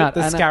just come out.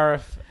 The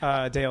Scarif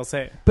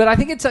DLC. But I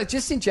think it's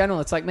just in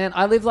general, it's like, man,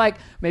 I live like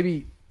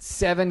maybe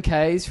 7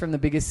 Ks from the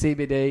biggest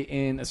CBD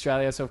in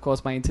Australia, so of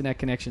course my internet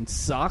connection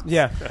sucks.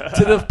 Yeah.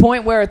 To the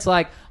point where it's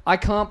like, I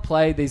can't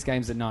play these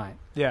games at night.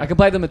 Yeah. I can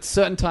play them at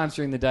certain times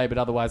during the day, but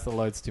otherwise the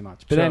load's too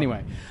much. But Sure.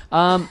 anyway,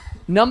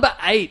 number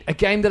 8, a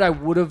game that I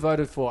would have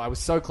voted for. I was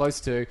so close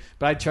to,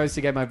 but I chose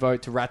to get my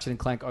vote to Ratchet and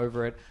Clank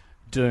over it.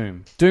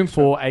 Doom. Doom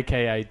 4,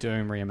 a.k.a.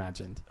 Doom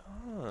Reimagined.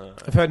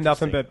 I've heard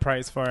nothing but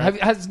praise for it.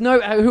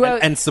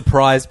 And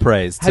surprise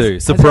praise too.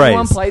 Has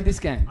anyone played this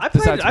game? I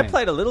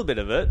played a little bit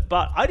of it,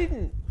 but I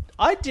didn't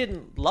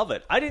love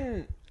it. I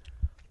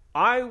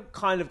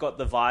kind of got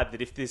the vibe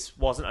that if this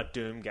wasn't a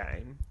Doom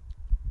game,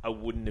 I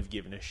wouldn't have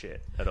given a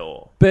shit at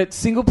all. But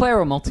single player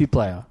or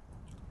multiplayer?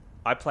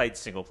 I played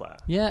single player.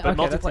 Yeah, but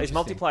okay, that's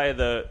multiplayer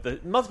the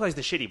multiplayer is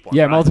the shitty one.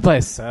 Yeah, right?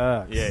 multiplayer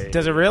sucks. Yeah.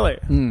 Does it really?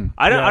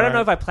 I don't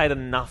know if I played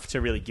enough to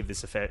really give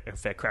this a fair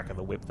crack of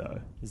the whip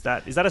though. Is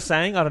that a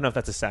saying? I don't know if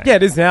that's a saying. Yeah,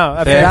 it is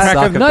now.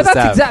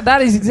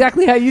 That is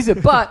exactly how you use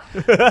it. But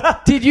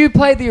did you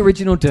play the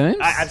original Dooms?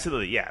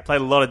 Absolutely, yeah. I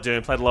played a lot of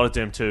Doom. Played a lot of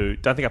Doom 2.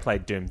 Don't think I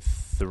played Doom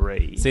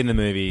 3. Seen the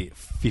movie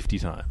 50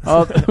 times.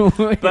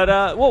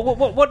 But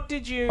what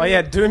did you... Oh,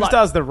 yeah, Doom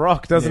stars The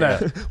Rock, doesn't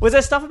it? Was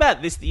there stuff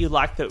about this that you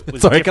liked that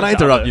was Sorry, can I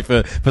different interrupt to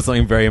you for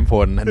something very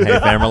important and Hey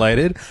Fam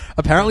related?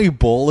 Apparently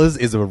Ballers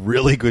is a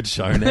really good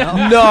show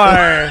now.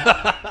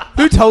 No.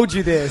 Who told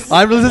you this?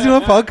 I'm listening to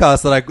a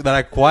podcast that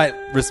I quite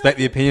respect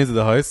the opinions of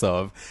the hosts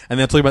of, and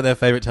they're talking about their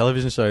favorite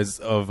television shows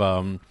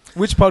of...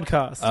 Which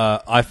podcast?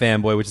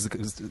 iFanboy, which is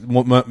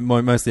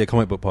mostly a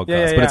comic book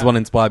podcast, but it's what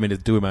inspired me to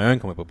do my own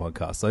comic book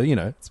podcast. So,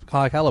 it's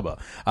high caliber.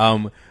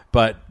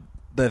 But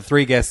the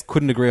 3 guests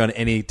couldn't agree on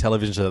any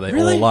television show that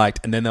they all liked,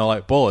 and then they were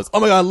like, Ballers.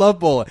 Oh my God, I love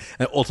Ballers.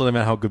 And all talking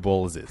about how good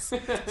Ballers is. See,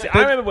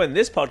 I remember when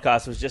this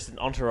podcast was just an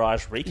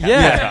Entourage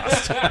recap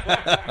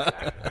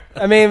podcast.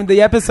 I mean,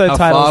 the episode how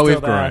title far is we've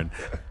still grown.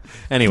 there.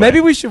 Anyway.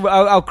 Maybe we should...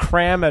 I'll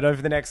cram it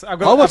over the next...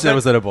 I'll watch an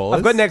episode of Ballers.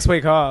 I've got next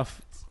week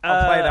off.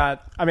 I'll play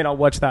that. I mean, I'll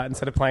watch that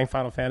instead of playing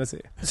Final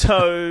Fantasy.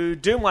 So,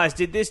 Doom-wise,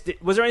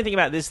 was there anything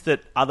about this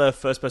that other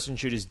first-person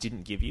shooters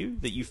didn't give you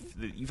that you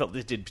felt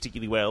this did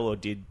particularly well, or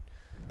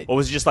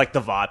was it just like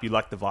the vibe? You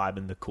like the vibe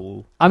and the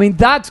cool? I mean,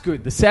 that's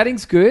good. The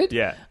setting's good.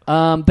 Yeah.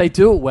 They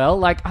do it well.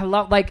 Like, I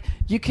love, like,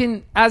 you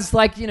can, as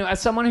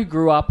someone who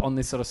grew up on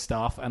this sort of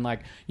stuff and,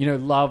 like,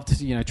 loved,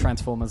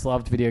 Transformers,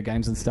 loved video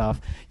games and stuff,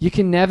 you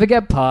can never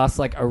get past,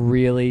 like, a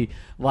really,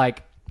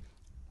 like,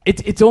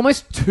 It's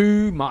almost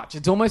too much.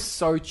 It's almost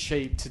so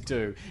cheap to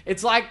do.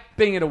 It's like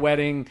being at a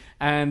wedding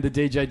and the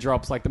DJ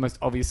drops like the most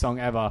obvious song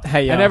ever.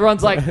 Hey, yeah. And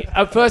everyone's like,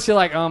 at first you're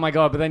like, oh my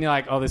God, but then you're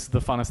like, oh, this is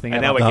the funnest thing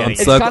and ever. Now we're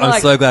getting I'm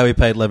so glad we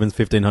paid Levins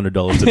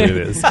 $1,500 to do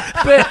this.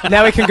 But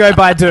now we can go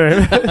buy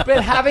Doom.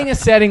 But having a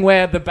setting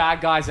where the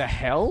bad guys are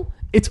hell,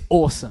 it's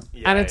awesome.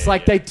 And it's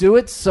they do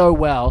it so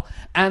well.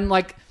 And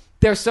like,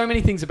 there are so many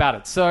things about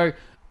it. So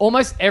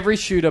almost every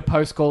shooter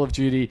post Call of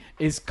Duty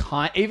is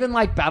even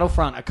like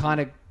Battlefront are kind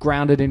of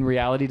grounded in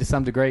reality to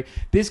some degree.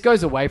 This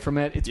goes away from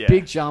it. It's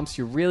big jumps.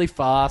 You're really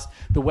fast.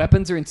 The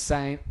weapons are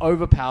insane,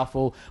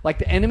 overpowerful. Like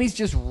the enemies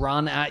just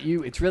run at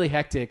you. It's really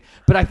hectic.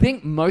 But I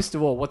think most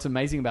of all, what's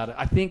amazing about it,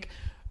 I think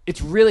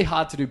it's really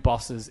hard to do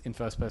bosses in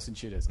first-person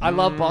shooters. I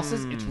love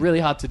bosses. It's really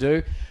hard to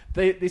do.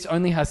 This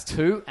only has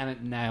 2, and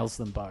it nails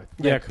them both.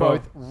 They're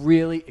both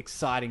really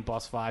exciting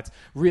boss fights,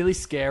 really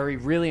scary,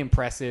 really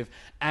impressive,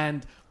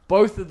 and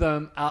both of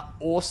them are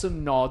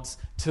awesome nods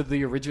to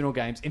the original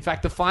games. In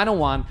fact, the final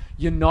one,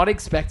 you're not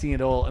expecting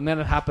it all, and then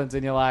it happens,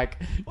 and you're like...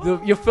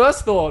 your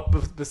first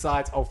thought,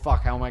 besides, oh,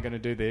 fuck, how am I going to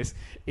do this,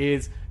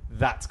 is...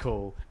 That's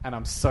cool, and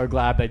I'm so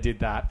glad they did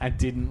that and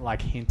didn't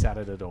like hint at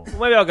it at all. Well,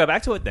 maybe I'll go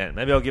back to it then.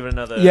 Maybe I'll give it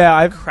another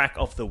crack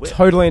off the whip.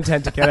 Totally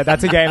intend to get it.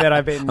 That's a game that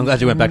I've been... I'm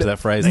glad you went back to that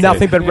phrase.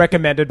 Nothing but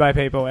recommended by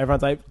people.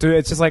 Everyone's like, dude,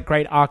 it's just like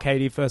great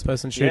arcadey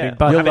first-person shooting,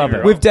 but you'll love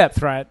it. with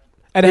depth, right?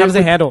 And how does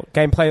it handle?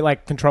 Gameplay,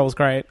 like, controls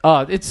great. Oh,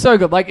 it's so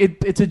good. Like,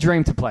 it's a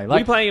dream to play. Like, were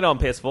you playing it on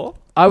PS4?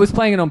 I was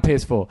playing it on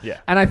PS4. Yeah.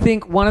 And I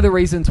think one of the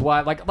reasons why,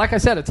 like I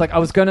said, it's like I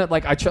was going to,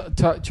 like, I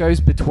chose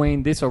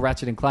between this or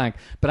Ratchet & Clank,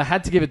 but I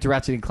had to give it to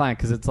Ratchet & Clank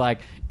because it's like,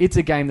 it's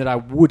a game that I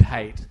would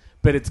hate,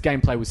 but its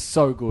gameplay was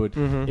so good,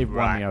 it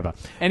won me over.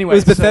 Anyway.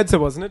 It was Bethesda,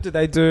 wasn't it? Did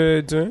they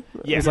do?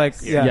 Yeah. It was like,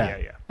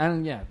 yeah.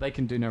 And they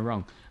can do no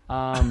wrong.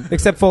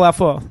 Except Fallout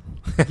 4.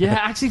 Yeah,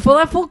 actually,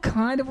 Fallout 4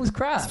 kind of was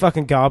crap. It's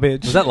fucking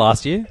garbage. Was that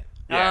last year?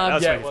 Yeah,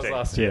 it was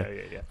last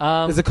year.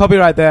 Yeah. There's a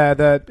copyright there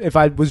that if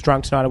I was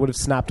drunk tonight, I would have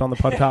snapped on the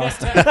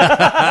podcast.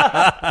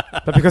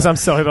 But because I'm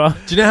sober.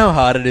 Do you know how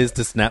hard it is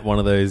to snap one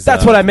of those?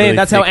 That's what I mean. Really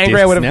that's how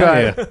angry I would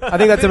have now? gone. I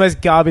think that's the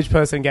most garbage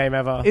person game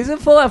ever. Isn't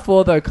Fallout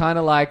 4 though kind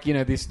of like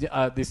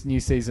this new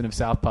season of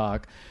South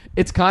Park?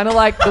 It's kind of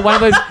like one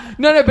of those.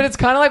 No, but it's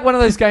kind of like one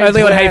of those games.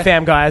 Only on Hey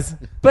Fam, guys.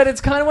 But it's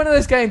kind of one of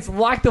those games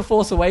like The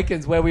Force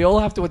Awakens where we all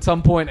have to at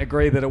some point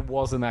agree that it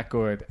wasn't that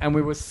good, and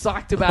we were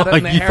psyched about it.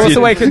 And the Force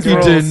Awakens You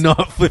rules. do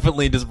not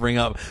flippantly just bring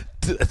up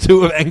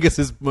two of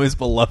Angus's most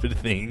beloved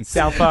things.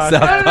 South Park. No,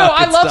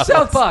 I love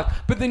South Park,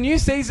 but the new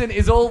season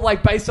is all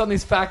like based on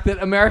this fact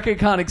that America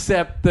can't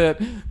accept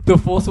that The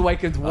Force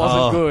Awakens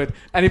wasn't good,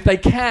 and if they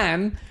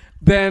can,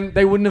 then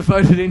they wouldn't have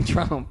voted in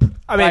Trump.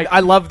 I mean, I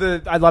love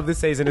this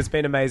season. It's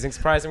been amazing.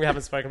 Surprising we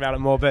haven't spoken about it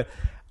more, but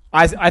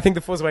I think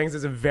The Force Awakens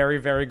is a very,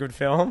 very good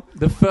film.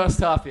 The first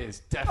half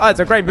is definitely. Oh, it's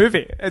a great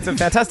movie. It's a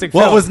fantastic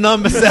film. What was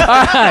number 7? All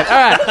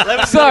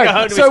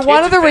right. So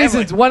one of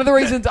the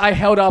reasons I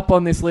held up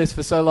on this list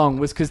for so long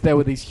was because there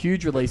were these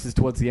huge releases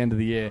towards the end of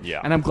the year.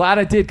 Yeah. And I'm glad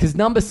I did, because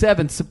number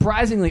 7,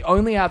 surprisingly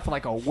only out for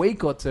like a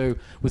week or two,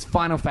 was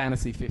Final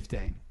Fantasy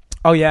 15.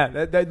 Oh,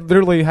 yeah. They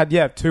literally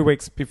had, 2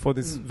 weeks before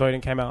this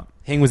voting came out.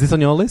 Hing, was this on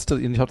your list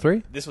in the top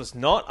 3? This was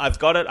not. I've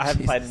got it. I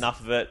haven't played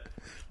enough of it.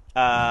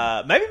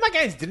 Maybe my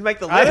games didn't make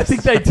the list. I don't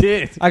think they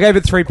did. I gave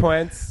it 3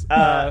 points.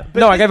 I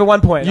gave it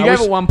 1 point. You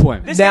gave it 1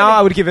 point. Now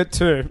I would give it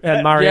 2.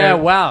 And Mario. Yeah,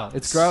 wow.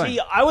 It's growing. See,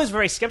 I was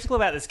very skeptical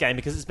about this game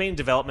because it's been in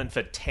development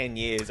for 10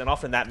 years, and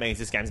often that means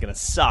this game's going to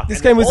suck.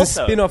 This game was a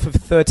spin-off of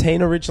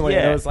 13 originally.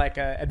 Yeah. It was like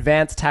an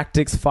advanced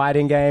tactics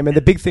fighting game, and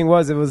the big thing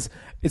was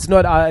it's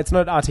not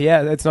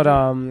RTS.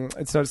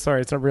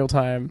 It's not real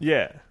time.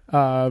 Yeah.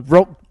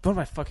 What am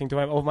I fucking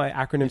doing? All my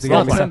acronyms It's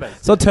again. not turn-based.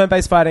 It's not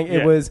turn-based fighting. Yeah.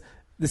 It was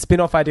the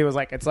spin-off idea was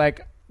like it's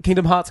like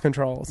Kingdom Hearts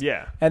controls.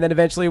 Yeah. And then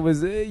eventually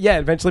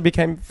eventually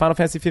became Final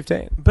Fantasy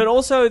 15. But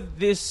also,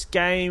 this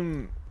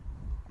game,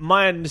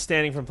 my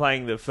understanding from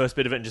playing the first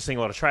bit of it and just seeing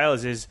a lot of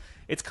trailers is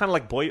it's kind of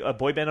like a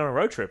boy band on a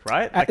road trip,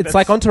 right? It's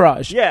like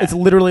Entourage. Yeah. It's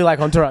literally like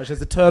Entourage.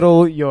 There's a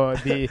turtle. You're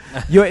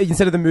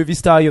instead of the movie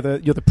star, you're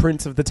the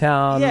prince of the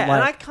town. Yeah,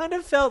 and I kind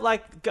of felt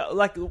like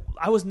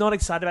I was not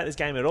excited about this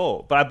game at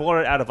all, but I bought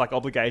it out of like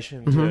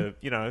obligation to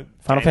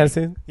Final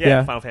Fantasy.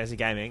 Yeah, Final Fantasy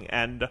gaming,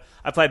 and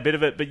I played a bit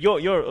of it. But you're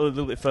a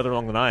little bit further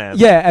along than I am.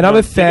 Yeah, and I'm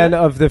a fan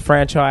of the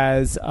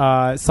franchise.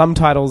 Some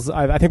titles,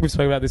 I think we've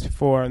spoken about this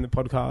before on the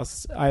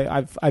podcast.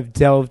 I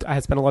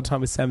had spent a lot of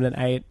time with 7 and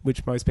 8,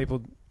 which most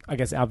people, I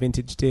guess, our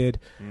vintage did.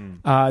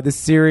 The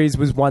series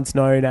was once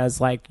known as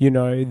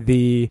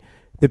the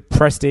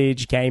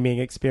prestige gaming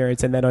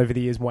experience, and then over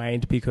the years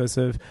waned because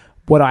of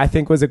what I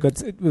think was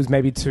it was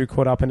maybe too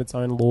caught up in its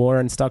own lore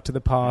and stuck to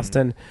the past.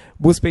 And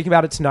we'll speak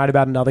about it tonight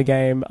about another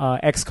game,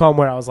 XCOM,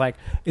 where I was like,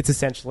 it's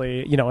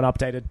essentially an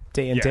updated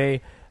D&D. Yeah.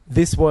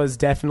 This was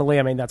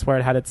definitely, that's where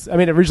it had its.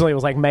 Originally it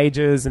was like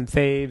mages and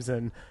thieves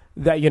and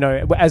that.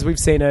 As we've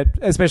seen it,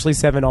 especially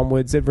 7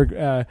 onwards, it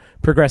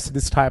progressed to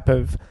this type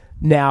of.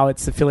 Now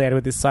it's affiliated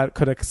with this kind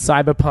of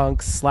cyberpunk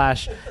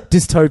 /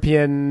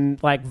 dystopian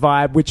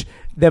vibe, which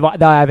they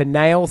either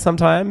nail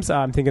sometimes.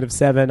 I'm thinking of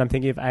 7, I'm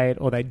thinking of 8,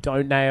 or they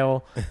don't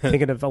nail.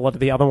 Thinking of a lot of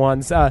the other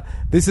ones.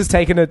 This has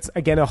taken it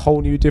again a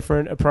whole new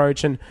different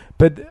approach,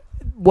 but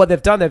what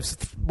they've done,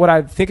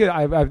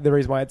 the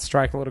reason why it's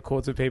striking a lot of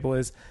chords with people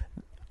is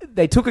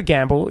they took a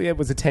gamble. It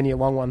was a 10-year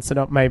long one, so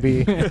not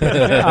maybe.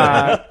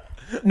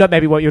 Not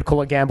maybe what you'd call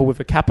a gamble with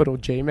a capital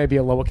G, maybe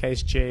a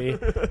lowercase g.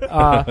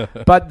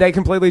 But they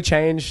completely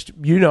changed,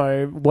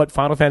 what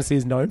Final Fantasy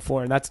is known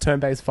for, and that's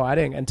turn-based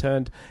fighting,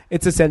 and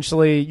it's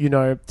essentially,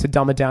 to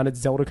dumb it down, it's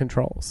Zelda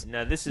controls.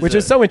 Now, which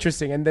is so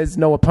interesting, and there's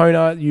no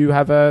opponent, you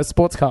have a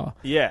sports car.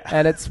 Yeah.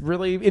 And it's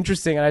really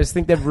interesting, and I just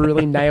think they've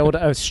really nailed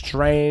a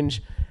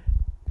strange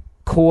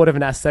chord of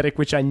an aesthetic,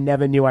 which I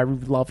never knew I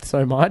loved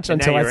so much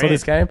until I saw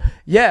this game.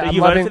 Yeah.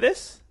 You voted for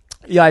this?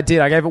 Yeah, I did.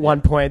 I gave it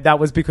 1 point. That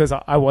was because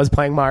I was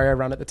playing Mario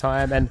Run at the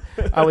time, and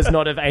I was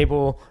not of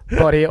able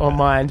body or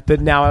mind. But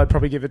now I would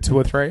probably give it 2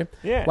 or 3.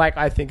 Yeah.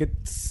 I think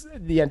it's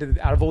the end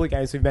out of all the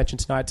games we've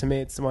mentioned tonight. To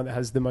me, it's the one that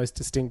has the most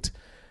distinct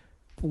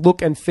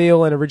look and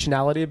feel and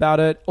originality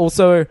about it.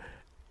 Also,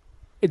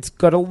 it's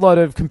got a lot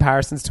of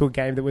comparisons to a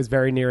game that was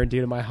very near and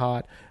dear to my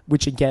heart,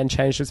 which again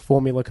changed its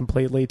formula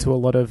completely to a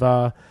lot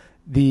of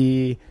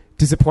the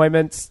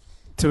disappointments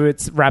to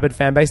its rabid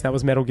fan base. That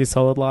was Metal Gear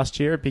Solid last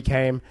year. It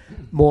became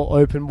more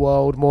open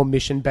world, more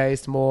mission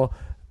based, more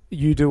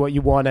you do what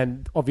you want,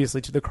 and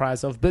obviously to the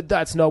cries of, but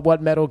that's not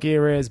what Metal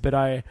Gear is. But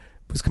I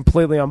was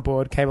completely on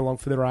board, came along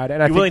for the ride.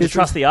 And You're willing to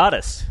trust the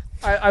artist.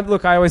 I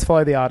always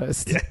follow the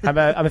artist. Yeah. I'm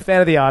a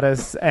fan of the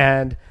artist,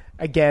 and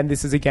again,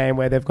 this is a game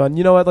where they've gone,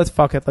 you know what, let's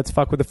fuck it. Let's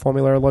fuck with the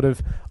formula. A lot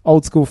of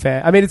old school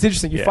fan. It's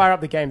interesting. You fire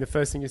up the game, the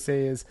first thing you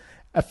see is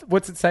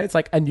what's it say? It's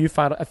like a new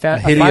Final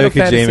Hideo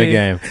Kojima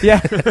game. Yeah.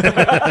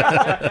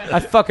 I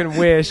fucking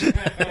wish.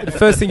 The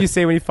first thing you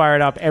see when you fire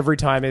it up every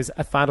time is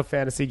a Final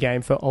Fantasy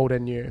game for old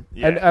and new.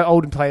 Yeah. And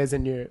old players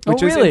and new.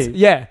 Which is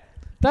yeah.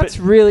 That's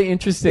really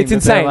interesting. It's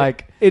insane.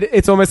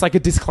 It's almost like a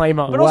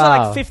disclaimer. But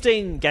also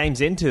 15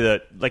 games into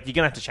it, you're going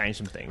to have to change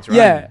some things, right?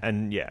 Yeah.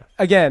 And yeah.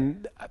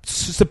 Again,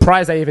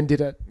 surprised they even did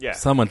it. Yeah.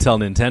 Someone tell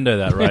Nintendo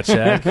that, right,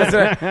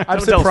 Shaq?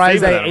 I'm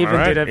surprised they even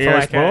right? did it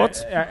for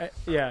Sports.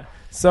 yeah.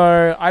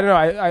 So, I don't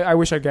know. I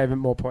wish I gave him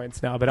more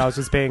points now, but I was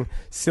just being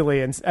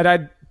silly. And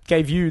I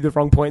gave you the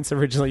wrong points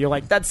originally. You're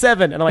like, that's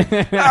 7. And I'm like,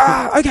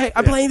 okay,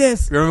 I'm playing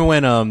this. Remember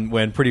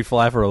when Pretty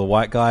Fly for the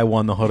White Guy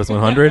won the Hottest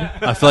 100?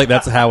 I feel like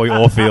that's how we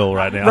all feel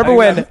right now. Remember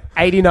when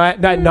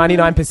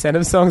 99%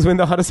 of songs win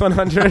the Hottest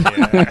 100?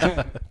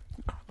 Yeah.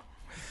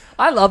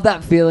 I love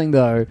that feeling,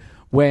 though,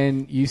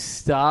 when you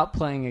start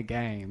playing a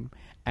game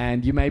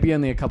and you may be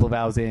only a couple of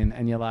hours in,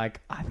 and you're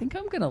like, I think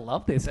I'm going to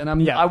love this. And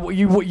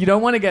you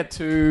don't want to get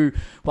too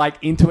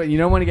into it. You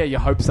don't want to get your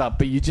hopes up,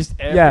 but you just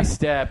every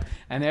step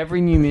and every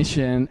new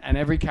mission and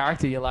every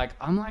character, you're like,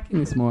 I'm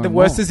liking this more. The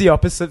worst is the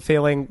opposite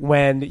feeling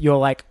when you're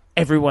like,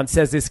 everyone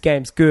says this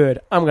game's good.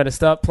 I'm going to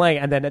start playing,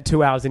 and then at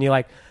 2 hours, and you're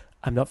like,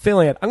 I'm not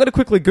feeling it. I'm going to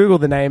quickly Google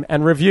the name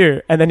and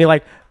review, and then you're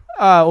like,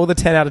 all the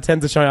 10 out of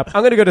 10s are showing up.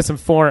 I'm going to go to some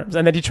forums,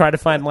 and then you try to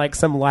find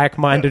some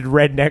like-minded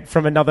redneck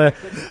from another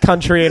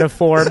country in a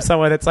forum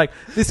somewhere that's like,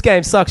 this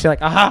game sucks. You're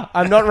like, aha,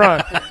 I'm not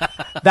wrong.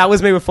 That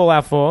was me with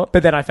Fallout 4,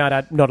 but then I found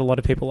out not a lot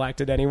of people liked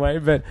it anyway.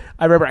 But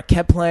I remember I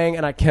kept playing,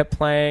 and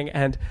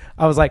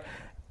I was like,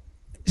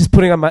 just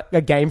putting on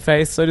a game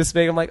face, so to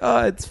speak. I'm like,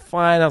 oh, it's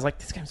fine. I was like,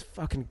 this game's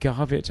fucking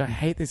garbage. I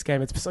hate this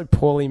game. It's so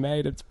poorly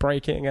made. It's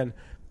breaking. And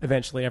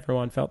eventually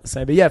everyone felt the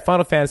same. But yeah,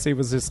 Final Fantasy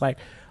was just like,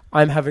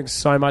 I'm having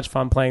so much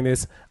fun playing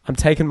this. I'm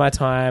taking my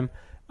time.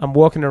 I'm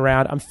walking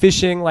around. I'm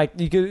fishing.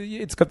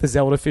 It's got the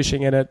Zelda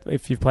fishing in it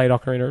if you've played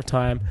Ocarina of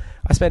Time.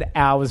 I spent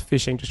hours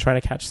fishing just trying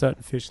to catch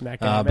certain fish in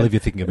that game. I believe you're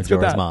thinking of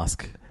Majora's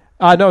Mask.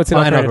 No, it's in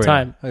Ocarina of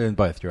Time. In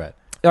both, you're right.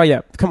 Oh,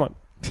 yeah. Come on.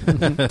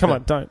 Come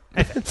on, don't.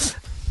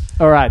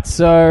 All right,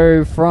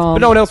 so from... But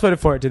no one else voted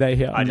for it, did they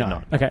here? I did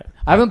not. Okay.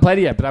 I haven't played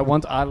it yet, but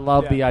I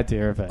love the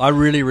idea of it. I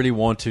really, really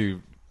want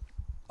to.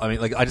 I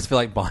mean, like, I just feel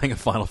like buying a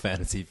Final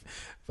Fantasy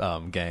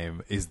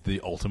game is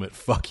the ultimate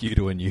fuck you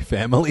to a new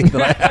family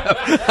that I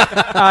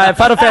have.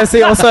 Final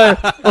Fantasy, also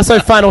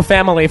Final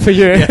Family for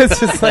you. It's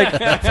just like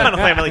Final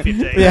Family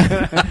 15.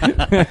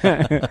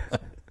 Yeah.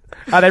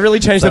 They really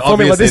changed So the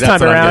formula obviously this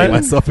that's time what I'm getting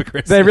around. myself for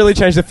Christmas. They really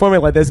changed the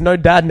formula. There's no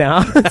dad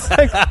now. It's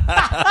like,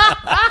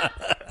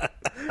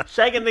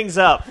 Shaking things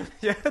up.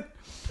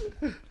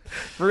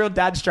 real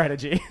dad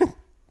strategy.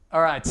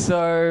 All right,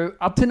 so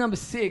up to number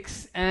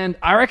 6, and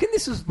I reckon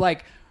this was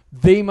like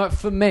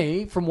for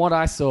me, from what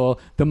I saw,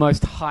 the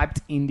most hyped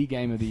indie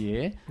game of the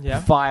year.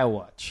 Yeah.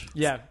 Firewatch.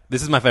 Yeah.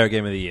 This is my favorite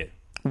game of the year.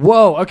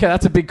 Whoa, okay,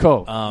 that's a big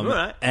call.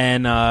 Right.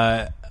 And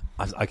I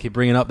keep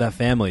bringing up that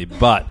family,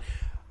 but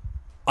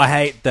I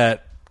hate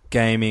that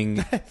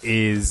gaming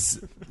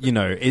is, you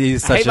know, it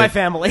is such I hate my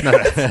family.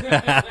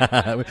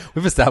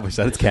 We've established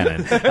that it's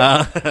canon.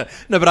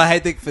 No, but I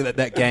hate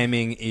that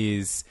gaming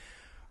is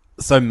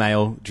so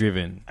male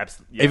driven.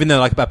 Absolutely. Yeah. Even though,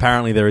 like,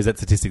 apparently there is that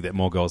statistic that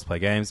more girls play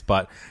games,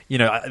 but you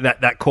know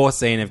that core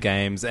scene of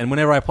games. And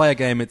whenever I play a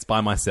game, it's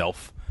by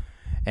myself,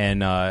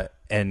 and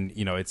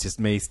you know it's just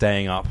me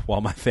staying up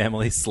while my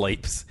family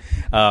sleeps,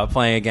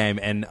 playing a game.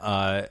 And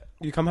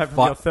you come home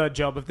from your third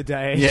job of the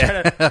day,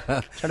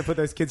 trying to put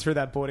those kids through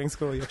that boarding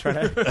school you're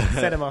trying to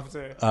set them off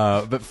to.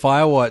 But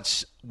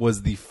Firewatch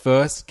was the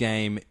first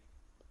game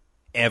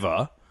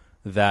ever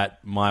that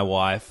my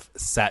wife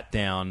sat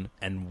down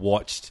and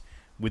watched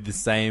with the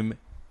same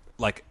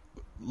like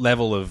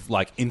level of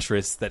like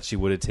interest that she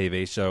would a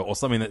TV show or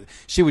something that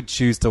she would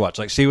choose to watch.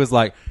 Like she was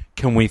like,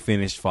 "Can we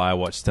finish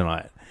Firewatch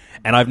tonight?"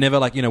 And I've never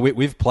like, you know,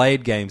 we've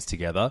played games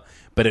together,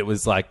 but it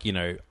was like, you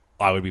know,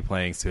 I would be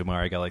playing Super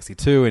Mario Galaxy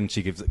 2 and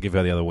she give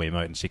her the other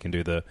Wiimote and she can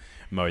do the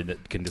mode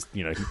that can just,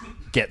 you know,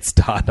 get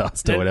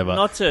Stardust or whatever.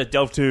 Not to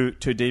delve too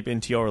deep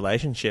into your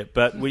relationship,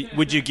 but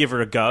would you give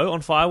her a go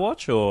on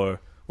Firewatch, or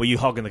were you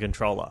hogging the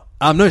controller?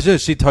 No,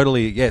 she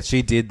totally,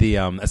 she did the,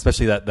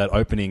 especially that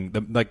opening,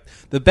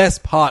 the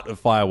best part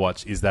of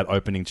Firewatch is that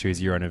opening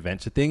choose your own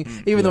adventure thing,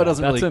 even though it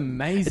doesn't that's really,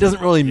 amazing. it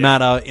doesn't really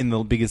matter in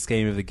the bigger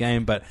scheme of the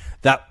game, but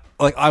that,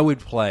 like, I would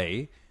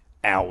play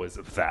hours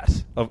of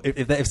that.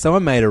 If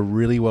someone made a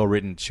really well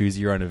written choose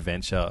your own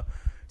adventure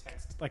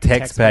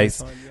text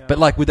based, but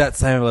like with that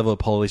same level of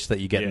polish that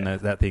you get in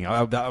that thing,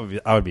 I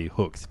would be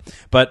hooked.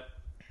 But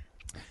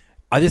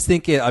I just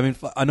think I mean,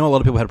 I know a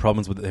lot of people had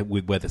problems with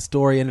where the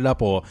story ended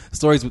up, or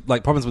stories with,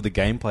 like, problems with the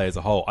gameplay as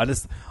a whole. I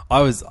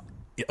was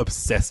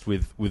obsessed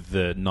with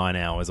the 9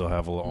 hours or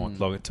however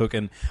long it took,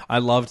 and I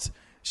loved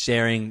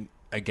sharing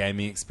a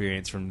gaming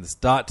experience from the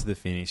start to the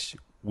finish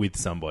with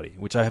somebody,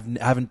 which I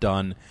haven't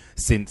done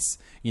since,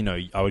 you know,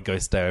 I would go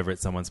stay over at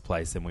someone's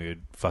place and we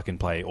would fucking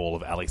play all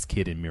of Alex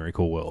Kidd in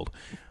Miracle World,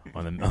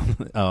 you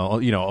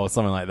know, or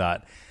something like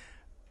that.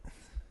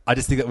 I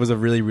just think that was a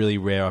really, really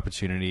rare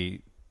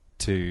opportunity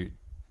to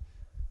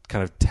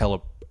kind of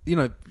tell you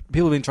know,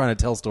 people have been trying to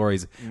tell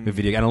stories with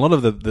video, and a lot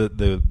of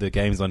the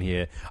games on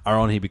here are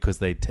on here because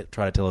they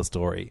try to tell a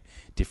story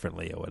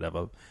differently or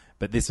whatever.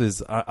 But this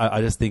was, I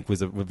just think,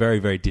 was a very,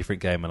 very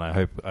different game, and I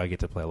hope I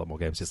get to play a lot more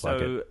games just like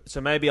it. So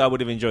maybe I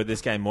would have enjoyed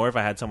this game more if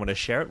I had someone to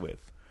share it with.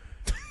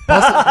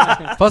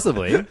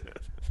 Possibly.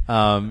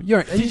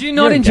 Did you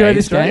not enjoy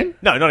this game?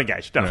 Right? No, not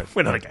engaged. No,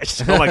 we're not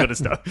engaged. Oh my goodness,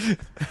 no.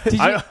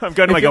 I'm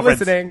going to my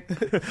girlfriend's.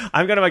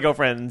 I'm going to my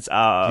girlfriend's.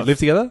 You live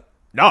together?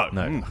 No.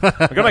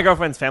 I got my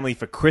girlfriend's family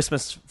for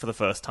Christmas for the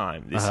first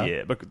time this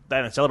year. But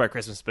they don't celebrate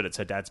Christmas, but it's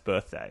her dad's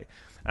birthday.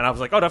 And I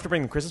was like, "Oh, do I have to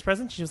bring them Christmas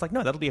presents?" She was like,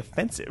 "No, that'll be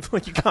offensive.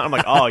 Like, you can't." I'm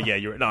like, "Oh, yeah,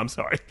 you're no, I'm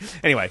sorry."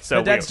 Anyway, so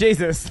her dad's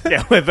Jesus.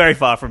 Yeah, we're very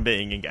far from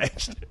being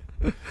engaged.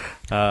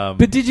 But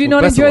did you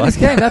not enjoy this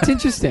game? That's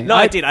interesting. No,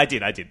 I did.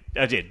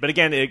 But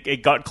again,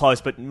 it got close,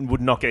 but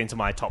would not get into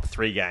my top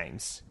 3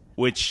 games.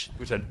 Which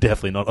are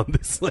definitely not on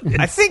this list.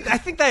 I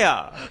think they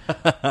are.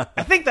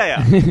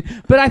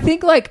 But I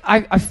think, like,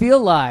 I feel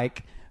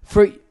like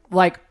for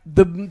like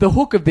the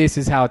hook of this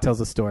is how it tells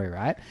a story,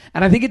 right?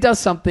 And I think it does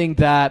something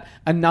that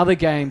another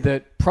game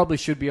that probably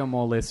should be on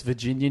more lists,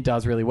 Virginia,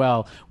 does really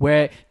well,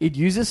 where it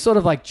uses sort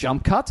of like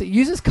jump cuts. It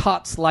uses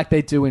cuts like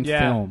they do in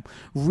film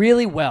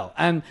really well,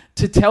 and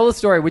to tell a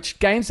story, which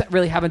games that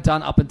really haven't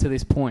done up until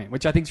this point,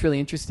 which I think is really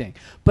interesting.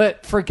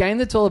 But for a game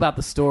that's all about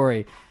the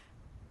story,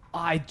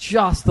 I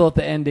just thought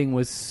the ending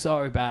was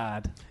so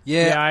bad.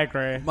 Yeah, I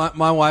agree.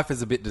 My wife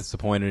is a bit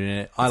disappointed in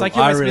it. It's like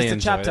you almost really missed a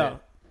chapter. It.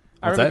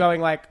 I remember going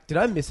like, did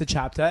I miss a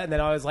chapter? And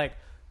then I was like,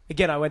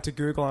 again, I went to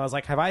Google and I was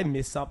like, have I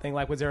missed something?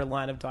 Like, was there a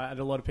line of dialogue?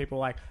 A lot of people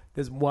like,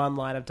 there's one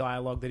line of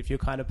dialogue that if you're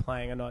kind of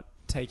playing and not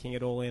taking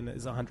it all in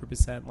is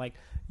 100%, like,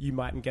 you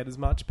mightn't get as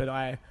much. But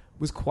I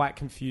was quite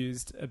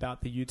confused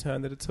about the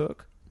U-turn that it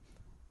took,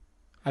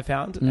 I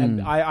found.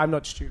 And I'm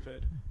not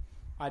stupid.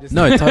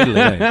 No, totally.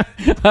 No.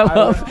 I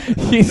love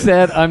he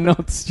said, "I'm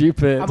not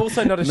stupid." I'm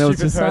also not a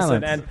stupid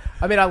person, and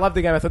I mean, I love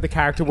the game. I thought the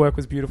character work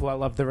was beautiful. I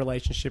love the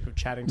relationship of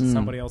chatting to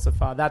somebody else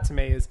afar. That to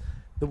me is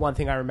the one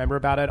thing I remember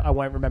about it. I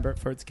won't remember it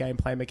for its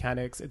gameplay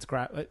mechanics. It's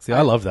great. See,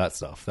 I love that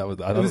stuff. It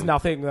was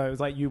nothing though. It was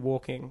like you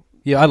walking.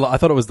 Yeah, I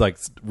thought it was like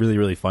really,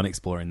 really fun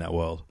exploring that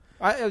world.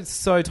 It was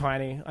so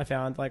tiny. I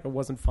found like it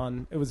wasn't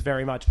fun. It was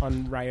very much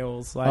on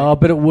rails. Like,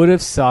 but it would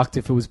have sucked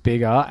if it was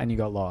bigger and you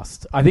got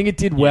lost. I think it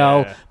did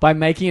well by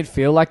making it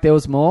feel like there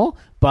was more,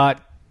 but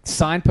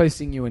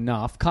signposting you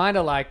enough, kind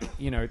of like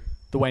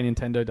the way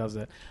Nintendo does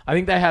it. I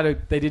think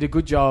they did a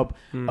good job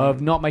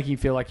of not making you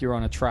feel like you're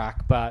on a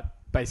track, but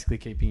basically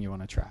keeping you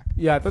on a track.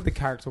 Yeah, I thought the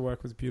character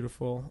work was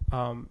beautiful.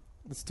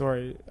 The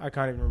story, I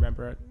can't even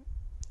remember it.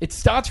 It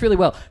starts really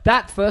well.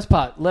 That first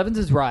part, Levins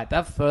is right.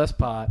 That first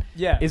part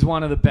is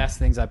one of the best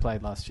things I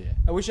played last year.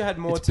 I wish I had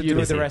more to do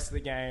with the rest of the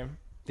game.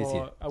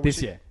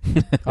 This year.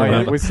 Oh,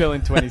 yeah, we're still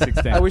in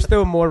 2016. I wish there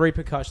were more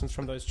repercussions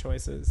from those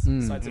choices,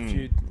 besides a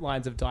few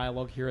lines of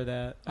dialogue here or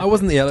there. I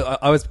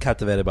was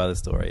captivated by the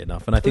story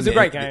enough, and I think it was a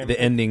great game. The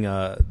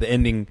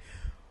ending.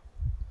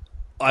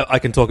 I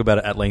can talk about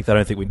it at length. I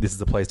don't think this is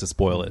the place to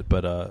spoil it,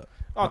 but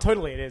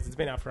totally, it is. It's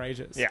been out for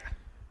ages. Yeah.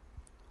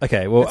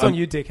 Okay, well, it's on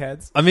you,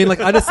 dickheads. I mean,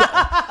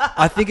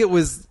 I think it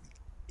was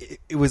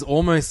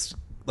almost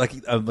like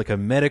a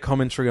meta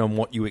commentary on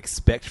what you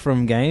expect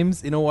from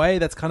games in a way.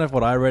 That's kind of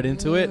what I read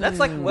into it. That's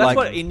what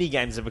indie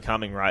games are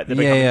becoming, right? They're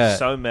becoming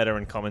so meta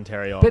and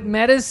commentary on. But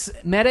meta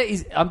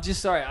is. I'm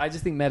just sorry. I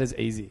just think meta's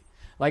easy.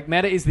 Like,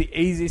 meta is the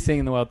easiest thing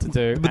in the world to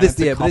do. But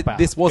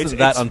this wasn't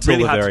that until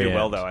really the hard very to do end.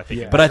 well, though, I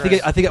think. Yeah. But I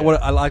think what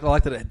I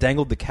like that it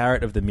dangled the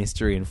carrot of the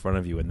mystery in front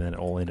of you, and then it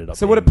all ended up.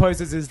 So what it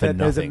poses is that nothing.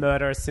 there's a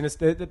murder, a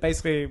sinister.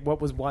 Basically,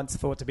 what was once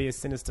thought to be a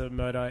sinister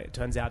murder, it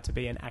turns out to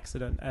be an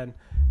accident, and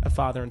a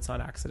father and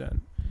son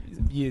accident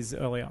years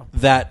earlier.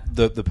 That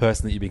the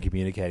person that you've been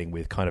communicating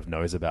with kind of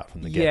knows about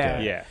from the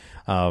get-go. Yeah.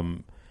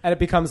 And it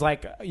becomes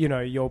like,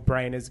 your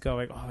brain is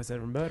going, oh, is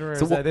it a murderer?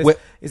 So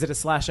is it a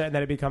slasher? And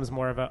then it becomes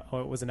more of it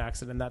was an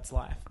accident. That's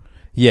life.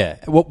 Yeah.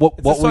 It's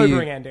a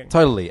sobering ending.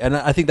 Totally. And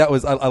I think that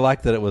was, I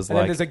like that it was and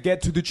then there's a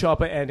get to the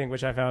chopper ending,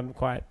 which I found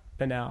quite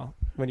banal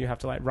when you have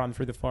to run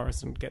through the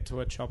forest and get to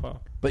a chopper.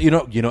 But you're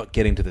not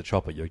getting to the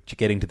chopper. You're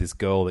getting to this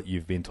girl that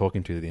you've been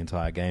talking to the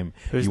entire game.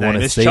 Whose name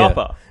is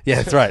Chopper. Her. Yeah,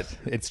 that's right.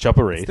 It's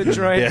Chopper Reed. It's the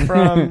droid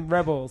from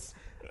Rebels.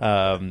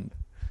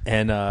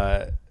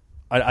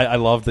 I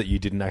love that you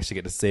didn't actually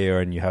get to see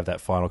her and you have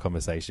that final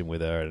conversation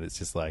with her, and it's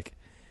just like,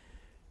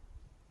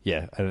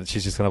 yeah, and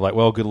she's just kind of like,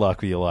 well, good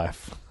luck with your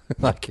life.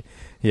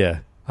 Yeah,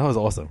 that was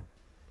awesome.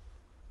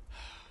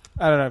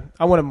 I don't know.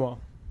 I wanted more.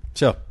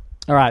 Sure.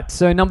 All right,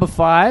 so number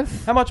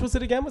 5. How much was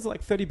it again? Was it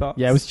like $30?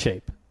 Yeah, it was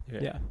cheap.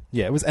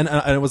 Yeah, it was, and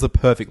it was a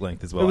perfect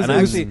length as well. It was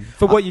actually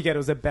for what you get. It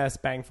was the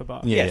best bang for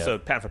buck. Yeah, so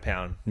pound for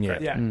pound. Yeah,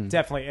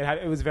 definitely.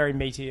 It was very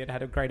meaty. It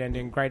had a great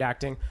ending, great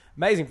acting,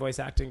 amazing voice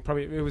acting.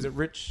 Probably it was a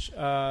Rich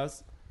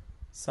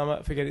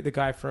Summer. Forget it, the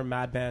guy from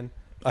Mad Men.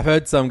 I've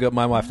heard some.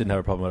 My wife didn't have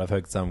a problem, but I've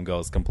heard some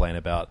girls complain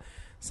about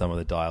some of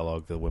the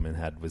dialogue the women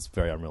had was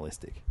very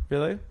unrealistic.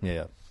 Really?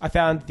 Yeah. I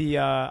found the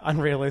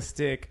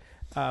unrealistic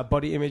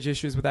body image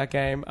issues with that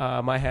game.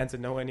 My hands are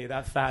nowhere near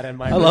that fat,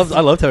 and I loved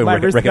how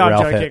Wreck-It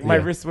Ralph joking. had, My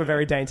wrists were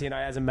very dainty, and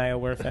I, as a male,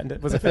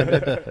 was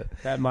offended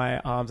that my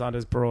arms aren't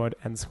as broad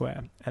and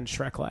square and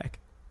Shrek-like.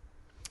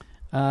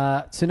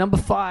 So number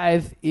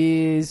 5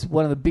 is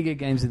one of the bigger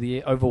games of the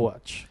year,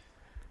 Overwatch.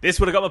 This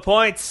would have got the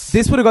points.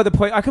 This would have got the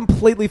point. I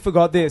completely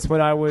forgot this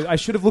when I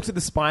should have looked at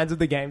the spines of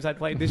the games I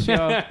played this year.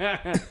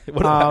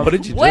 What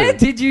did you do?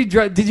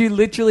 Where did you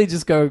literally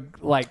just go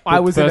I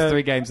was first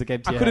 3 games that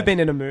came to I could have been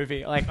in a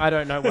movie. I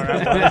don't know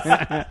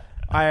where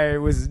I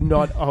was.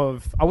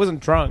 I wasn't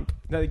drunk.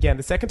 Again,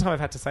 the second time I've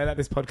had to say that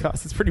this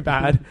podcast is pretty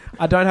bad.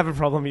 I don't have a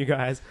problem, you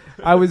guys.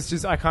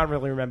 I can't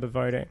really remember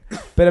voting.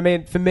 But I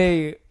mean, for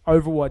me,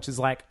 Overwatch is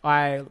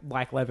I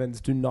like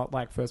Levins, do not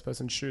like first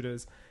person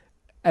shooters.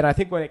 And I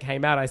think when it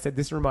came out, I said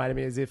this reminded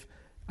me as if,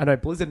 I know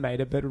Blizzard made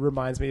it, but it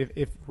reminds me of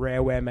if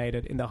Rareware made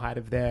it in the height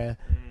of their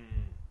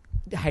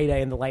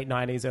heyday in the late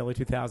 90s, early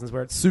 2000s,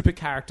 where it's super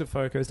character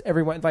focused.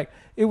 Everyone,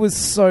 it was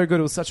so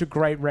good. It was such a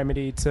great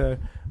remedy to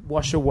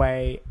wash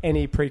away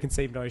any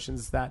preconceived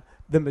notions that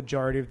the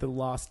majority of the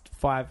last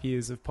 5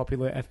 years of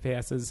popular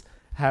FPSs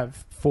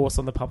have forced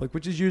on the public,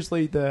 which is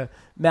usually the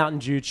Mountain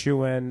Dew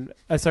chewing,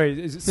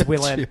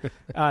 swilling,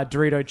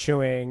 Dorito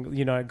chewing,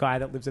 guy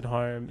that lives at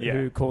home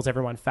who calls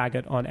everyone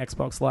faggot on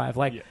Xbox Live.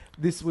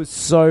 This was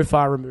so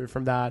far removed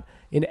from that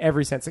in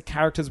every sense. The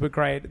characters were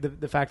great.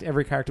 The fact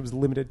every character was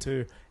limited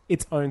to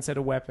its own set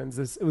of weapons.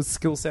 It was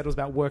skill set. It was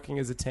about working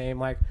as a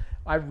team. I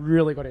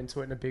really got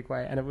into it in a big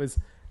way, and it was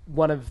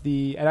one of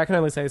the, and I can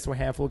only say this to a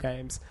handful of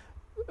games,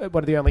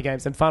 one of the only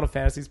games, and Final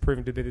Fantasy's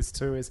proven to be this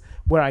too, is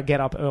where I get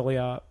up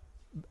earlier,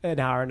 an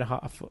hour and a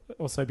half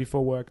or so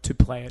before work to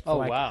play it. Oh,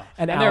 wow.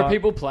 And there are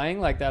people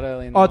playing that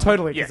early in the Oh, night?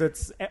 totally, because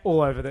it's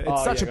all over.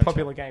 It's such a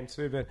popular game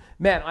too. But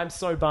man, I'm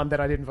so bummed that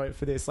I didn't vote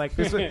for this. It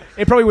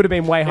probably would have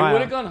been way higher. It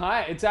would have gone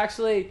higher.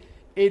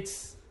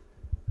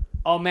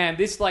 Oh man,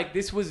 this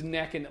was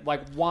neck and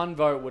one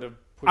vote would have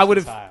pushed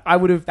us higher.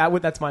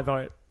 That's my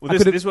vote. Well,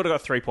 this would have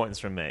got 3 points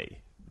from me.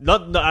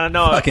 I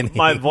know Fucking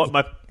my hate.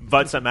 my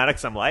votes don't matter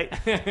because I'm late,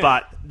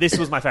 but this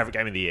was my favorite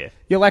game of the year.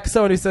 You're like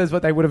someone who says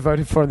what they would have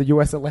voted for in the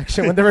US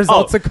election when the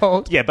results are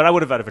called. Yeah, but I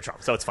would have voted for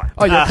Trump, so it's fine.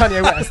 Oh, you're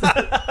Kanye West.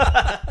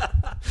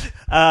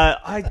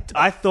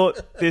 I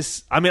thought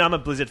this. I mean, I'm a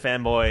Blizzard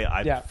fanboy.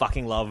 I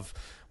fucking love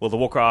World of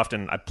Warcraft,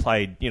 and I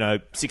played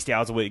 60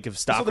 hours a week of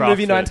StarCraft. I saw the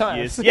movie for 9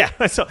 times. years. Yeah,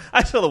 I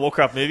saw the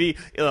Warcraft movie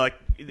like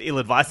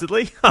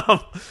ill-advisedly,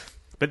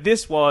 but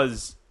this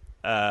was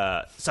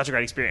such a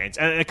great experience,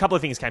 and a couple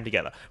of things came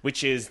together,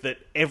 which is that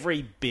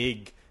every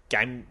big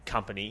game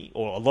company,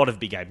 or a lot of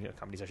big game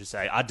companies, I should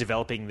say, are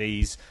developing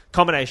these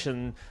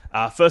combination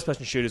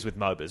first-person shooters with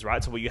MOBAs,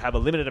 right? So where you have a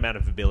limited amount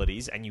of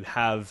abilities and you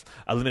have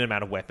a limited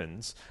amount of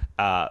weapons,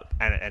 and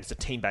it's a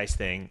team-based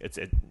thing.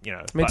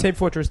 Team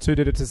Fortress 2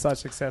 did it to such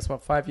success,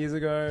 5 years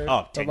ago?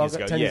 Oh, 10 years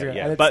ago. 10 years ago.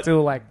 Yeah. And it's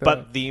still like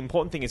But the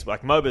important thing is,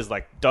 like, MOBAs,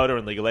 like Dota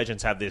and League of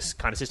Legends, have this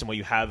kind of system where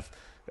you have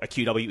a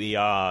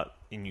QWER,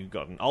 and you've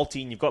got an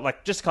ulti, and you've got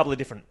like just a couple of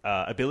different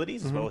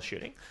abilities as well as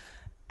shooting.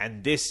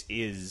 And this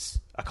is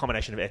a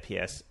combination of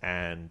FPS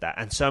and that,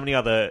 and so many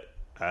other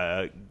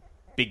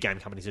big game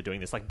companies are doing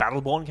this. Like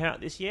Battleborn came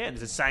out this year, and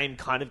it's the same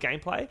kind of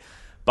gameplay,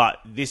 but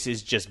this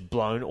is just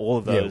blown all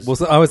of those. Yeah, well,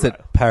 so I was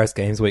at Paris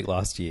Games Week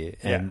last year,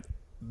 and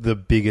the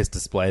biggest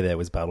display there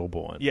was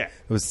Battleborn. Yeah,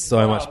 it was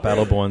so much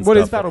Battleborn. What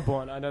is stuff.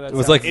 Battleborn? I know that it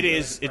was like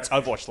it's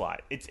Overwatch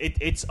Lite.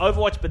 It's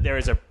Overwatch, but there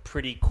is a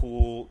pretty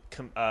cool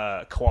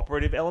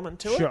cooperative element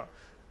to it. Sure.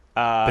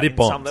 But it in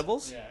bombed. some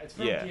levels. Yeah, it's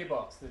from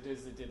Gearbox, the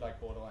dudes that did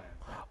like Borderlands.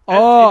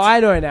 Oh,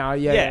 I know now.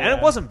 Yeah, and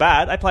it wasn't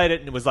bad. I played it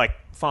and it was like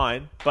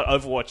fine, but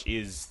Overwatch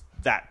is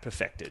that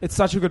perfected. It's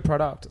such a good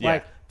product. Yeah.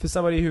 Like, for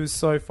somebody who's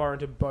so foreign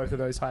to both of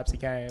those types of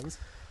games,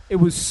 it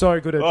was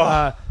so good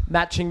at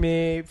matching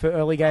me for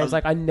early games.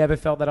 Like, I never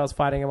felt that I was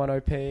fighting him on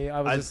OP.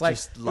 I was just like,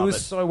 it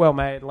was so well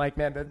made. Like,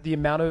 man, the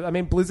amount of, I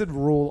mean, Blizzard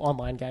rule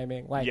online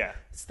gaming. Like,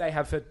 they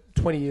have for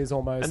 20 years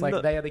almost. And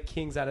like, they are the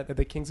kings at it. They're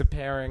the kings of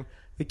pairing,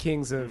 the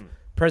kings of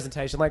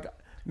presentation. Like,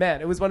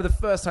 man, it was one of the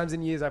first times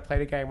in years I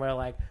played a game where,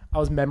 like, I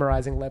was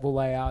memorizing level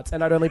layouts,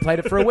 and I'd only played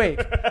it for a week.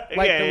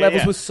 Like, the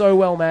levels were so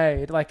well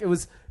made. Like, it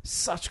was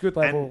such good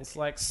levels.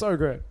 Like, so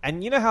good.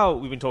 And you know how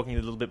we've been talking a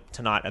little bit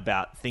tonight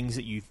about things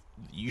that you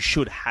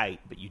should hate,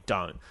 but you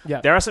don't?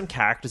 Yeah. There are some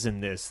characters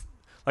in this.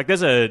 Like,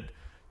 there's I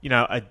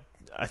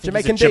think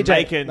Jamaican he's a DJ.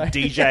 Jamaican Like,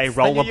 DJ yes,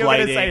 I knew you were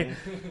gonna rollerblading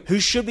who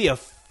should be a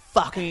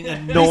fucking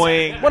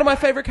annoying. One of my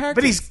favorite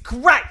characters. But he's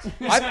great.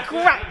 He's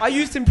great. I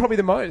used him probably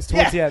the most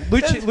towards the end.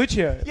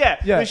 Lucio. Yeah.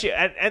 Lucio.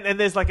 And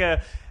there's like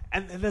a...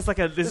 there's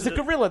a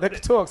gorilla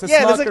that talks.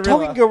 There's a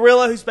talking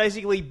gorilla who's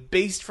basically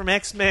Beast from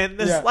X-Men.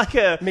 There's like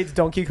a... Meets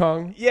Donkey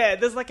Kong. Yeah,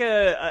 there's like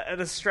an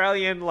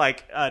Australian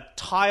like a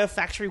tire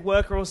factory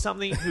worker or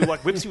something who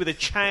like whips you with a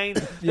chain.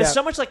 There's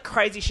so much like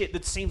crazy shit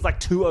that seems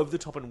like too over the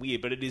top and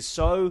weird, but it is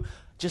so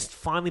just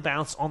finely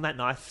balanced on that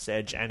knife's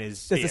edge and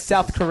is... There's a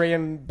South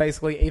Korean,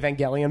 basically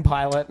Evangelion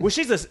pilot. Well,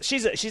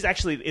 she's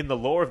actually in the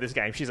lore of this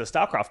game. She's a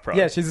StarCraft pro.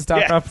 Yeah, she's a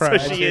StarCraft pro.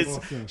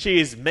 So she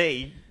is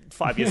me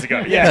 5 years ago.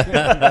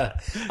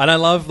 And I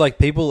love, like,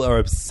 people are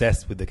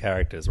obsessed with the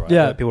characters, right?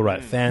 Yeah. Like, people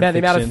write fan Man, the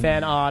amount of fiction.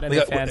 fan art and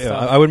the fan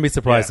stuff. I wouldn't be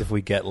surprised if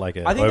we get like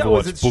a I think that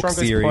was Overwatch its book strongest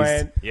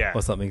series point.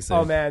 or something soon.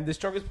 Oh man, the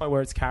strongest point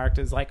were its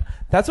characters. Like,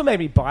 that's what made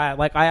me buy it.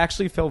 Like, I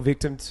actually fell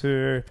victim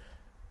to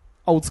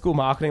old school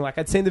marketing. Like,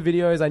 I'd seen the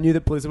videos. I knew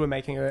that Blizzard were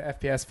making a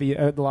FPS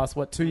for the last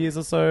 2 years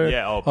or so.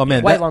 Yeah. Oh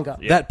man, way longer.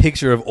 That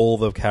picture of all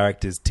the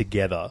characters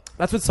together.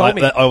 That's what sold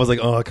me. I was like,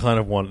 oh, I kind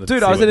of wanted to Dude,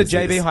 see I was what at a this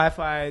JB is.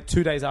 Hi-Fi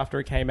 2 days after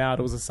it came out.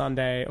 It was a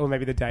Sunday, or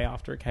maybe the day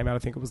after it came out. I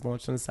think it was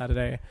launched on a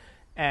Saturday.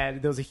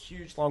 And there was a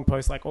huge long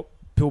post, like,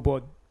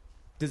 billboard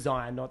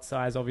design, not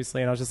size,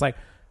 obviously. And I was just like,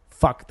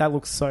 fuck, that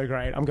looks so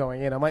great. I'm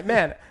going in. I'm like,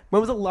 man, when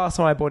was the last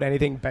time I bought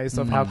anything based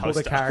off how cool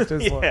the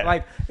characters look?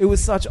 Like, it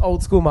was such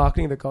old school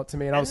marketing that got to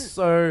me. And I was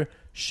so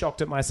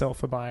shocked at myself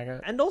for buying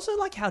it. And also,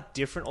 like, how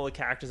different all the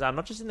characters are,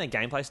 not just in their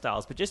gameplay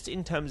styles, but just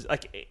in terms,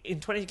 like, in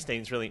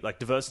 2016, it's really, like,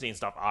 diversity and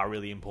stuff are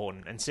really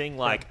important. And seeing,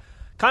 like,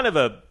 kind of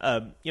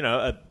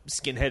a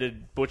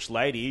skin-headed butch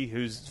lady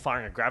who's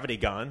firing a gravity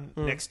gun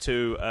next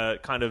to a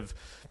kind of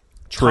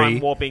Tree.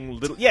 time-warping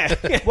little...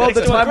 Well,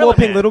 the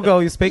time-warping little girl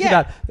you're speaking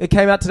about, it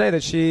came out today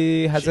that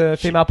she has a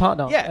female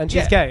partner, and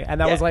she's gay. And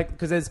that was like,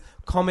 because there's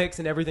comics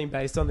and everything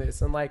based on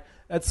this, and like,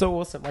 that's so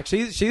awesome. Like,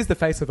 she's the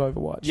face of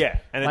Overwatch. Yeah.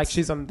 And like,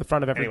 she's on the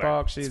front of every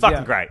box. It's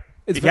fucking great.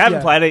 If you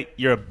haven't played it,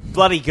 you're a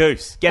bloody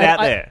goose. Get out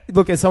there.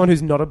 Look, as someone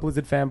who's not a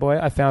Blizzard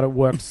fanboy, I found it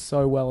worked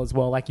so well as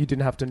well. Like, you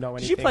didn't have to know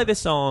anything. Did you play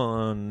this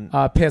on...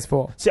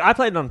 PS4. See, I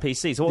played it on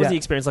PC, so what was the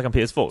experience like on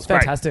PS4? It's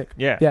fantastic.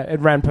 Great. Yeah, it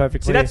ran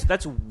perfectly. See,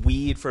 that's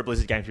weird for a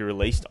Blizzard game to be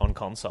released on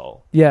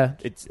console. Yeah,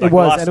 it's it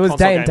was. And it was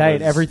day and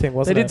date, everything,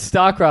 wasn't it? it? They did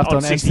StarCraft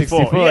on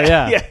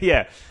N64,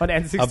 yeah. On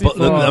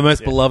N64. The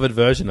most beloved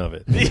version of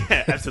it.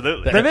 Yeah,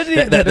 absolutely. Remember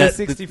the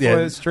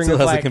 64 string still of,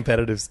 has like... a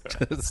competitive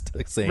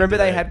scene. Remember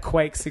today. they had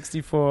Quake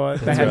 64,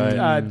 they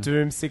had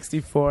Doom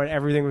 64, and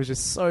everything was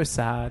just so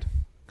sad.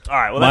 All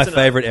right, well, my that's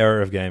favorite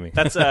era of gaming.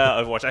 That's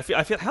Overwatch. I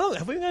feel. How long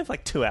have we been going for?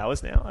 Like 2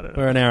 hours now. I don't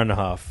know. We're an hour and a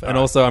half, and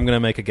also I'm going to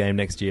make a game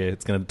next year.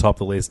 It's going to top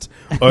the list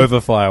over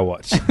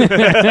Firewatch.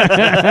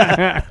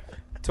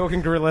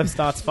 Talking Gorilla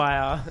starts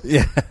fire.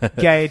 Yeah.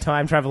 Gay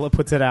time traveler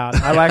puts it out.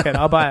 I like it.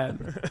 I'll buy it.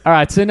 All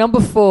right, so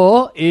number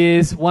 4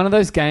 is one of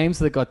those games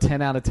that got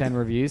 10 out of 10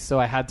 reviews, so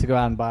I had to go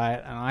out and buy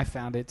it, and I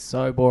found it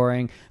so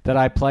boring that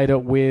I played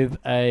it with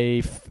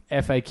a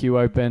FAQ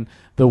open,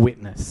 The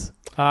Witness.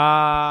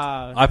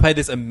 I played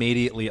this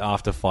immediately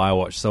after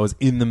Firewatch, so I was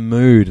in the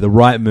mood, the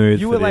right mood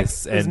You for were like,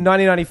 this. it was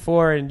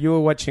 1994, and you were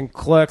watching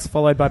Clerks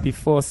followed by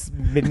Before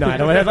Midnight.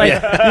 Or whatever.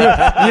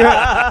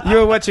 Like, you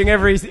were watching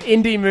every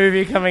indie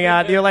movie coming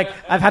out. You're like,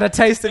 I've had a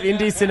taste of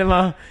indie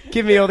cinema.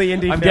 Give me all the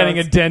indie I'm films. getting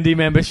a Dendy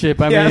membership.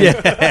 I mean,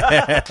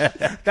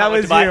 that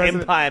was by you. wasn't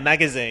it? Empire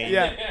magazine.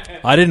 Yeah.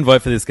 I didn't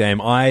vote for this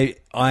game. I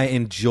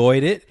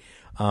enjoyed it,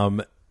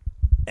 and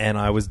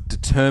I was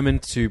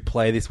determined to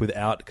play this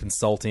without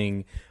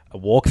consulting a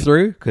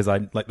walkthrough because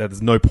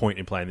there's no point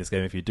in playing this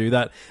game if you do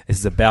that. This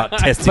is about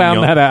testing.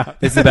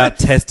 This is about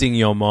testing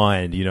your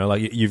mind. You know,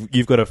 like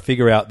you've got to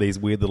figure out these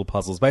weird little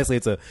puzzles. Basically,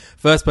 it's a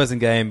first-person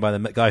game by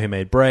the guy who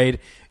made Braid.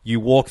 You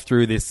walk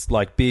through this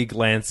like big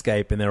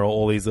landscape, and there are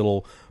all these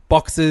little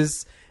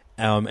boxes,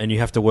 and you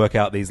have to work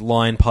out these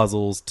line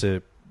puzzles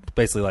to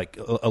basically like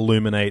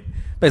illuminate,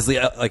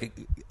 like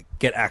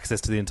get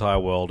access to the entire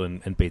world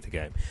and beat the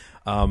game.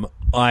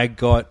 I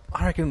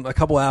reckon a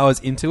couple hours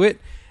into it,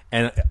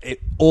 and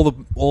all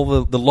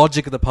the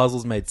logic of the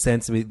puzzles made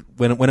sense to me.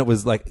 When it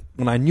was like,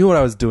 when I knew what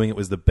I was doing, it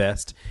was the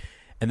best.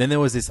 And then there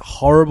was this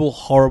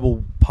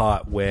horrible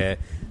part where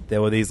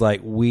there were these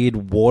like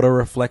weird water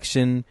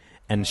reflection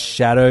and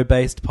shadow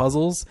based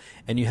puzzles,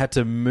 and you had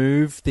to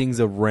move things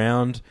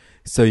around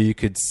so you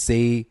could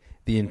see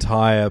the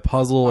entire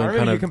puzzle I and remember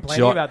kind you of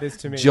complaining about this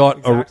to me.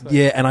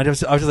 yeah, and I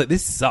was just like,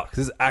 this sucks.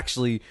 This is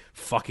actually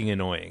fucking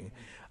annoying.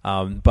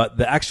 But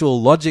the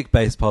actual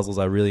logic-based puzzles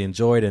I really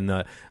enjoyed, and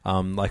the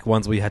like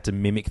ones where you had to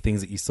mimic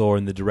things that you saw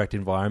in the direct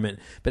environment.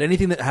 But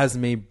anything that has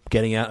me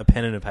getting out a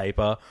pen and a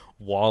paper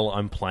while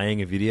I'm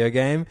playing a video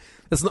game,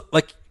 it's not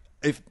like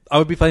if I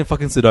would be playing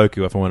fucking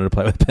Sudoku if I wanted to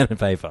play with pen and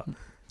paper.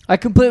 I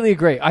completely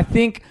agree. I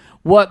think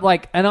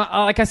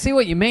I see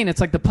what you mean. It's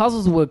like the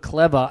puzzles were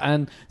clever,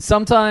 and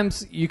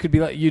sometimes you could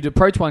be like, you'd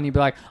approach one, you'd be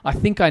like, I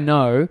think I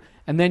know,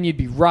 and then you'd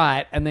be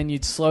right, and then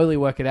you'd slowly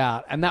work it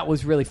out, and that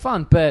was really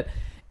fun. But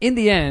in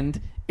the end,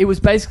 it was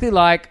basically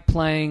like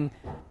playing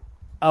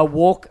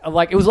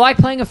it was like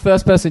playing a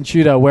first-person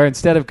shooter where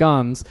instead of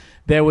guns,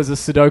 there was a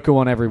Sudoku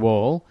on every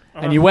wall,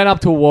 and you went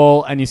up to a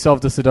wall and you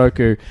solved a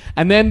Sudoku,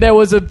 and then there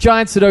was a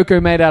giant Sudoku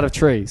made out of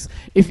trees.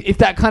 If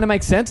that kind of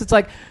makes sense, it's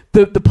like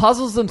the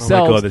puzzles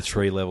themselves. Oh my god, the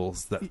tree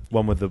levels! That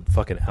one with the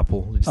fucking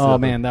apple. Oh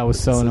man, that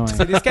was so annoying.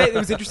 So this game, it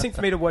was interesting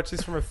for me to watch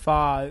this from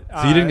afar.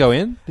 So you didn't go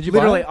in? Did you?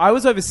 Literally, I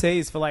was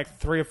overseas for like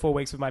 3 or 4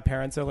 weeks with my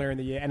parents earlier in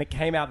the year, and it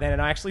came out then,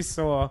 and I actually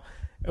saw.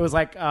 It was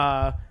like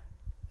a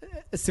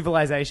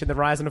civilization, the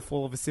rise and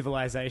fall of a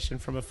civilization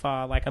from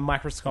afar, like a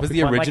microscopic. Was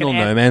the one, original like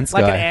No Man's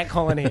Sky? Like an ant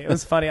colony. It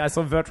was funny. I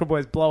saw Virtual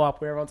Boys blow up,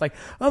 where everyone's like,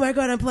 "Oh my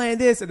god, I'm playing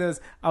this!" And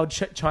I would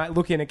try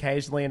look in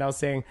occasionally, and I was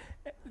seeing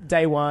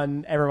day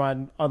one,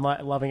 everyone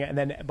online loving it, and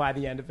then by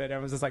the end of it,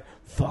 everyone's just like,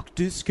 "Fuck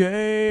this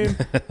game!"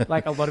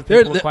 Like a lot of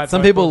people were quite.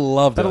 Some vocal, people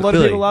loved it. but a lot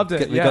of people loved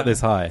it. They got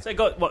this high. So it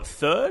got what,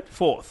 third,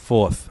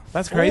 fourth.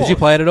 That's crazy. Did you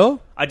play it at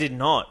all? I did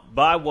not,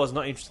 but I was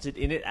not interested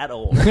in it at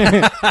all. You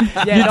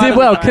did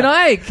well. Can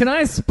I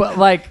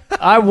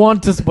I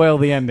want to spoil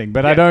the ending,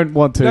 but I don't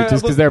want to,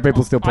 just because there are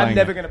people still playing. I'm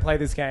never going to play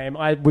this game.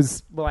 I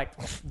was like,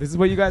 "This is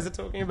what you guys are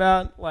talking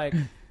about." Like,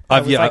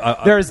 I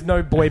there is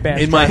no boy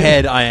band. In my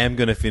head, I am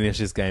going to finish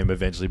this game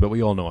eventually, but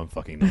we all know I'm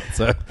fucking not.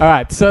 So, all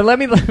right. So let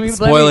me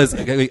spoilers.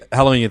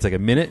 How long are you going to take? A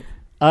minute?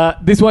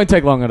 This won't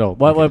take long at all.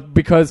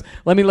 Because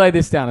let me lay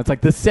this down. It's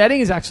like the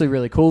setting is actually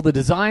really cool. The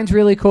design's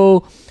really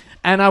cool.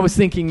 And I was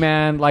thinking,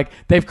 man, like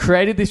they've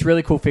created this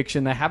really cool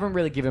fiction. They haven't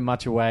really given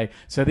much away.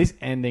 So this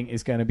ending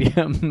is going to be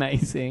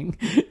amazing.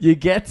 You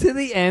get to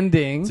the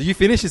ending. So you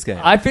finish this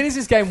game? I finished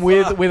this game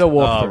with a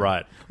walkthrough. Oh,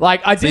 right.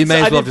 Like I did. So you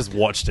may as well have just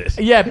watched it.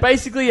 Yeah,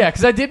 basically, yeah.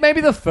 Because I did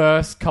maybe the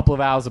first couple of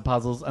hours of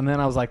puzzles, and then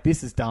I was like,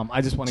 "This is dumb.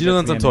 I just want to." Do you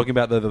know get what to I'm the talking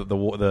about? The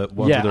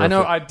ones yeah, with the I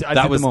know. I did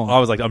them all. I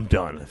was like, I'm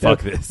done.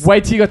 Fuck this.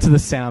 Wait till you got to the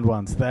sound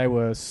ones. They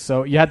were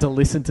so you had to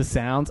listen to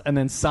sounds, and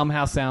then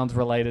somehow sounds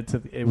related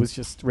to. It was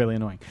just really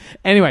annoying.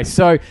 Anyway,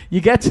 so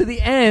you get to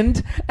the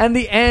end, and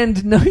the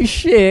end, no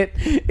shit,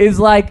 is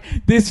like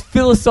this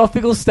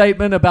philosophical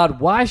statement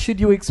about why should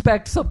you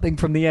expect something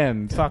from the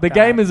end. The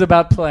game is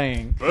about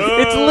playing.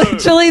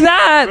 It's literally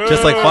that.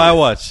 Just like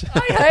Firewatch.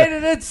 I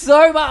hated it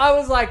so much. I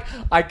was like,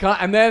 I can't.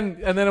 And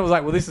then it was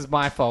like, well, this is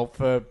my fault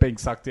for being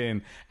sucked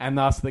in, and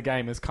thus the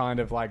game is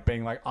kind of like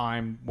being like,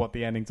 I'm what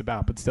the ending's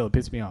about, but still, it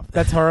pissed me off.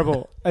 That's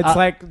horrible. It's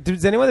like,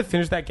 does anyone that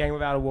finished that game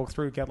without a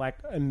walkthrough get like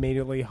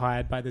immediately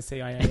hired by the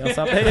CIA or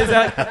something? Is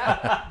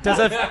that Does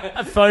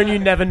a phone you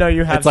never know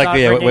you have It's like start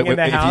ringing in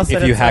their house? if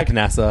and you it's hack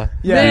like, NASA,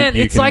 Man,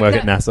 you it's can like work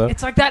that, at NASA.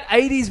 It's like that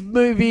 80s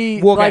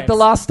movie, War like Games. The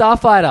Last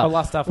Starfighter. Oh,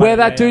 Last Starfighter, where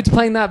that yeah, dude's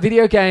playing that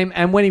video game,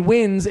 and when he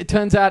wins, it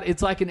turns out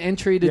it's like an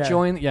entry to Yeah.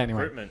 join. Yeah,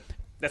 anyway. Recruitment.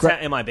 That's how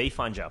MIB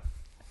finds you.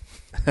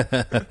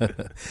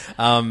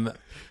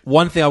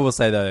 One thing I will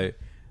say though,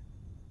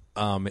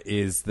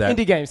 is that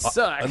Indie games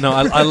suck. No,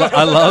 I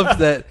love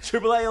that.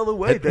 AAA all the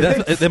way,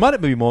 There might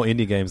be more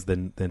indie games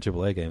than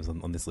AAA games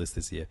on this list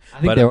this year.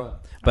 I think there are.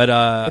 But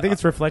I think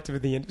it's reflective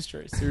of the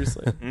industry.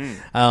 Seriously.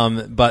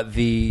 But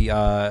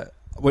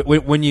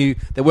when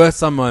there were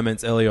some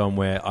moments early on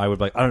where I would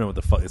be like, I don't know what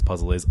the fuck this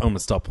puzzle is. I'm gonna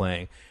stop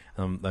playing.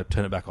 I'd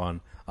turn it back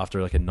on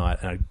after like a night,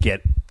 and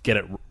I'd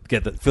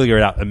figure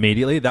it out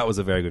immediately. That was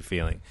a very good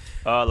feeling.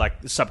 Like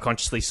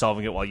subconsciously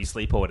solving it while you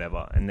sleep or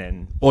whatever, and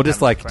then Or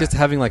just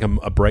having like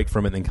a break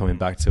from it, and then coming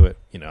back to it.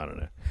 I don't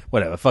know.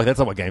 Whatever. Fuck, that's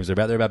not what games are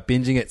about. They're about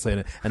binging it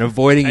and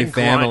avoiding your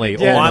family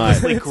all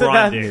night.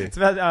 It's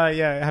about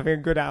having a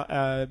good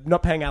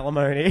not paying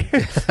alimony.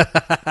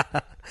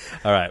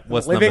 All right,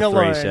 what's Living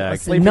number alone, three, Shaq?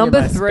 sleeping in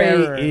Number my spare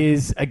room. 3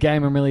 is a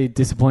game I'm really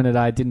disappointed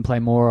I didn't play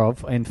more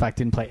of. In fact,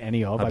 didn't play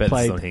any of. I bet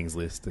it's on Hing's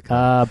list.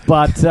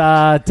 But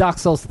Dark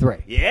Souls 3.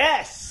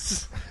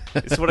 Yes!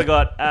 This would have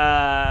got...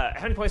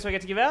 how many points do I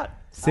get to give out?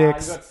 6. You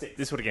got 6.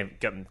 This would have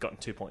gotten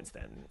 2 points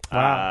then.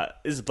 Wow.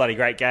 This is a bloody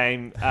great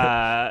game.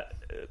 I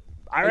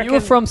Are reckon... you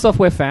a From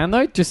Software fan,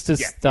 though? Just to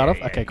start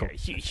off? Okay, cool.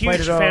 Huge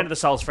fan of the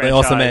Souls They franchise.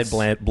 also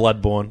made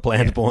Blandborn.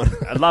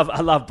 I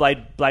love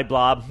Blade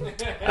Blob.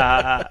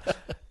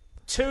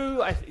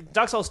 2,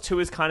 Dark Souls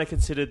 2 is kind of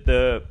considered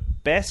the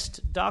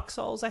best Dark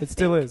Souls, I think. It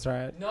still is,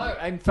 right? No,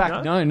 in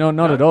fact, not at all. No.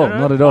 Not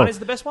at all. One is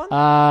the best one?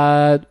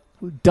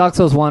 Dark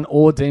Souls 1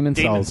 or Demon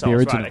Souls, the Souls,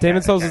 original. right,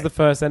 Demon Souls was the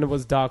first, then it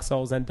was Dark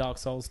Souls, then Dark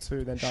Souls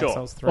 2, then Dark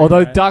Souls 3.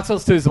 Although right? Dark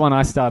Souls 2 is the one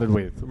I started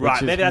with. Right,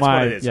 which is maybe that's my-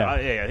 what it is. Yeah.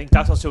 I think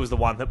Dark Souls 2 was the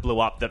one that blew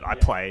up that I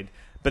played.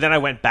 But then I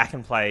went back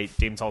and played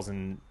Demon Souls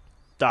and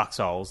Dark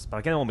Souls. But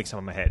I get them all mixed up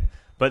in my head.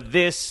 But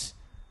this,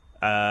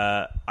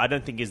 I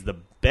don't think is the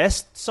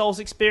best Souls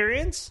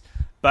experience.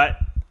 But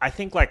I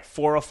think like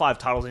 4 or 5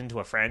 titles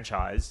into a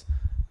franchise,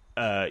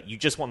 you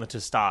just want them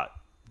to start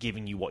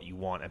giving you what you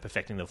want and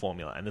perfecting the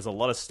formula. And there's a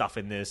lot of stuff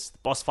in this. The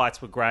boss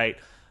fights were great.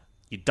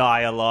 You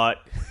die a lot.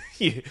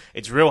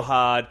 It's real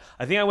hard.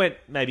 I think I went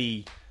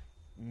maybe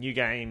New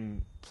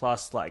Game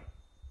plus like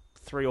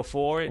 3 or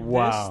 4 in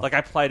Wow. this. Like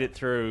I played it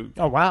through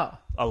Oh, wow.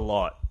 a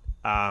lot.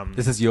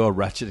 This is your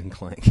Ratchet and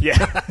Clank.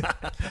 Yeah.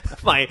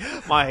 my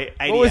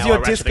 80 What was your Ratchet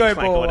and disco Clank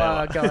or ball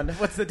whatever. gun?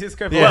 What's the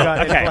disco ball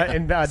Yeah, gun okay.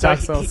 in So Dark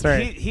Souls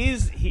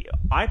 3?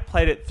 I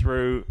played it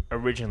through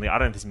originally. I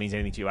don't know if this means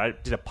anything to you. I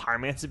did a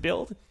Pyromancer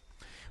build,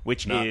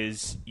 which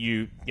is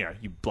you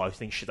blow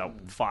things shit up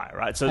with fire,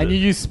 right? So And you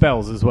use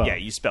spells as well. Yeah,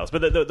 you use spells.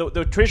 But the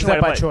Is traditional way that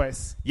to by play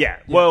choice? Yeah,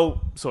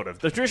 well, sort of.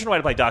 The traditional way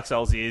to play Dark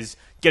Souls is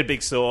get a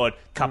big sword,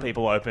 cut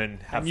people open,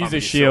 have And fun use with a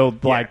your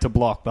shield sword. Yeah. to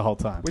block the whole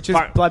time. Which is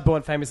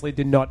Bloodborne famously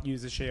did not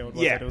use a shield.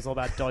 Was Yeah. it? It was all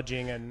about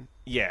dodging and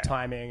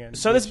timing. And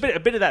So there's a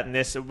bit of that in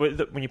this.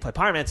 When you play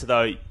Pyromancer,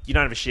 though, you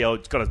don't have a shield.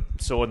 You've got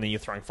a sword, and then you're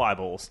throwing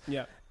fireballs.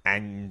 Yeah.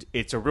 And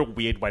it's a real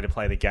weird way to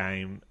play the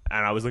game.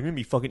 And I was like, I'm going to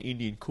be fucking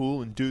Indian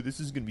cool and dude,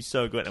 this is going to be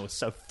so good. And it was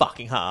so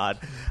fucking hard.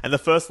 And the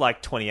first,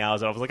 20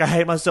 hours, I was like, I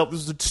hate myself. This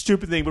is a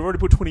stupid thing, but I've already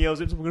put 20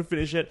 hours in, so I'm going to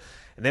finish it.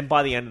 And then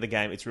by the end of the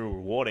game, it's real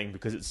rewarding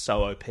because it's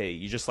so OP.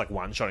 You're just,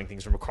 one-shotting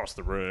things from across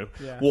the room,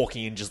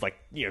 walking in, just,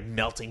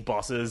 melting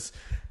bosses.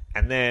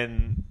 And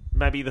then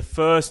maybe the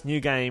first New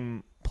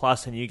Game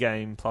Plus and New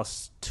Game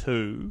Plus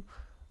 2...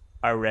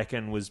 I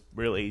reckon was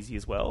real easy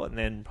as well, and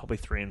then probably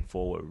 3 and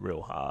 4 were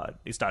real hard.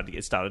 It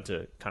started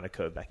to kind of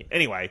curve back in.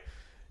 Anyway,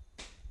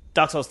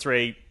 Dark Souls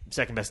 3,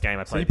 second best game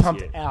I So you played this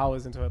pumped year.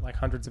 hours into it,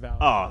 hundreds of hours.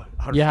 Oh,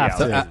 hundreds You of have hours.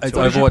 to. Is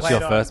What did you Overwatch play your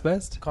it on? first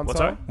best? Console? What,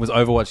 sorry? Was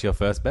Overwatch your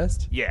first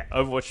best? Yeah,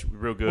 Overwatch,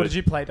 real good. What did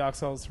you play Dark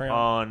Souls 3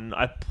 on?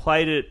 I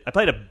played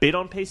a bit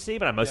on PC,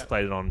 but I mostly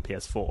played it on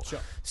PS4. Sure.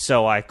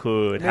 So I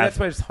could I mean, that's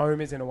where its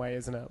home is in a way,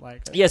 isn't it?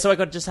 Yeah, so I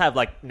could just have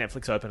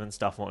Netflix open and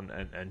stuff on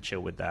and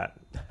chill with that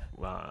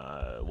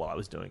while I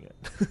was doing it.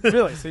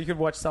 Really? So you could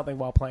watch something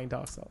while playing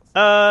Dark Souls?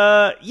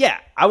 Yeah,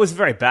 I was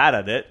very bad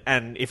at it,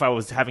 and if I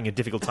was having a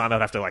difficult time,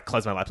 I'd have to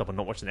close my laptop and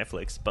not watch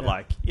Netflix. But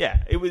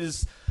it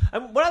was.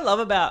 And what I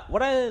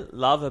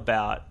love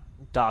about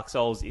Dark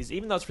Souls is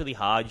even though it's really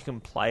hard, you can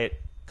play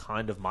it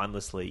kind of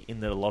mindlessly in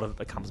that a lot of it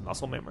becomes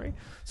muscle memory.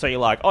 So you're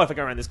like, oh, if I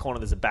go around this corner,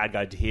 there's a bad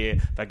guy to here.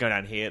 If I go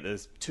down here,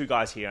 there's 2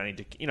 guys here. I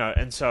need to,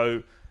 and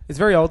so. It's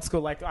very old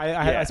school.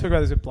 I spoke about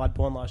this with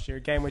Bloodborne last year,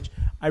 a game which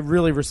I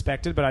really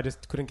respected, but I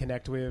just couldn't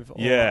connect with.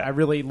 Or I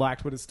really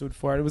liked what it stood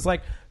for. It was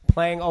like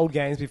playing old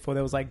games before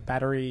there was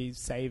battery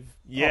save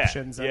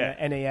options and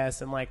the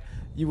NES, and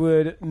you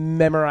would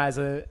memorize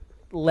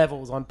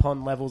levels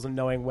upon levels and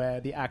knowing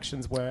where the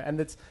actions were, and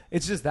it's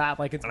just that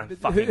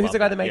who's the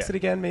guy that makes it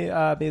again?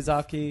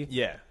 Miyazaki.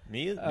 Yeah,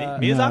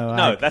 Miyazaki.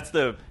 No, that's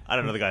I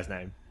don't know the guy's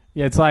name.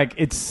 Yeah,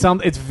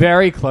 it's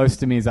very close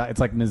to Miyazaki. It's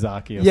like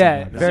Miyazaki or something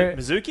like that.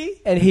 Mizuki?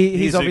 And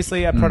he's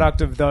obviously a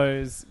product of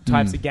those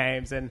types of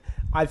games, and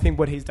I think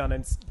what he's done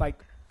is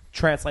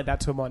translate that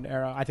to a modern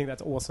era, I think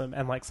that's awesome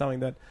and like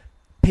something that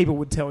people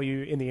would tell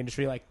you in the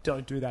industry, like,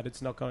 don't do that,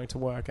 it's not going to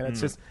work. And it's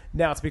just,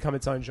 now it's become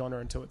its own genre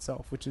unto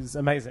itself, which is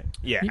amazing.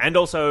 Yeah, and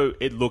also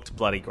it looked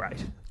bloody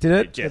great. Did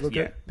it? Just, It looked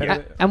yeah. good?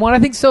 Yeah. And what I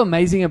think's so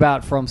amazing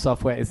about From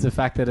Software is the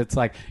fact that it's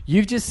like,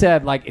 you've just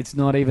said, like, it's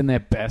not even their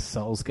best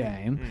Souls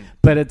game,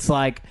 but it's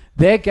like,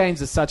 their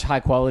games are such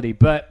high quality,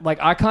 but like,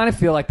 I kind of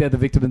feel like they're the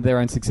victim of their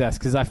own success,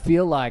 because I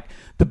feel like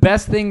the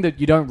best thing that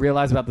you don't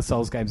realize about the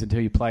Souls games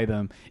until you play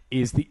them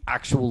is the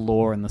actual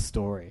lore and the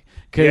story.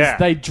 Because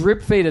they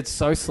drip feed it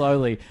so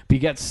slowly, but you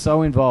get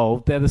so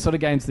involved. They're the sort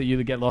of games that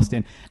you get lost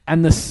in.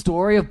 And the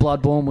story of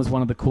Bloodborne was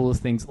one of the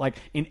coolest things, like,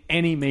 in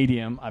any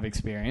medium I've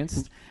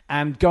experienced.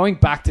 And going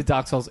back to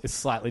Dark Souls is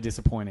slightly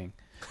disappointing.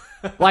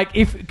 Like,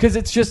 because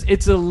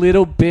it's a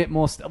little bit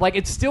more, like,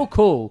 it's still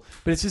cool,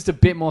 but it's just a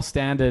bit more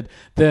standard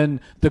than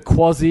the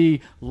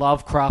quasi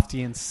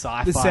Lovecraftian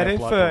sci-fi. The setting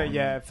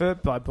Bloodborne. for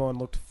Bloodborne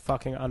looked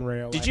fucking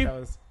unreal. Did like, you that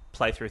was...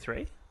 play through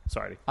 3?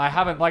 Sorry. I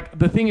haven't. Like,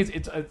 the thing is,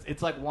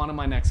 it's like one of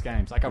my next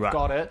games. Like, I've Right.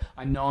 got it.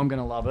 I know I'm going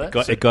to love it.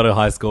 It got a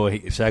high score.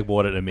 Shag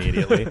bought it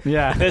immediately.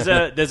 Yeah.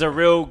 There's a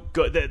real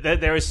good.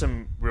 There's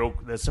some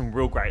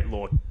real great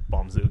lore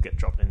bombs that will get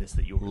dropped in this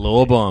that you'll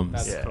Lore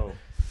bombs. That's cool.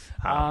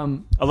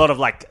 A lot of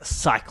like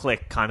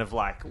cyclic kind of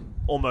like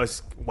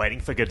almost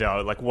waiting for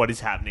Godot. Like, what is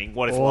happening?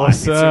 What is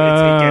life?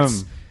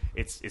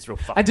 It's real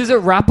fun. And does it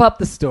wrap up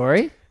the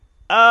story?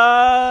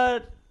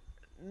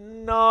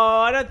 No,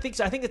 I don't think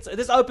so. I think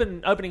there's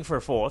opening for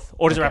a fourth,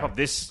 or does it wrap up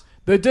this?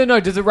 Does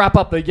it wrap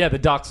up the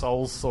Dark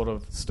Souls sort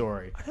of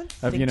story? I don't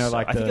of, think so.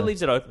 like I think it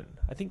leaves it open.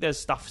 I think there's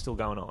stuff still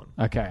going on.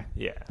 Okay.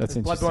 Yeah. That's Is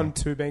interesting. Bloodborne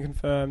 2 being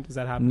confirmed? Does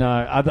that happen? No,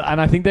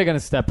 and I think they're going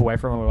to step away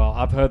from it a while.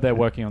 I've heard they're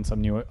working on some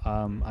new IP.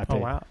 Oh,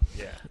 wow.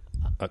 Yeah.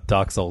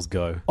 Dark Souls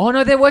Go. Oh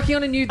no, they're working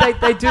on a new.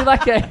 They do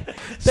like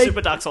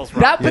Super Dark Souls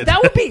Run.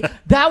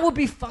 That would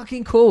be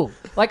fucking cool.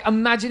 Like,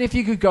 imagine if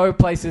you could go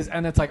places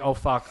and it's like, oh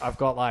fuck, I've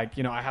got like,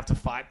 I have to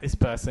fight this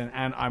person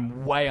and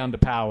I'm way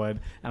underpowered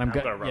and I'm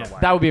gotta run away.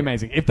 that would be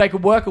amazing. If they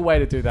could work a way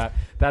to do that,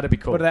 that'd be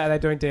cool. What are they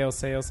doing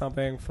DLC or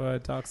something for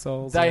Dark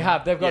Souls? They've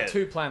got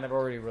two planned. They've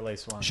already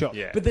released one. Sure.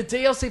 Yeah. But the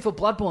DLC for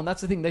Bloodborne,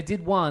 that's the thing. They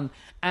did one,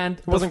 and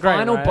the wasn't great,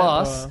 final right?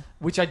 boss, Or-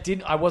 which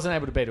I wasn't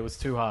able to beat. It was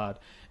too hard.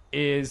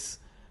 Is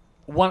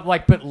one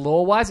but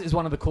lore wise is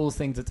one of the coolest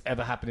things that's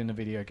ever happened in a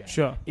video game.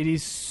 Sure. It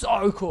is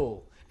so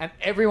cool, and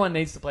everyone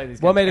needs to play these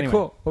games. What made Anyway, it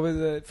cool? What was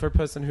it for a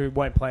person who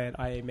won't play it,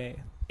 i.e. me?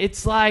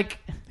 It's like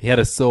He had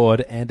a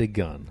sword and a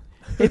gun.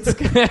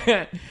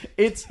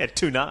 it's Had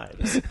 2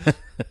 knives.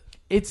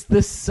 It's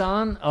the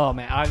sun. Oh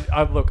man,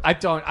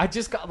 I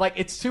just got like,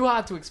 it's too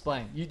hard to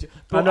explain.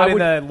 I'm not in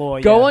the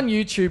lore, Go yeah. on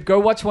YouTube. Go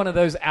watch one of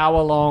those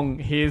hour-long.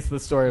 Here's the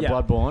story of Yeah.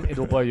 Bloodborne.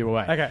 It'll blow you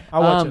away. Okay,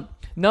 I'll watch it.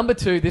 Number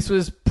 2. This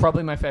was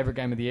probably my favorite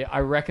game of the year. I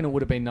reckon it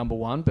would have been number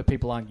 1, but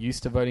people aren't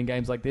used to voting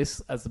games like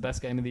this as the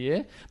best game of the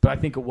year. But I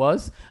think it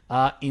was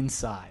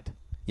Inside.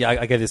 Yeah,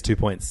 I gave this 2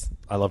 points.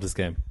 I love this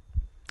game.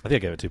 I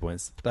think I gave it 2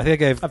 points. I think I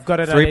gave I've got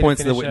it, I 3 need to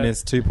points to The finish it.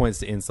 Witness, 2 points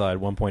to Inside,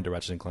 1 point to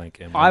Ratchet and Clank,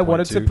 and I 1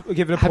 wanted point to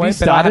give it a Have point.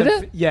 you but I started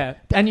had it? Yeah.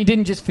 And you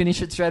didn't just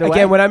finish it straight away?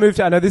 Again, when I moved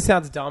to, I know this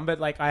sounds dumb,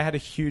 but like I had a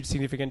huge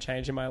significant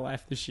change in my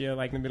life this year,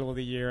 like in the middle of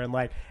the year, and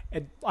like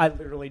I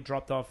literally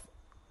dropped off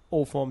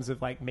all forms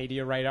of like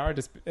media radar.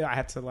 I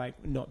had to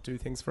like not do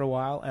things for a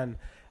while, and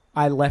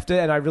I left it,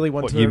 and I really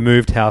wanted What, to. you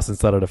moved house and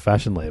started a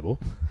fashion label?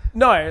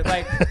 No,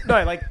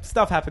 like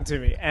stuff happened to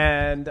me,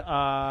 and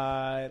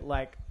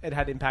like it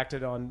had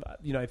impacted on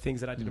things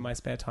that I did in my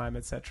spare time,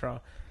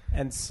 etc.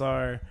 And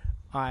so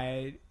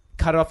I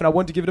cut it off, and I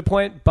wanted to give it a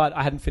point, but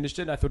I hadn't finished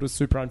it. And I thought it was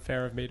super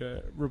unfair of me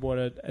to reward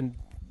it and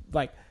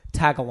like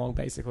tag along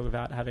basically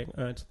without having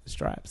earned the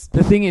stripes.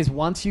 The thing is,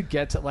 once you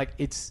get to like,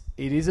 it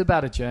is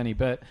about a journey,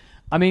 but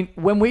I mean,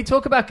 when we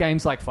talk about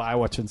games like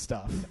Firewatch and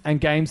stuff, and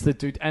games that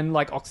do, and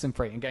like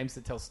Oxenfree, and games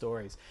that tell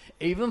stories,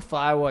 even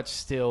Firewatch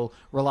still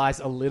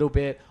relies a little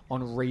bit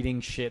on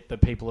reading shit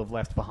that people have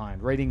left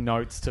behind, reading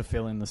notes to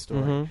fill in the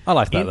story. I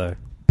like that, though.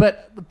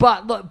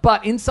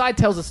 But Inside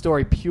tells a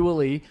story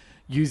purely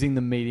using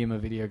the medium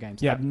of video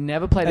games. Yeah. I've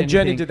never played And anything.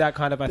 Journey did that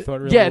kind of, I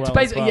thought, really yeah, well. it's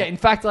basically as well. In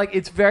fact, like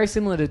it's very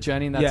similar to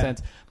Journey in that Yeah.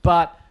 sense,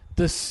 but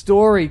the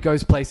story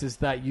goes places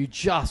that you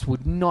just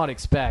would not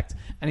expect,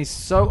 and is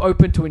so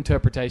open to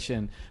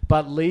interpretation,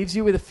 but leaves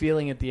you with a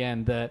feeling at the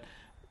end that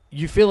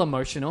you feel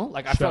emotional.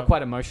 Like I felt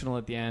quite emotional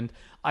at the end.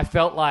 I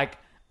felt like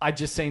I'd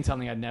just seen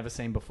something I'd never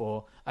seen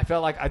before. I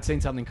felt like I'd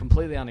seen something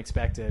completely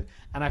unexpected,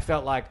 and I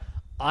felt like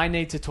I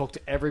need to talk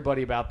to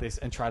everybody about this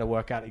and try to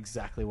work out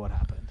exactly what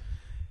happened.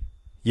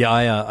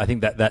 Yeah, I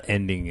think that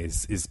ending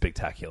is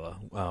spectacular.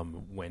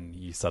 When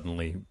you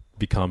suddenly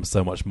become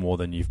so much more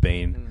than you've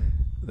been.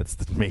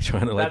 That's me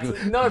trying to like.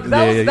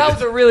 That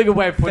was a really good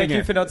way of putting Thank it.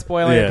 you for not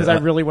spoiling it because I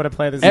really want to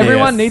play this.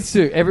 Everyone needs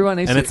to. Everyone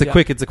needs and to.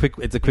 It's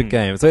a quick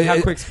game. So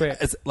How quick's quick?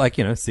 It's like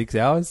 6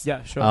 hours.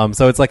 Yeah, sure.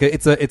 So it's like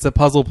it's a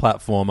puzzle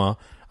platformer.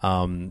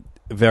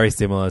 Very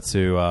similar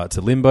to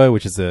Limbo,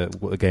 which is a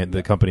game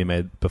the company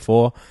made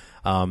before.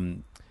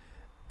 And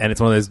and it's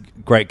one of those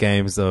great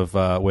games of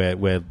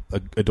where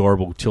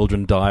adorable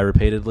children die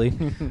repeatedly.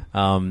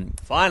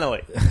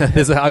 Finally.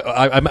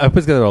 I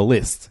put together a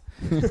list.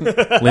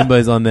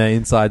 Limbo's on there,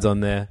 Inside's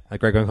on there. A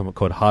great game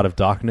called Heart of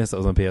Darkness that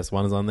was on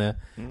PS1 is on there.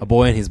 A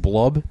Boy and His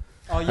Blob.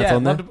 Oh yeah, I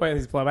love A Boy and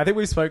His Blob. I think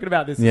we've spoken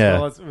about this as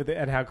well as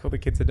and how cool the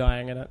kids are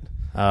dying in it.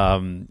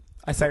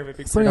 I say with a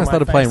big something I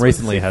started playing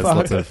recently has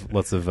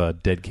lots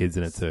of dead kids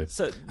in it too.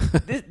 So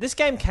this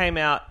game came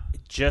out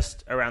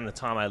just around the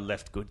time I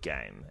left Good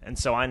Game, and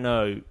so I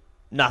know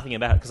nothing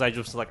about it because I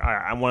just was like, all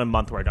right, I want a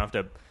month where I don't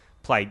have to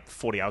play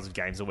 40 hours of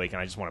games a week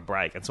and I just want a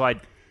break. And so I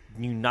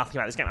knew nothing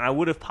about this game, and I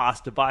would have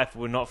passed it by if it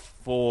were not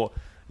for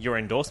your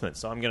endorsement.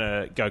 So I'm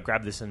going to go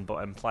grab this and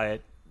play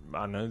it, I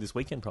don't know, this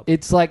weekend probably.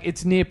 It's like,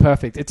 it's near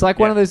perfect. It's like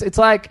one of those, it's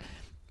like...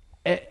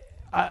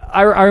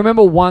 I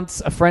remember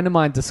once a friend of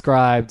mine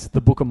described the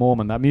Book of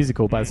Mormon, that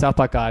musical by the South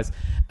Park guys,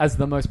 as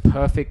the most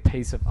perfect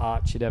piece of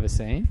art she'd ever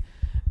seen.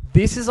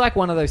 This is like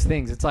one of those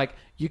things. It's like,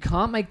 you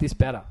can't make this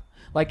better.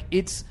 Like,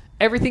 it's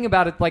everything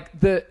about it.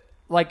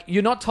 Like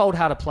you're not told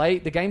how to play.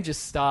 The game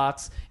just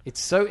starts. It's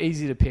so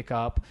easy to pick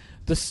up.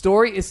 The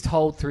story is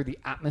told through the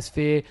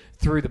atmosphere,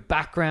 through the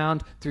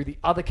background, through the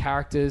other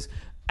characters.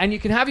 And you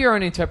can have your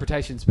own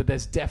interpretations, but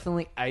there's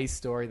definitely a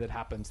story that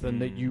happens then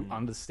that you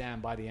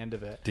understand by the end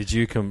of it. Did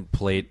you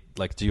complete,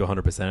 do you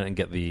 100% it and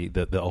get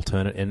the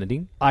alternate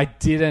ending? I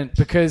didn't,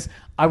 because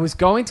I was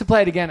going to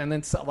play it again, and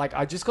then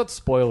I just got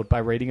spoiled by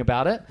reading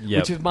about it,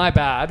 which is my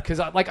bad, because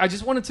I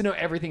just wanted to know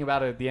everything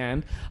about it at the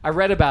end. I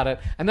read about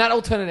it, and that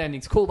alternate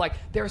ending's cool. Like,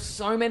 there are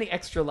so many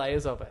extra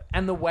layers of it,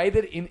 and the way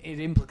that it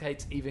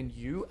implicates even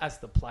you as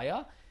the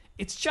player,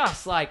 it's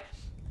just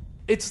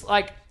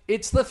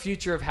it's the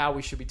future of how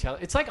we should be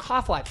telling. It's like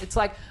Half-Life. It's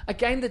like a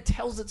game that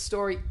tells its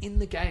story in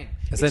the game.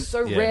 It's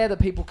so rare that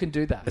people can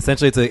do that.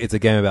 Essentially, it's a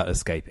game about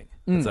escaping.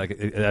 It's like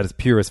at its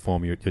purest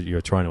form,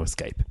 you're trying to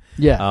escape.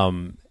 Yeah.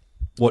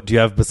 What do you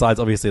have besides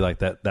obviously like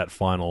that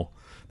final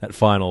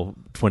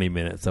 20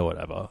 minutes or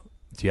whatever?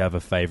 Do you have a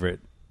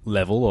favorite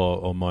level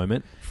or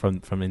moment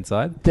from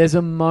Inside? There's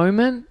a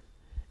moment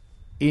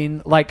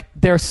in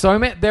there are so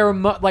many.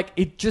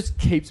 It just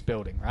keeps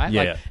building, right?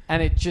 Yeah.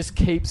 And it just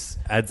keeps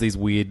adds these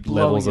weird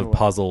levels of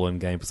puzzle and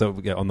game. So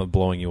on the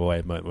blowing you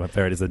away moment, my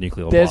favorite is the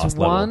nuclear blast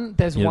level.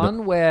 There's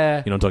one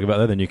where you know what I'm talking about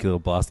there, the nuclear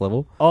blast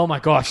level. Oh my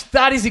gosh,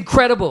 that is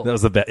incredible. That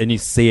was the best, and you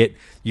see it.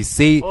 You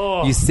see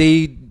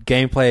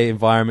gameplay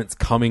environments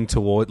coming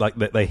toward,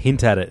 they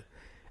hint at it.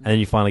 And then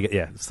you finally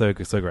get so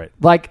great.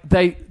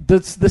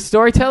 The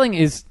storytelling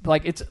is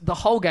it's the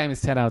whole game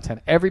is 10 out of 10.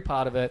 Every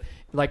part of it,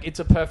 it's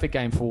a perfect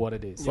game for what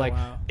it is.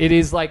 It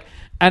is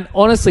and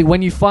honestly,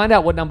 when you find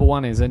out what number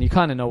one is, and you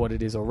kind of know what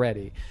it is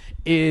already,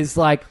 is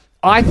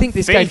I think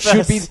this game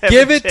should be... 17.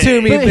 Give it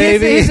to me,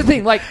 baby. Here's the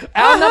thing.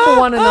 Our number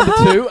one and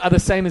number two are the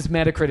same as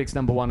Metacritic's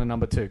number one and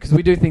number two, because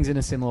we do things in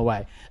a similar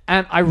way.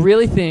 And I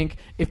really think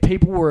if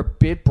people were a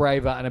bit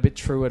braver and a bit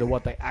truer to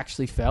what they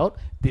actually felt,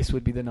 this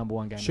would be the number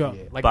one game of the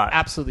year.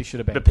 Absolutely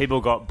should have been. But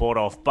people got bought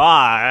off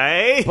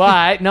by...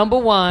 By number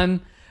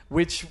one,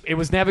 which it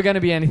was never going to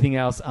be anything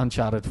else,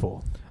 Uncharted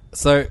 4.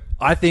 So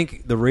I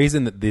think the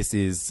reason that this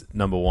is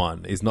number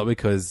one is not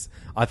because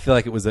I feel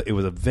like it was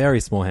a very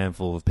small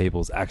handful of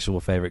people's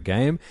actual favorite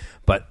game,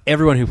 but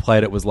everyone who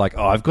played it was like,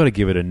 oh, I've got to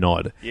give it a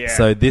nod. Yeah.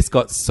 So this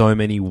got so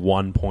many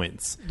 1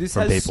 points this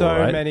from has people, so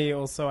right? many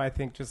also, I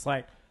think, just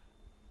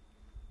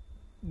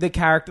the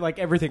character,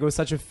 everything. It was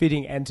such a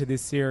fitting end to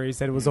this series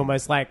that it was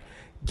almost like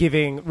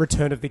giving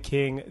Return of the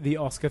King the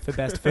Oscar for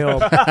Best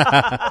Film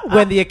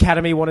when the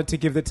Academy wanted to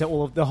give it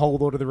to the whole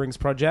Lord of the Rings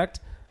project.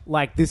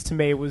 This to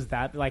me was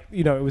that,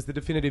 it was the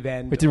definitive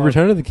end. But did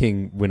Return of the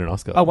King win an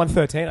Oscar? Oh,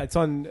 113. It's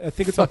on, I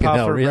think it's Fucking on par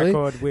hell, for a really?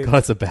 record with... God,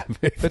 it's a bad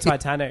movie. For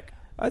Titanic.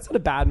 It's not a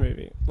bad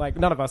movie.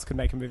 None of us could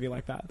make a movie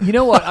like that. You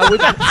know what? I would...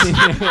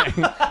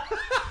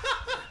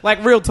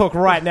 real talk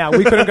right now.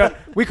 We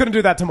couldn't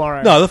do that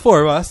tomorrow. No, the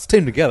four of us,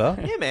 team together.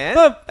 Yeah, man.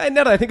 Now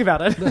that I think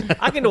about it.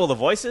 I can do all the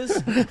voices.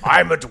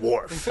 I'm a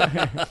dwarf.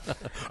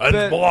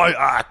 And my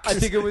axe. I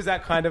think it was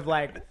that kind of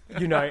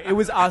it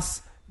was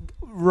us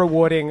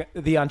rewarding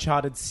the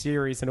Uncharted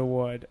series an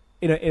award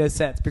in a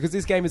sense, because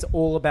this game is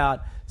all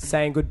about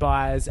saying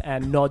goodbyes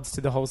and nods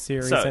to the whole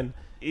series. So, and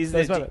do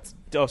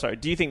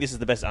you think this is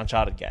the best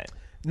Uncharted game?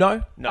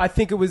 No, I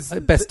think it was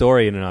the best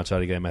story in an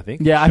Uncharted game, I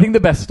think. Yeah, I think the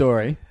best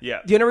story.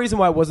 Yeah. The only reason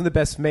why it wasn't the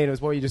best for me was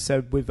what you just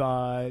said with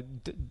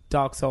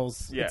Dark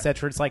Souls,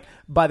 etc. It's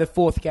by the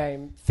fourth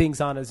game,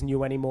 things aren't as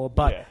new anymore.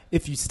 But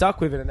if you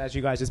stuck with it, and as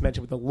you guys just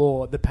mentioned with the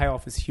lore, the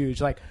payoff is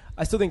huge. I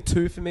still think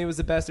 2 for me was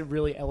the best. It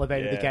really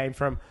elevated the game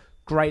from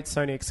great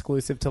Sony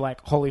exclusive to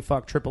holy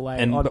fuck AAA.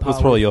 And it was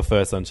probably your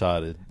first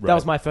Uncharted, right? That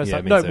was my first.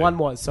 Yeah, no, too. 1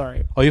 was,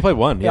 sorry. Oh, you played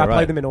 1? Yeah, I right.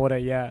 played them in order,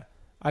 yeah.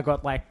 I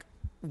got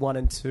 1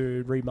 and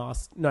 2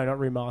 remastered. No, not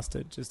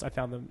remastered. Just I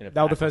found them.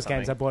 They were the first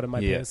games I bought on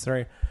my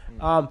PS3.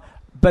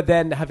 But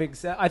then having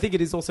said, I think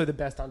it is also the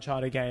best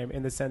Uncharted game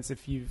in the sense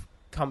if you've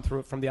come through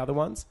it from the other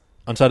ones.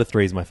 Uncharted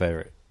 3 is my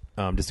favorite.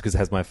 Just because it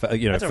has my...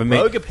 That's for a me,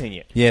 rogue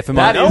opinion. Yeah, for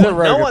that me... is a rogue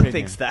opinion. No one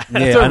thinks that.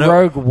 That's a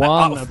rogue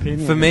one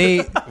opinion. For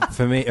me,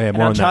 For me, An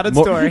more on that. Uncharted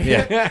More- story.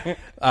 Yeah.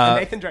 A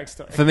Nathan Drake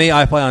story. For me,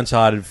 I play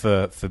Uncharted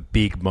for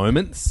big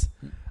moments,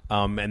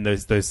 and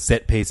those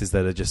set pieces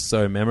that are just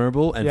so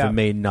memorable. And Yeah. for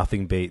me,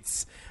 nothing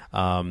beats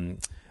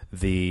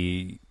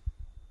the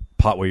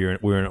part where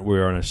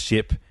we're on a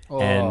ship.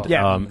 And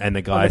Yeah. and the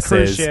On guy the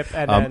cruise says, ship,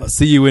 and then-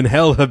 "See you in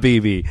hell,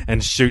 Habibi,"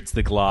 and shoots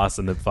the glass,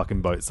 and the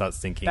fucking boat starts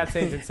sinking. That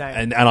seems insane.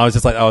 And I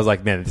was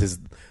like, man, this is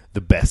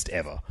the best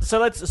ever.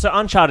 So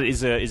Uncharted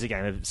is a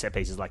game of set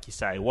pieces, like you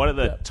say. What are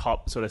the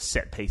top sort of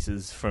set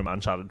pieces from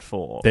Uncharted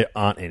 4? There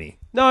aren't any.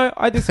 No,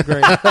 I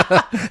disagree.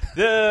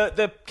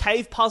 The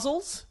cave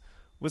puzzles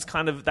was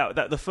kind of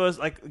that the first,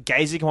 like,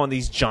 gazing on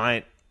these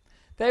giant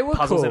They were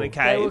puzzles cool. in a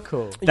cave. They were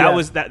cool. That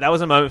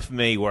was a moment for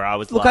me where I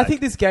was Look, like, I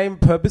think this game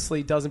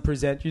purposely doesn't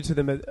present you to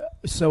them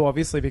so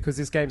obviously because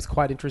this game's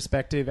quite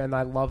introspective, and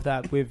I love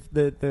that with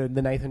the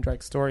Nathan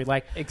Drake story.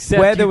 Like, Except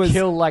where you there was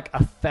kill like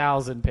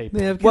 1,000 people.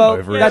 Yeah, get well,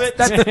 over it.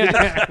 that's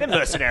they're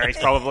mercenaries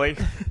probably.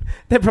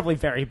 they're probably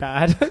very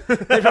bad.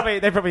 they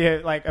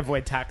probably like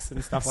avoid tax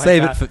and stuff like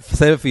Save that.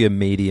 it for your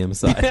medium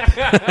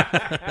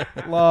side.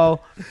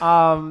 Lol.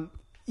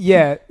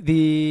 Yeah,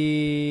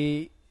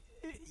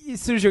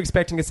 as soon as you're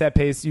expecting a set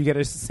piece, you get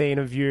a scene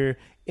of you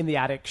in the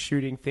attic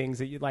shooting things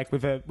that you like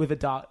with a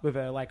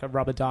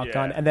rubber dart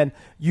gun, and then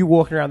you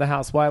walking around the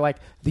house while like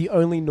the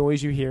only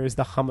noise you hear is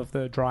the hum of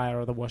the dryer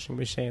or the washing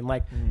machine.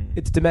 Like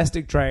it's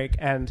domestic Drake,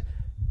 and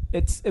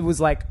it was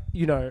like,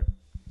 you know,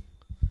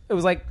 it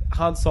was like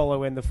Han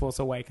Solo in The Force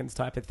Awakens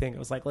type of thing. It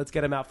was like, let's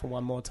get him out for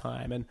one more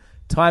time, and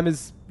time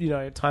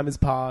has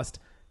passed.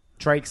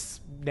 Drake's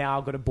now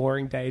got a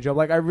boring day job.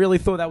 Like, I really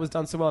thought that was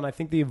done so well, and I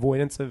think the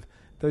avoidance of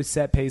those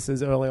set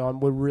pieces early on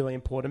were really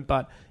important.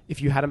 But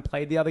if you hadn't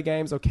played the other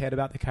games or cared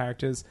about the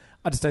characters,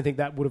 I just don't think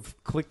that would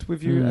have clicked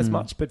with you as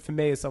much. But for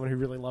me, as someone who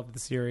really loved the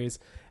series,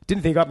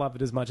 didn't think I'd love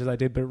it as much as I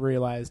did, but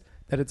realized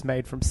that it's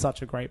made from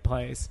such a great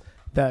place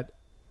that,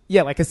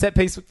 yeah, like a set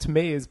piece to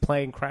me is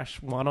playing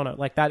Crash 1 on it.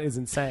 Like, that is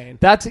insane.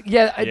 That's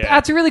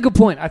a really good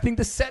point. I think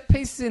the set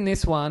pieces in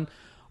this one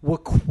were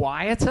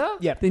quieter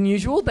than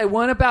usual. They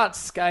weren't about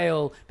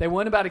scale. They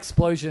weren't about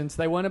explosions.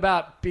 They weren't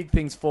about big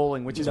things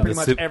falling, which is pretty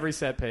much every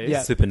set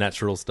piece.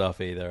 Supernatural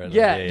stuff either.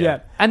 Yeah.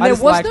 And I there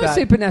just was like no that.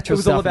 supernatural It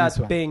was stuff all in this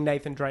about one. being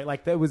Nathan Drake.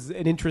 Like, there was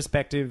an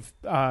introspective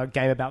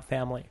game about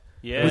family.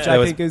 Yeah. Which There I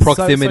was think is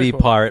proximity so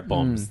cool. pirate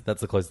bombs.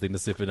 That's the closest thing to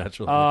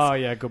supernatural. Oh,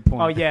 yeah, good point.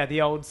 Oh, yeah,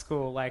 the old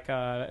school, like,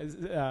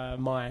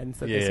 mines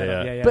that they set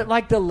up. Yeah. But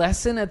like the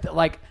lesson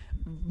like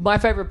my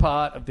favorite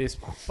part of this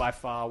by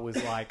far was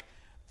like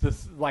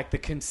the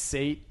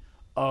conceit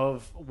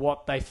of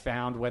what they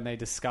found when they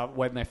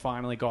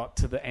finally got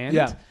to the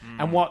end,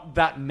 and what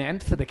that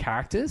meant for the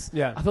characters.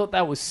 Yeah. I thought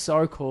that was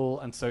so cool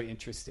and so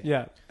interesting.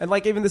 Yeah. And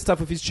like even the stuff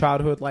with his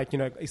childhood, like, you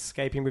know,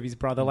 escaping with his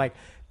brother, like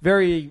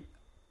very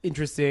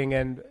interesting,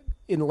 and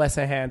in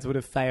lesser hands would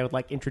have failed,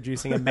 like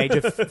introducing a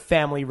major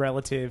family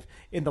relative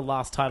in the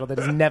last title that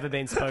has never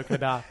been spoken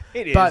about.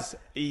 Is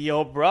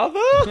your brother?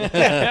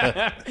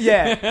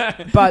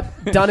 Yeah,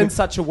 but done in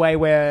such a way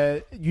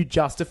where you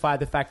justify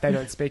the fact they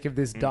don't speak of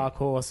this dark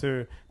horse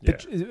who,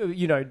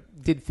 you know,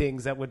 did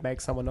things that would make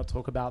someone not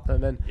talk about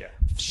them, and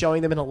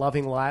showing them in a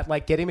loving light,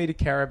 like getting me to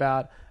care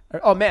about.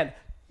 Oh man,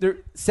 the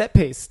set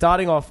piece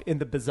starting off in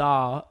the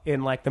bazaar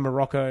in like the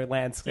Morocco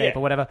landscape or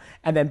whatever,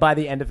 and then by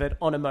the end of it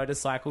on a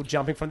motorcycle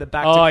jumping from the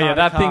back. to car to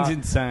that car. thing's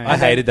insane. I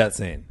hated that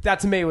scene. That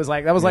to me was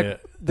like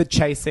the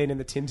chase scene in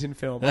the Tintin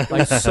film,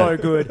 like so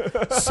good,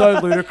 so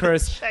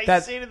ludicrous.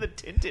 That scene in the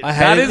Tintin.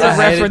 That is a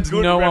reference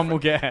no one will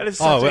get.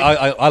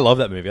 I love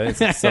that movie. I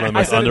think it's some of the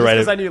most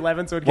underrated. I knew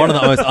Levins would get One of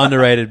it. the most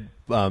underrated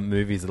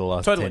movies of the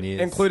last 10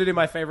 years. Included in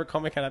my favorite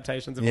comic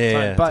adaptations of all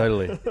Yeah, time. But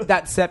totally.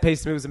 that set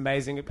piece to me was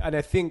amazing, and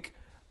I think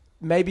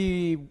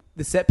maybe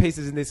the set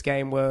pieces in this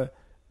game were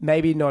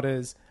maybe not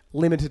as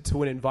limited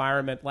to an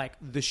environment like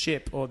the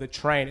ship or the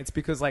train. It's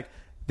because like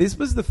this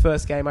was the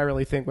first game I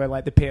really think where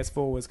like the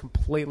PS4 was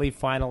completely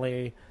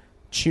finally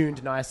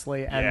tuned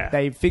nicely, and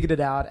they figured it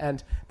out,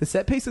 and the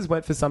set pieces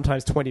went for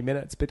sometimes 20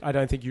 minutes, but I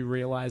don't think you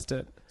realized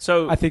it.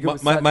 So I think it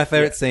was my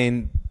favorite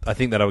scene, I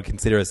think that I would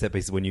consider a set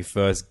piece, is when you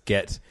first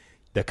get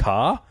the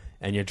car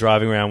and you're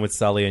driving around with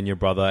Sully and your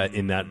brother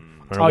in that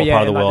I don't know what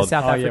part of the like world. the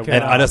South African,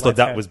 and I just thought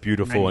that landscape. was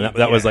beautiful, And and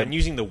that was like, and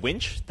using the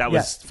winch, that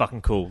was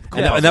fucking cool.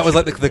 and that was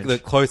like the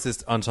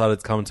closest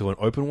Uncharted's come to an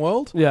open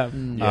world. Yeah.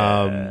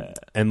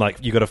 And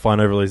like you got to find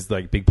over these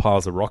like big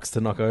piles of rocks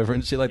to knock over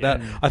and shit like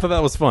that. I thought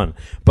that was fun,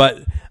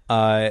 but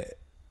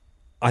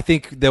I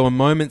think there were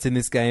moments in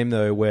this game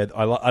though where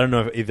I don't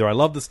know if either I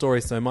loved the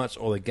story so much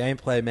or the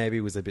gameplay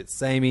maybe was a bit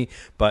samey,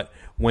 but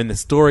when the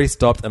story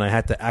stopped and I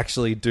had to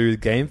actually do the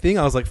game thing,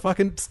 I was like,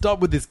 fucking stop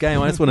with this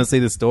game. I just want to see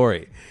the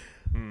story.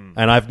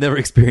 And I've never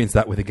experienced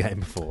that with a game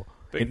before.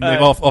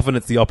 Often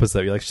it's the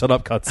opposite. You're like, shut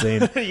up, cutscene.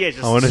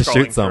 Just I want to scrolling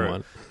shoot through.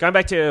 someone. Going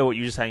back to what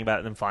you were just saying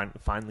about them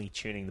finally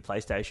tuning the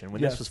PlayStation,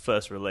 when this was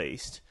first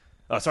released,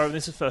 when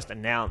this was first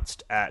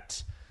announced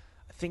at,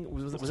 I think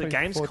was it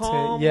 2014,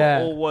 Gamescom?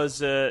 yeah. Or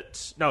was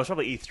it? No, it was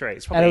probably E3.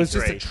 It's probably And it was E3.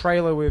 just a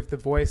trailer with the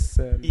voice.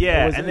 And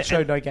Yeah, it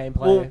showed no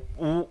gameplay.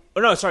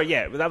 No, sorry,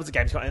 yeah, that was a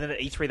Gamescom, and then at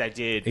E3 they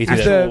did it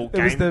actual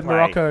was the gameplay,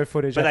 Morocco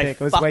footage. but I they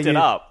think it was fucked where it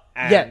up.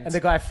 And the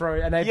guy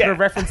and they put a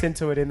reference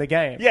into it in the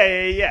game.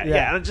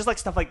 Yeah, and just like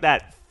stuff like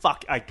that.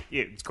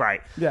 It's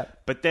great. Yeah,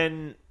 but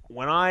then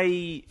when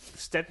you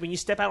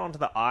step out onto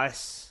the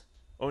ice.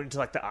 Or into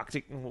like the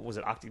Arctic, what was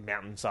it, Arctic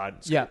mountainside?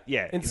 Yeah.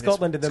 In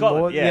Scotland, in the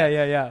north. Yeah.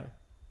 Yeah.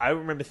 I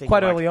remember thinking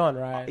quite early on,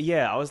 right?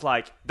 Yeah, I was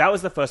like, that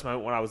was the first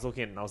moment when I was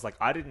looking, and I was like,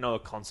 I didn't know a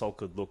console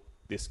could look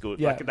this good.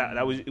 Yeah. Like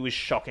it was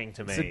shocking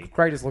to me. It's the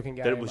greatest looking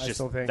game. That it was I just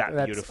still think that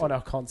that's beautiful on a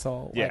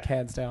console, Yeah. like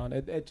hands down.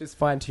 It just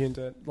fine tuned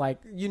it. Like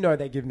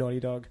they give Naughty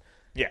Dog.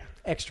 Yeah.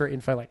 Extra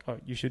info, like, oh,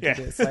 you should Yeah.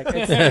 do this. Like,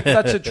 it's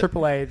such a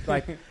AAA,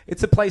 like,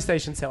 it's a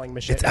PlayStation selling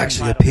machine. It's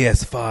actually a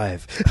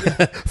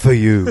PS5 for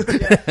you.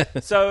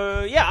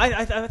 So yeah,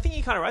 I think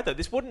you're kind of right though.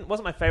 This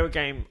wasn't my favorite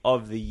game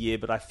of the year,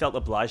 but I felt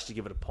obliged to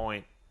give it a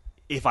point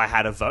if I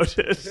had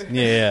voted.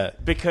 Yeah,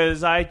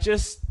 because I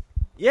just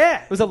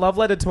it was a love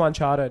letter to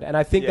Uncharted, and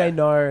I think they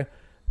know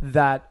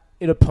that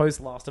in a post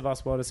Last of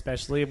Us world,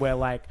 especially where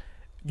like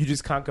you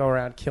just can't go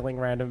around killing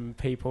random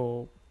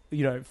people.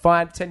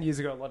 10 years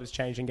ago, a lot has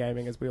changed in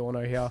gaming, as we all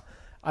know here.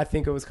 I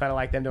think it was kind of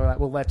like them doing like,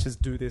 well, let's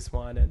just do this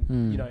one,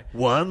 and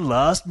one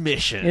last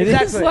mission. It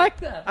is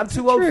like that. I'm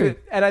too old for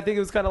it, and I think it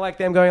was kind of like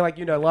them going like,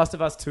 Last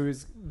of Us 2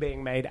 is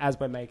being made as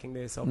we're making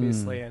this,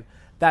 obviously, and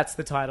that's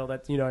the title.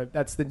 That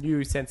that's the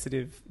new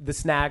the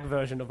snag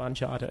version of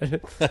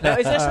Uncharted. Now,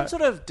 is there some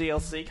sort of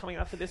DLC coming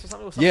up for this or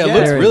something? Yeah, it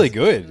looks really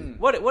good.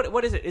 What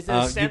is it? Is it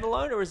a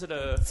standalone or is it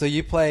a? So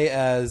you play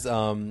as is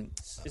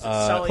it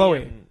Sully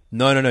Chloe?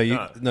 No.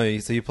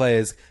 So you play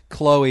as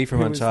Chloe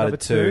from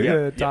Uncharted 2,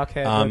 the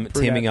dark-haired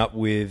teaming up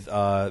with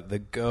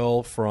the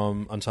girl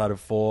from Uncharted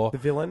 4, the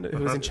villain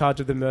who was in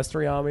charge of the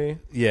mercenary army.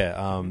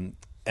 Yeah,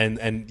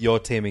 and you're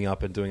teaming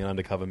up and doing an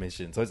undercover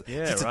mission. So it's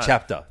just a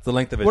chapter. It's the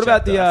length of a chapter. What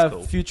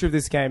about the future of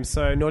this game?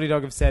 So Naughty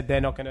Dog have said they're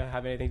not going to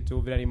have anything to do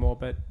with it anymore,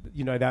 but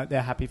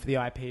they're happy for the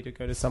IP to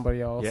go to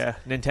somebody else. Yeah,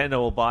 Nintendo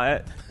will buy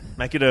it,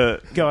 make it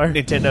a Go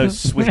Nintendo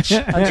Switch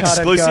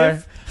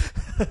exclusive.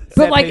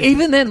 But like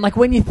even then, like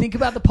when you think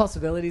about the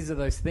possibilities of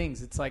those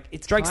things, it's like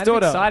it's Drake's kind of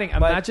daughter. exciting.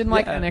 Imagine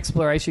an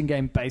exploration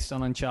game based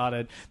on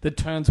Uncharted that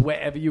turns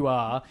wherever you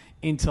are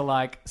into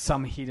like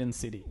some hidden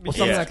city or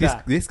something like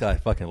that. This guy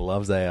fucking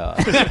loves AR.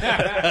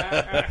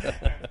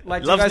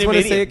 Like, do you guys want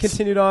to see it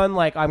continued on?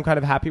 Like, I'm kind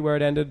of happy where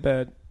it ended,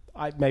 but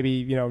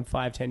maybe in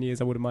 5-10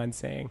 years I wouldn't mind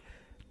seeing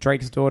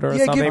Drake's daughter or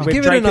something.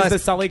 Give Drake it a nice, as the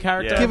Sully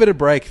character. Give it a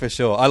break for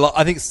sure.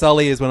 I think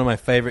Sully is one of my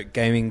favorite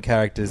gaming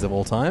characters of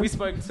all time. We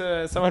spoke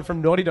to someone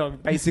from Naughty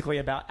Dog basically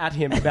about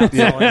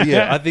Sully.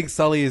 Yeah, I think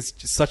Sully is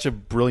just such a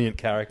brilliant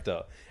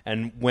character.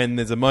 And when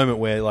there's a moment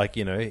where, like,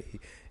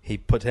 he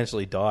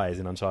potentially dies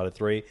in Uncharted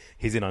 3,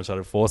 he's in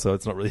Uncharted 4, so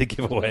it's not really a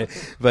giveaway.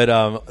 But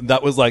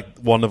that was like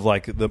one of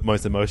like the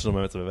most emotional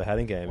moments I've ever had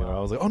in gaming. Where I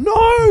was like, oh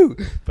no!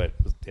 But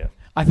yeah,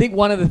 I think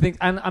one of the things,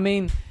 and I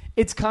mean,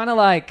 it's kind of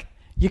like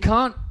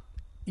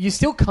you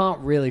still can't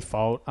really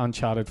fault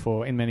Uncharted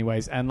 4 in many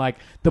ways. And like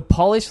the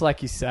polish,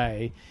 like you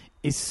say,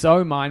 is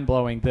so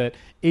mind-blowing that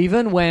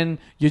even when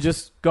you're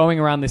just going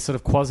around this sort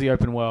of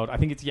quasi-open world, I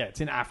think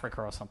it's in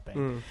Africa or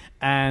something,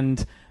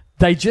 and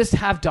they just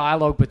have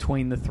dialogue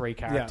between the three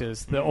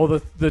characters, or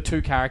the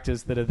two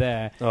characters that are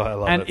there. Oh, I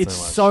love and it it's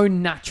so much. so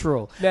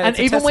natural. Yeah, and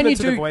even when you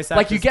do,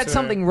 like, you get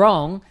something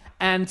wrong,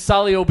 and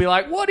Sully will be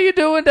like, "What are you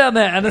doing down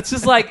there?" And it's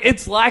just like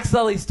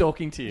Sully's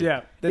talking to you.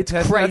 Yeah, it's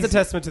crazy. crazy. That's a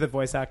testament to the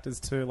voice actors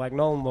too, like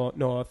Nolan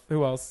North.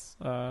 Who else?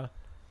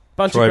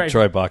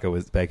 Troy Baker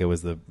was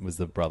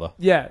the brother.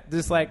 Yeah,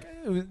 just like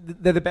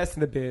they're the best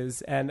in the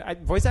biz, and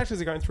voice actors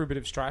are going through a bit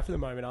of strife at the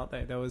moment, aren't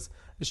they? There was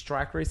a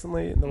strike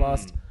recently in the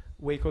last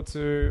week or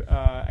two.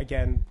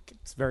 Again,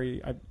 it's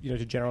very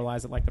to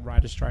generalize it, like the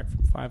writer's strike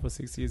from 5 or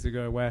 6 years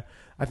ago, where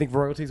I think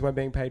royalties weren't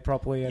being paid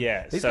properly.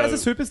 And these guys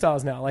are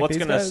superstars now. Like, what's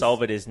going to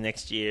solve it is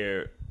next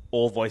year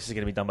all voices are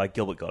going to be done by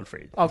Gilbert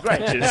Gottfried. Oh,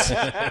 great!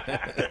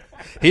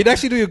 He'd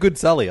actually do a good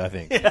Sully, I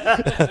think.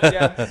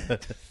 Yeah.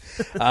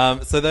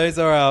 So those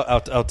are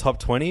our top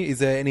 20. Is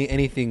there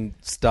anything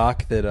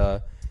stark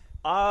that?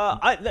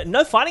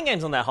 No fighting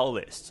games on that whole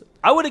list.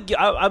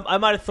 I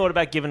might have thought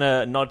about giving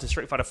a nod to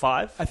Street Fighter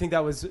V. I think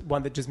that was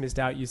one that just missed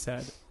out. You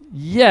said.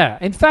 Yeah.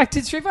 In fact,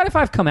 did Street Fighter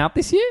V come out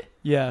this year?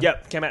 Yeah.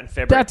 Yep, came out in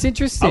February. That's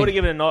interesting. I would have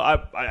given a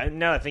nod.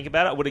 Now that I think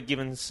about it, I would have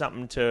given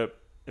something to,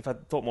 if I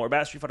thought more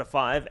about Street Fighter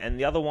V. And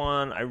the other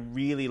one I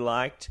really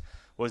liked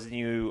was the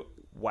new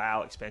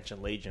WoW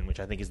expansion Legion, which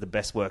I think is the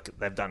best work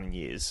they've done in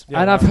years.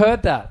 Yeah, and I've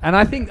heard that. And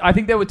I think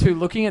there were two.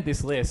 Looking at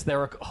this list, there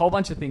were a whole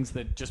bunch of things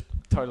that just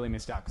totally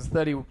missed out. Because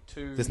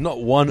 32... There's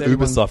not one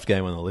Ubisoft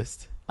game on the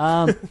list.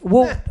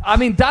 Well, I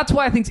mean, that's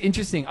why I think it's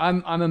interesting.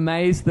 I'm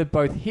amazed that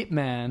both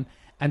Hitman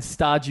and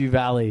Stardew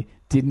Valley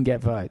didn't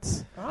get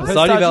votes.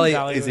 Stardew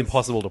Valley is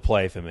impossible to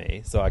play for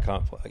me, so I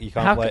can't play. You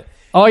can't play it.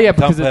 Oh yeah, you can't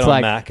because play it's it on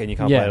like Mac and you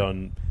can't play it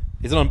on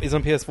Is it on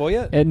PS4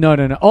 yet?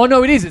 No. Oh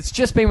no, it is. It's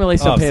just been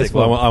released on PS4. Sick.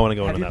 Well, I want to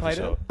go Have on you that for played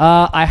sure. it?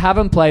 I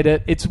haven't played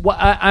it.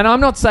 And I'm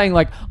not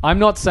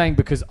saying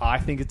because I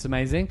think it's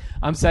amazing.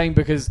 I'm saying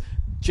because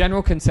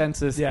general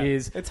consensus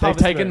is it's they've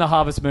Harvest taken Moon. the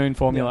Harvest Moon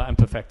formula and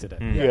perfected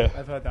it. Yeah,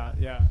 I've heard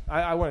that. Yeah,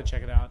 I want to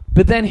check it out.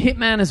 But then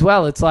Hitman as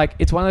well. It's like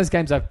it's one of those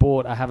games I've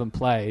bought, I haven't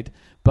played,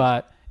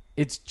 but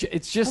it's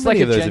just How like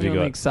many a of those have you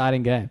genuinely got?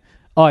 exciting game.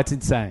 Oh, it's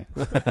insane.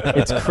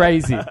 It's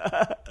crazy.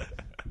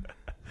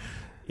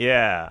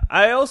 Yeah,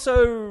 I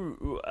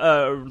also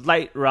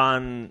late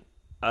run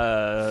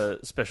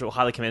special,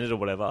 highly commended or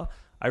whatever.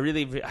 I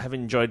really have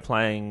enjoyed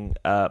playing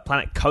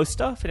Planet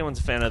Coaster. If anyone's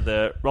a fan of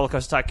the Roller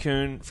Coaster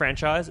Tycoon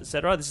franchise,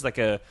 etc., this is like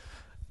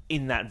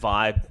in that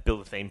vibe.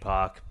 Build a theme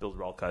park, build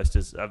roller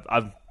coasters.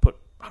 I've put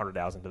 100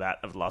 hours into that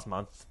over the last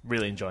month.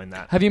 Really enjoying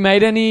that. Have you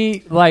made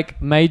any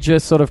like major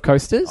sort of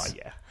coasters? Oh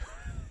yeah.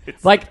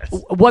 It's Like,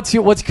 what's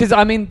because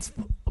I mean,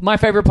 my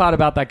favorite part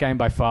about that game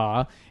by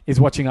far is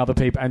watching other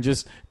people and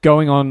just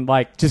going onto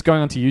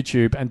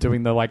YouTube and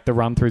doing the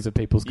run throughs of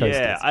people's coasters.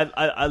 Yeah,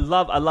 I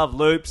love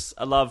loops.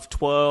 I love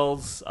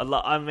twirls. I'm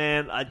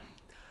on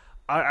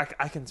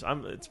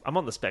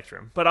the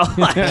spectrum, but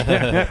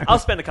I'll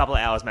spend a couple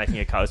of hours making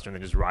a coaster and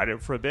then just ride it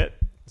for a bit.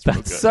 It's real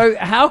good. So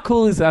how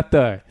cool is that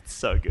though? It's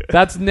so good.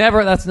 That's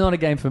not a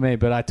game for me,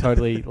 but I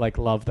totally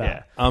love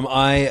that.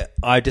 Yeah.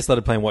 I just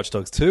started playing Watch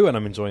Dogs 2, and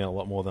I'm enjoying it a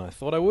lot more than I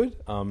thought I would.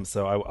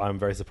 So I'm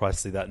very surpurped to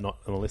see that not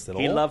on the list at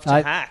all. He loved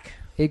to hack.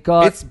 It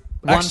got It's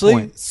actually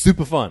 1 point.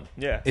 super fun.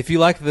 Yeah. If you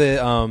like the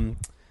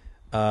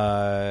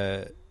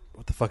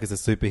what the fuck is a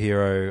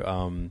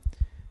superhero?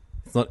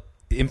 It's not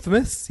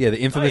Infamous. Yeah, the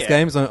Infamous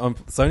games on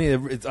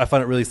Sony. I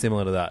find it really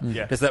similar to that.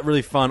 Yeah. It's that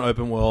really fun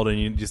open world, and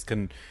you just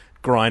can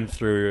grind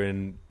through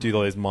and do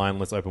all those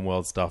mindless open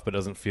world stuff, but it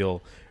doesn't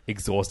feel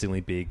exhaustingly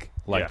big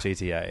like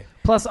GTA.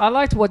 Plus, I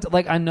liked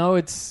I know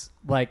it's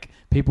like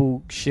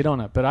people shit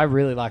on it, but I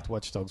really liked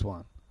Watch Dogs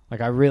 1. Like,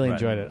 I really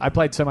enjoyed it. I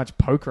played so much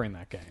poker in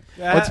that game.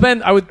 Yeah.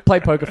 I would play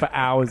poker for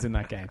hours in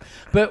that game.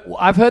 But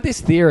I've heard this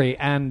theory,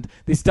 and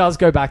this does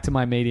go back to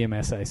my Medium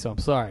essay, so I'm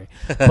sorry.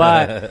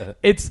 But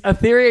it's a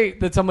theory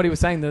that somebody was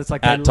saying that it's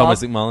like...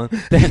 Thomas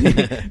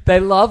McMullen. They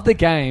love the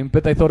game,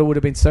 but they thought it would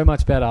have been so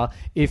much better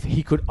if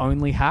he could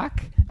only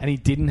hack, and he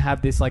didn't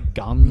have this, like,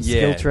 gun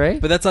skill tree.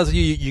 But that's also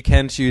you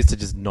can choose to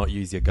just not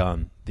use your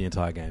gun the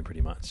entire game,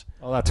 pretty much.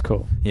 Oh, that's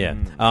cool. Yeah.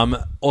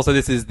 Also,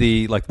 this is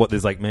there's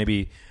like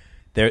maybe...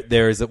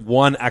 There is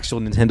one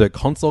actual Nintendo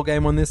console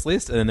game on this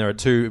list, and then there are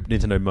 2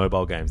 Nintendo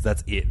mobile games.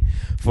 That's it.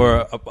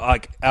 For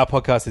our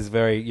podcast is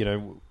very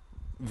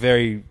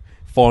very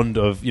fond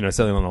of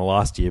selling on the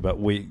last year, but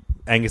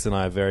Angus and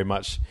I are very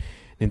much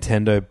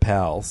Nintendo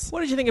pals. What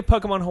did you think of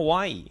Pokemon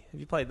Hawaii? Have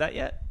you played that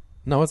yet?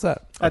 No, what's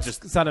that? That's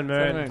just Sun and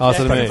Moon. Oh,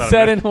 Sun and Moon.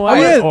 Set in Hawaii.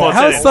 Oh, yeah. Or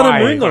How set is in Sun and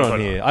Hawaii. Moon not on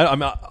here?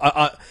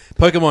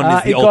 Pokemon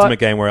is the it got- ultimate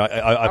game where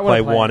I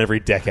play play one it. every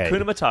decade.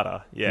 Kuna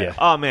Matata. Yeah. Yeah.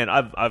 Oh man,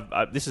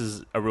 I've this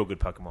is a real good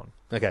Pokemon.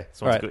 Okay,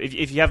 So all it's right. good.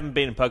 If you haven't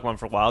been in Pokemon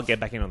for a while, get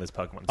back in on this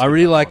Pokemon. It's I good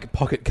really Pokemon. like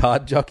Pocket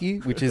Card Jockey,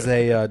 which is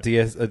a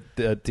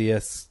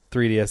DS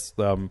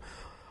 3DS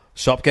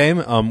shop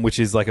game, which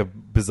is like a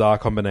bizarre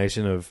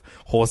combination of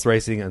horse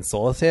racing and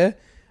solitaire.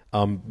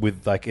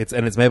 With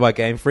it's made by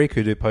Game Freak,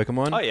 who do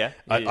Pokemon. Oh, yeah.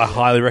 I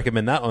highly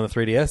recommend that on the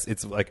 3DS.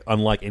 It's like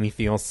unlike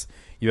anything else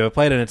you ever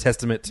played, and a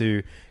testament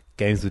to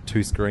games with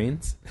 2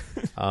 screens.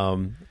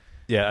 And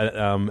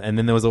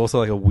then there was also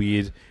like a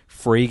weird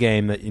free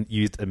game that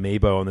used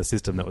Amiibo on the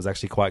system that was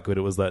actually quite good.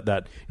 It was like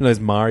that those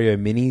Mario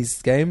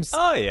Minis games.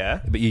 Oh yeah.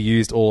 But you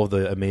used all of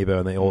the Amiibo,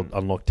 and they all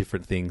unlocked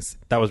different things.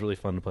 That was really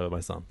fun to play with my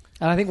son.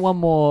 And I think one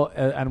more,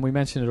 and we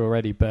mentioned it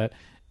already, but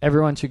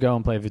everyone should go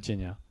and play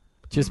Virginia.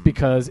 Just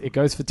because it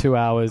goes for 2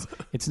 hours.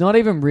 It's not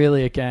even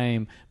really a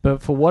game,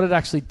 but for what it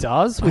actually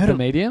does with the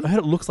medium. I heard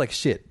it looks like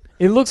shit.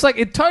 It looks like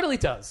it totally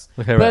does.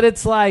 Okay, but right.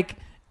 it's like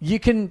you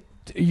can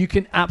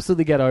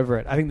absolutely get over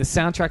it. I think the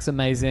soundtrack's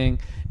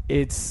amazing.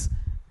 It's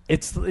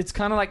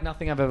kind of like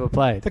nothing I've ever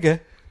played. Okay.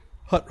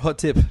 Hot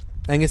tip.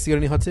 Angus, you got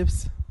any hot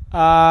tips?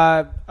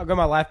 I've got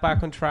my life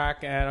back on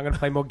track, and I'm going to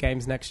play more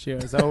games next year.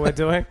 Is that what we're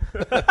doing?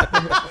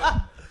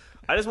 I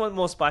just want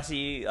more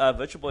spicy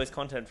Virtual Boys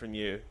content from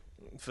you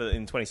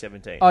in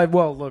 2017. Oh,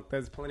 well, look,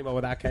 there's plenty more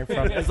where that came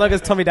from. As long as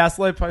Tommy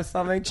Daslow posts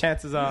something,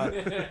 chances are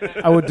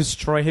I would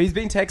destroy him. He's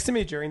been texting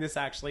me during this,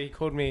 actually. He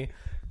called me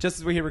just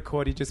as we hit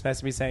record. He just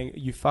messaged me saying,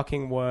 "You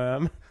fucking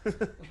worm,"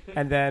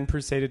 and then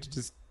proceeded to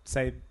just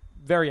say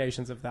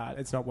variations of that.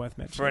 It's not worth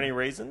mentioning. For any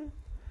reason?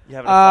 You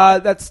haven't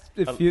applied? That's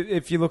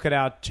if you look at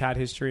our chat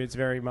history, it's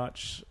very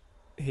much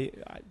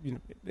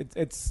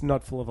it's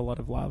not full of a lot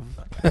of love.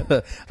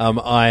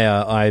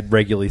 I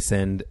regularly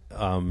send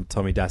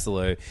Tommy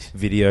Dasilo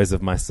videos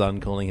of my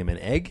son calling him an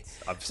egg.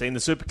 I've seen the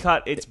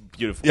supercut. It's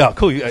beautiful. Yeah,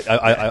 cool.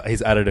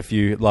 He's added a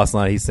few. Last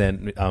night he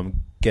sent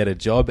get a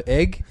job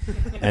egg,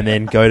 and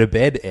then go to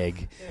bed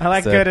egg. I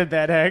like go to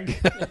bed egg.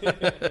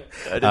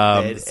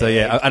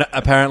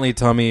 Apparently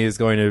Tommy is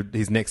going to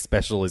his next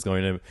special is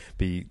going to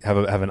be have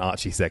an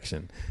Archie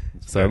section.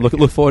 So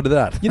look forward to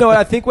that. You know what?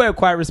 I think we're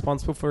quite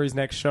responsible for his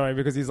next show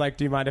because he's like,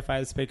 "Do you mind if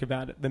I speak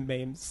about the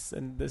memes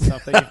and the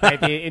stuff that you've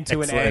made me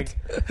into an egg?"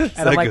 And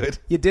So I'm like, good.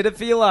 "You did it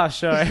for your last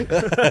show."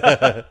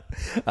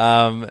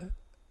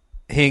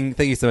 Hing,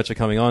 thank you so much for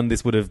coming on.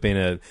 This would have been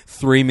a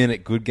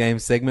 3-minute good game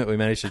segment. We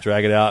managed to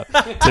drag it out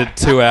to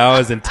 2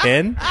 hours and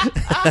 10.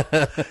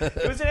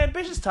 It was an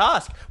ambitious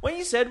task. When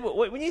you said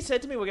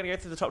to me we're going to go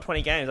through the top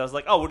 20 games, I was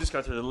like, oh, we'll just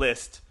go through the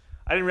list.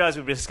 I didn't realize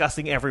we'd be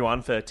discussing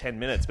everyone for 10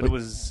 minutes, but it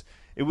was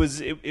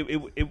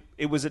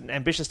an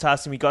ambitious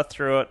task, and we got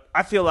through it.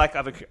 I feel like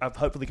I've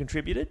hopefully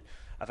contributed.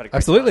 I've had a great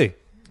Absolutely. time.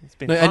 It's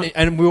been fun.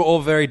 And we were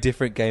all very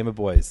different gamer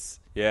boys.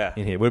 Yeah.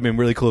 In here. It would have been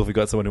really cool if we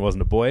got someone who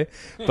wasn't a boy.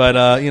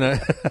 But,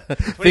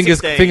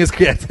 fingers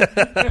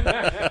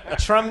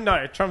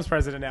Trump's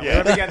president now.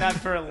 We're going to get that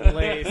for at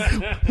least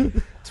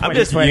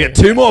 2020. You get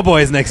 2 more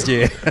boys next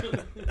year.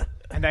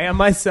 And they are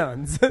my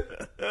sons.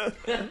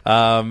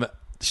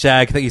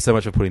 Shag, thank you so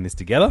much for putting this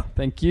together.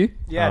 Thank you.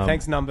 Yeah,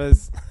 thanks,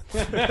 numbers.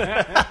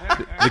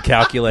 The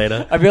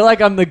calculator. I feel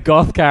like I'm the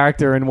goth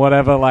character in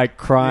whatever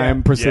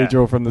crime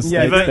procedural from the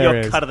States there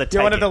is.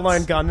 You're one of the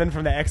lone gunmen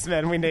from the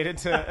X-Men. We needed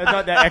to...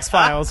 not the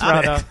X-Files,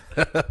 rather.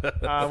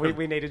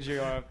 We needed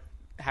your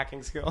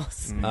hacking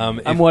skills.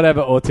 I'm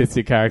whatever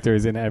autistic character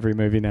is in every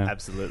movie now.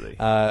 Absolutely.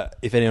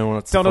 If anyone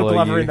wants Donald to follow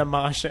Glover you... in The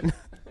Martian.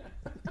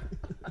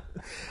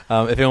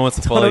 if anyone wants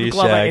to follow Donald you,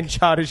 Glover Shag... in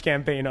Childish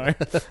Gambino.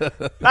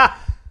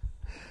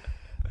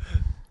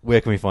 Where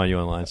can we find you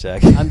online,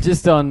 Shag? I'm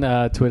just on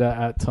Twitter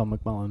at Tom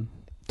McMullen.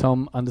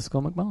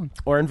 Tom_McMullen.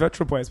 Or in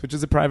Virtual Boys, which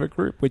is a private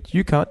group, which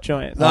you can't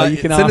join. You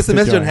can send us a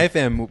message on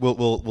HeyFam.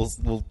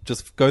 We'll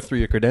just go through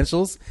your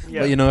credentials.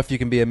 Let you know if you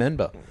can be a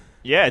member.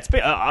 Yeah, it's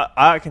been,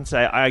 I can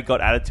say I got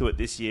added to it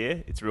this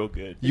year. It's real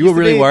good. You were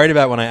really worried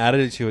about when I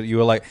added it to it. You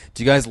were like,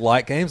 do you guys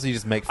like games or you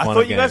just make fun of games?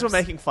 I thought you guys were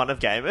making fun of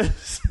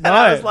gamers. And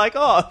I was like,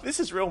 oh, this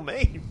is real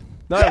mean.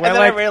 No, and then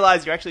I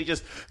realized you're actually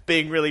just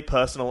being really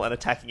personal and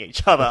attacking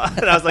each other.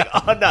 And I was like,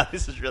 oh no,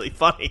 this is really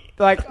funny.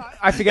 I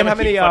forget how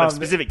many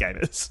specific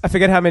gamers. I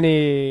forget how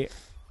many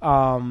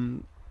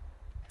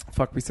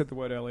we said the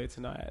word earlier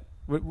tonight.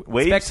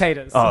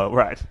 Spectators. Oh,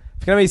 right. I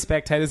forget how many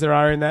spectators there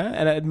are in there,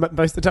 and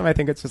most of the time I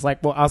think it's just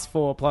us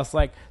 4 plus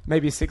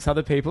maybe 6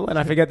 other people, and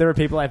I forget there are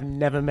people I've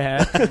never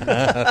met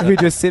who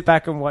just sit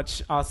back and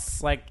watch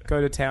us go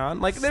to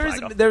town.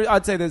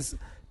 I'd say there's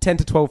 10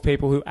 to 12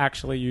 people who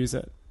actually use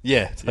it.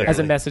 Yeah, totally. As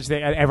a message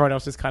thing, and everyone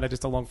else is kind of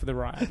just along for the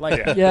ride.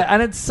 Yeah,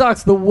 and it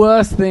sucks. The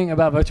worst thing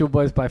about Virtual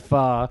Boys by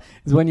far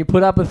is when you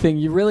put up a thing,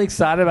 you're really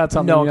excited about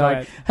something, and you're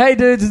like, hey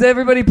dudes, is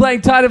everybody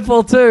playing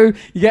Titanfall 2?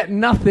 You get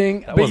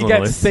nothing, but you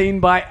get seen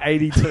by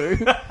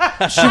 82.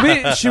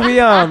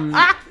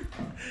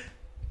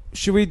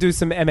 Should we do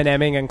some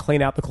M&Ming and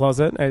clean out the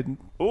closet?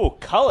 Ooh,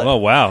 Cullen. Oh,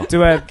 wow.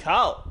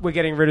 Cull. We're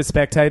getting rid of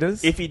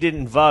spectators. If you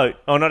didn't vote.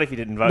 Oh, not if you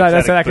didn't vote. No,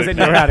 that's because then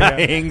you're out of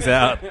here. Hing's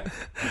out.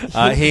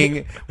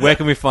 Hing, where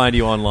can we find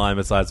you online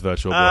besides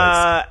Virtual Boys?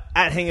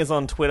 At Hingers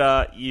on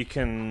Twitter. You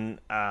can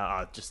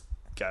just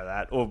go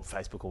that. Or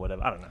Facebook or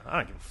whatever. I don't know. I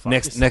don't give a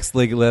fuck. Next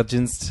League of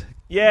Legends.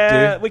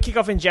 Yeah, we kick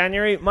off in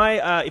January.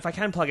 My if I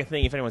can plug a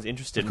thing, if anyone's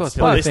interested in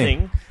still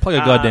listening. Plug a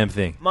goddamn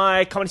thing.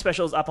 My comedy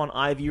special is up on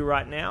iView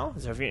right now.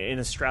 So if you're in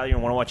Australia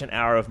and want to watch an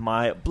hour of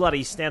my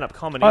bloody stand-up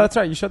comedy. Oh, that's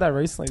right. You showed that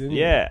recently, didn't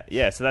you?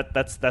 Yeah. So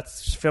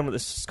that's filmed at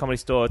this Comedy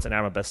Store. It's an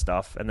hour of my best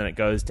stuff. And then it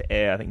goes to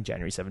air, I think,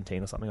 January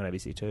 17 or something on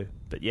ABC 2.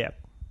 But yeah,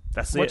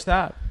 that's watch it.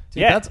 That.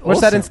 Dude, that's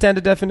watch that in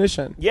standard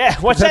definition. Yeah,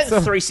 watch that in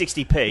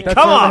 360p. That's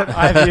Come on!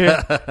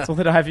 That's all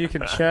that iView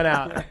can churn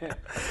out.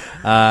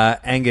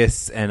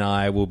 Angus and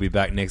I will be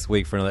back next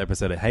week for another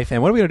episode of Hey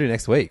Fam. What are we going to do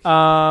next week?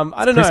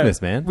 I don't know.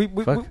 Christmas, man.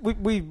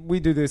 We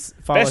do this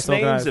far Best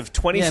less memes organized. of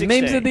 2016.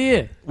 Yeah, memes of the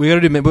year. We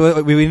got to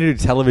do. We need to do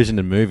television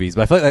and movies,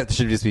 but I feel like that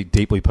should just be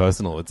deeply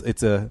personal.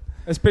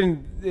 It's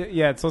been,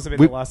 it's also been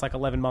the last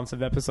 11 months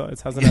of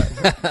episodes, hasn't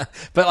it?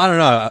 But I don't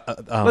know.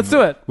 Let's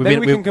do it. Maybe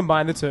we can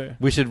combine the two.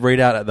 We should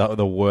read out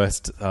the worst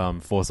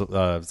Rogue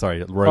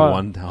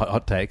One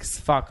hot takes.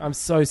 Fuck, I'm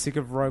so sick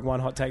of Rogue One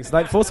hot takes.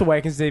 Force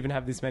Awakens didn't even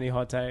have this many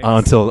hot takes.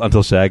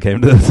 Until Shag came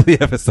to the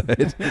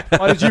episode.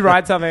 Oh, did you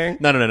write something?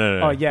 No.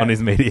 Oh, yeah. On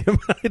his Medium.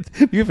 Do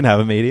you even have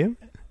a Medium?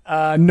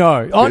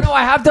 No. Oh, no,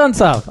 I have done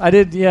stuff. I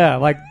did,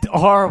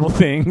 horrible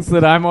things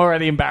that I'm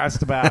already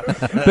embarrassed about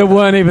that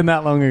weren't even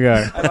that long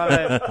ago. I love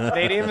it.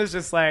 Medium is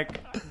just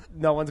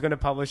no one's going to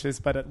publish this,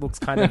 but it looks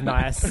kind of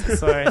nice.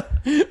 So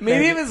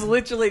Medium is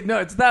literally,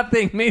 it's that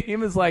thing.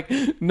 Medium is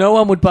no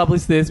one would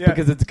publish this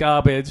because it's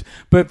garbage,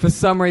 but for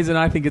some reason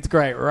I think it's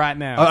great right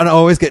now. And I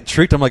always get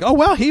tricked. I'm like, oh,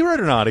 wow, he wrote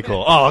an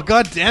article. Oh,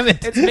 god damn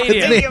it. It's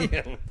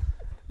Medium.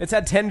 It's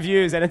had 10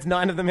 views, and it's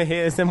 9 of them are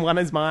his, and 1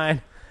 is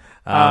mine.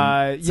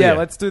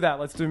 Let's do that.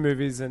 Let's do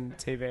movies and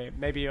TV,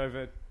 maybe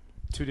over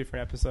 2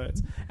 different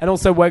episodes. And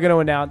also, we're going to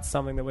announce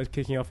something that we're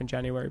kicking off in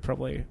January,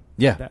 probably.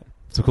 Yeah.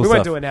 Some cool we stuff.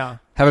 won't do it now.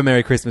 Have a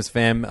Merry Christmas,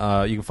 fam.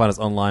 You can find us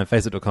online,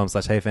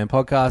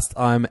 facebook.com/HeyFamPodcast.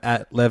 I'm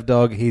at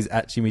LevDog. He's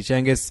at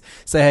Chimichangas.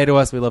 Say hey to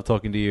us. We love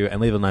talking to you. And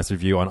leave a nice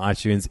review on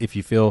iTunes if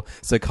you feel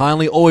so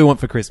kindly. All we want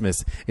for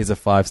Christmas is a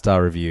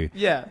 5-star review.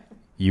 Yeah.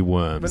 You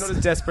worms. We're not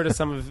as desperate as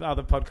some of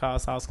other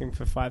podcasts asking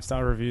for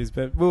 5-star reviews,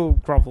 but we'll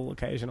grovel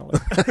occasionally.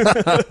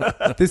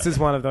 This is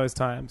one of those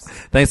times.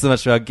 Thanks so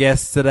much for our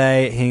guests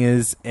today,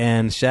 Hingers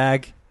and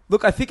Shag.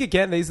 Look, I think,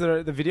 again, these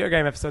are the video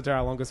game episodes are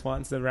our longest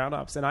ones, the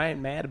roundups, and I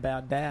ain't mad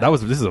about that.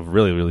 This is a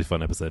really, really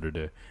fun episode to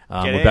do.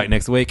 We're in. back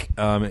next week.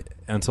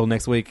 Until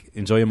next week,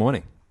 enjoy your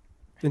morning.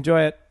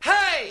 Enjoy it.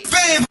 Hey!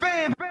 Bam,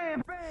 bam,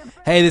 bam, bam.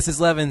 Hey, this is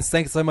Levins.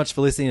 Thanks so much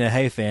for listening to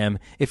Hey Fam.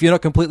 If you're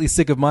not completely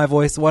sick of my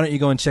voice, why don't you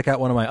go and check out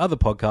one of my other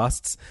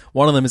podcasts?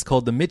 One of them is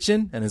called The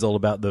Mitchin and is all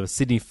about the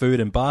Sydney food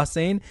and bar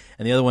scene.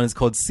 And the other one is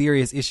called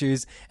Serious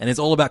Issues and it's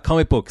all about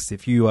comic books.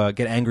 If you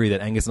get angry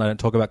that Angus and I don't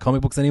talk about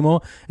comic books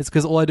anymore, it's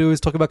because all I do is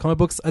talk about comic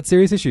books at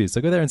Serious Issues.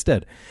 So go there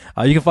instead.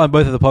 You can find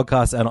both of the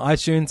podcasts out on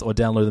iTunes or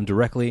download them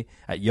directly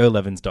at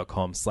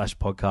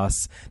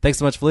yolevins.com/podcasts. Thanks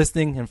so much for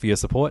listening and for your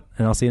support,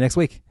 and I'll see you next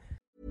week.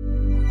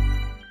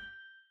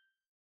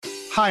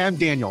 Hi, I'm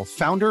Daniel,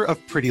 founder of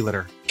Pretty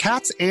Litter.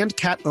 Cats and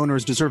cat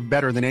owners deserve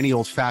better than any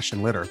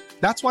old-fashioned litter.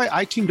 That's why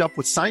I teamed up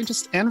with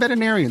scientists and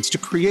veterinarians to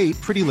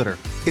create Pretty Litter.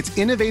 Its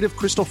innovative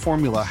crystal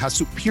formula has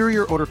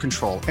superior odor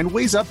control and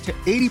weighs up to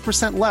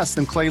 80% less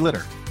than clay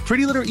litter.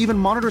 Pretty Litter even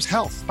monitors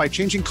health by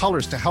changing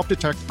colors to help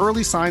detect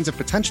early signs of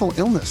potential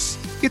illness.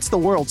 It's the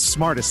world's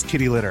smartest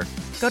kitty litter.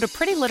 Go to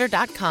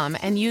prettylitter.com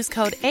and use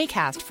code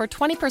ACAST for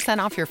 20%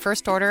 off your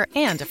first order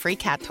and a free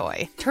cat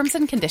toy. Terms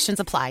and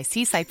conditions apply.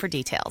 See site for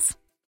details.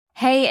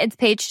 Hey, it's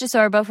Paige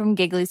DeSorbo from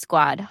Giggly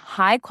Squad.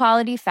 High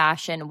quality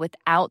fashion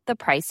without the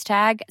price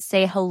tag.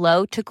 Say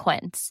hello to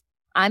Quince.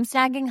 I'm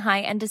snagging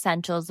high-end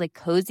essentials like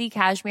cozy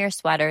cashmere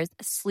sweaters,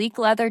 sleek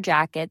leather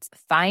jackets,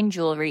 fine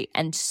jewelry,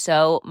 and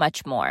so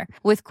much more.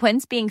 With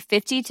Quince being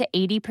 50 to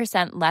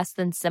 80% less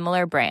than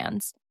similar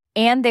brands.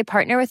 And they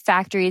partner with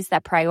factories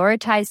that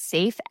prioritize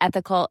safe,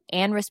 ethical,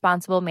 and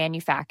responsible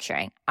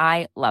manufacturing.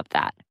 I love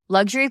that.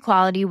 Luxury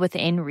quality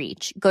within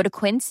reach. Go to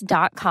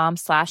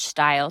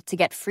quince.com/style to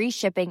get free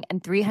shipping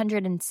and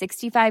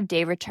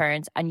 365-day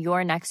returns on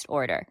your next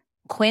order.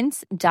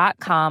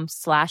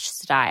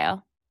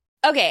 Quince.com/style.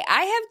 Okay,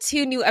 I have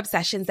two new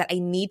obsessions that I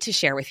need to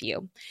share with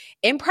you.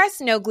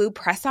 Impress No Glue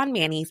Press-On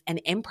Manis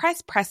and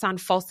Impress Press-On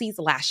Falsies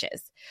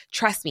Lashes.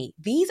 Trust me,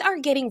 these are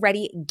getting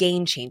ready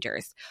game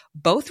changers.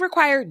 Both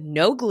require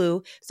no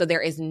glue, so there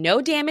is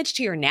no damage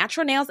to your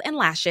natural nails and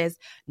lashes,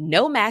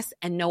 no mess,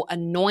 and no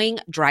annoying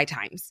dry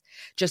times.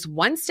 Just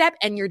one step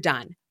and you're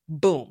done.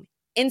 Boom.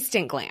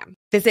 Instant glam.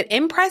 Visit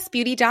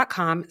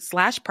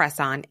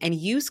impressbeauty.com/presson and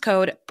use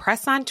code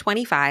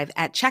PRESSON25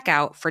 at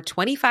checkout for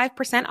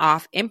 25%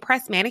 off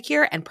Impress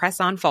Manicure and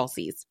Press-On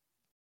Falsies.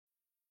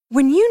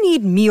 When you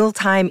need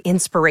mealtime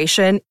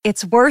inspiration,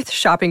 it's worth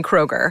shopping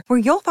Kroger, where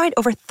you'll find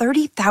over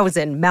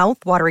 30,000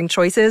 mouth-watering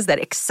choices that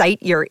excite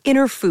your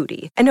inner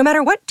foodie. And no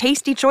matter what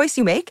tasty choice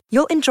you make,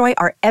 you'll enjoy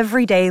our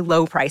everyday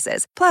low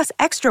prices, plus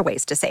extra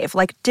ways to save,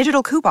 like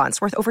digital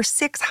coupons worth over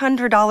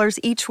 $600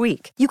 each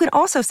week. You can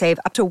also save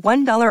up to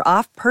 $1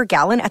 off per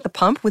gallon at the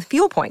pump with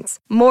fuel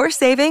points. More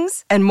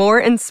savings and more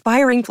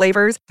inspiring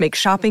flavors make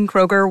shopping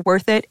Kroger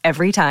worth it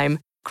every time.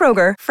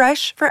 Kroger,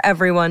 fresh for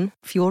everyone.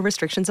 Fuel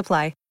restrictions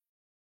apply.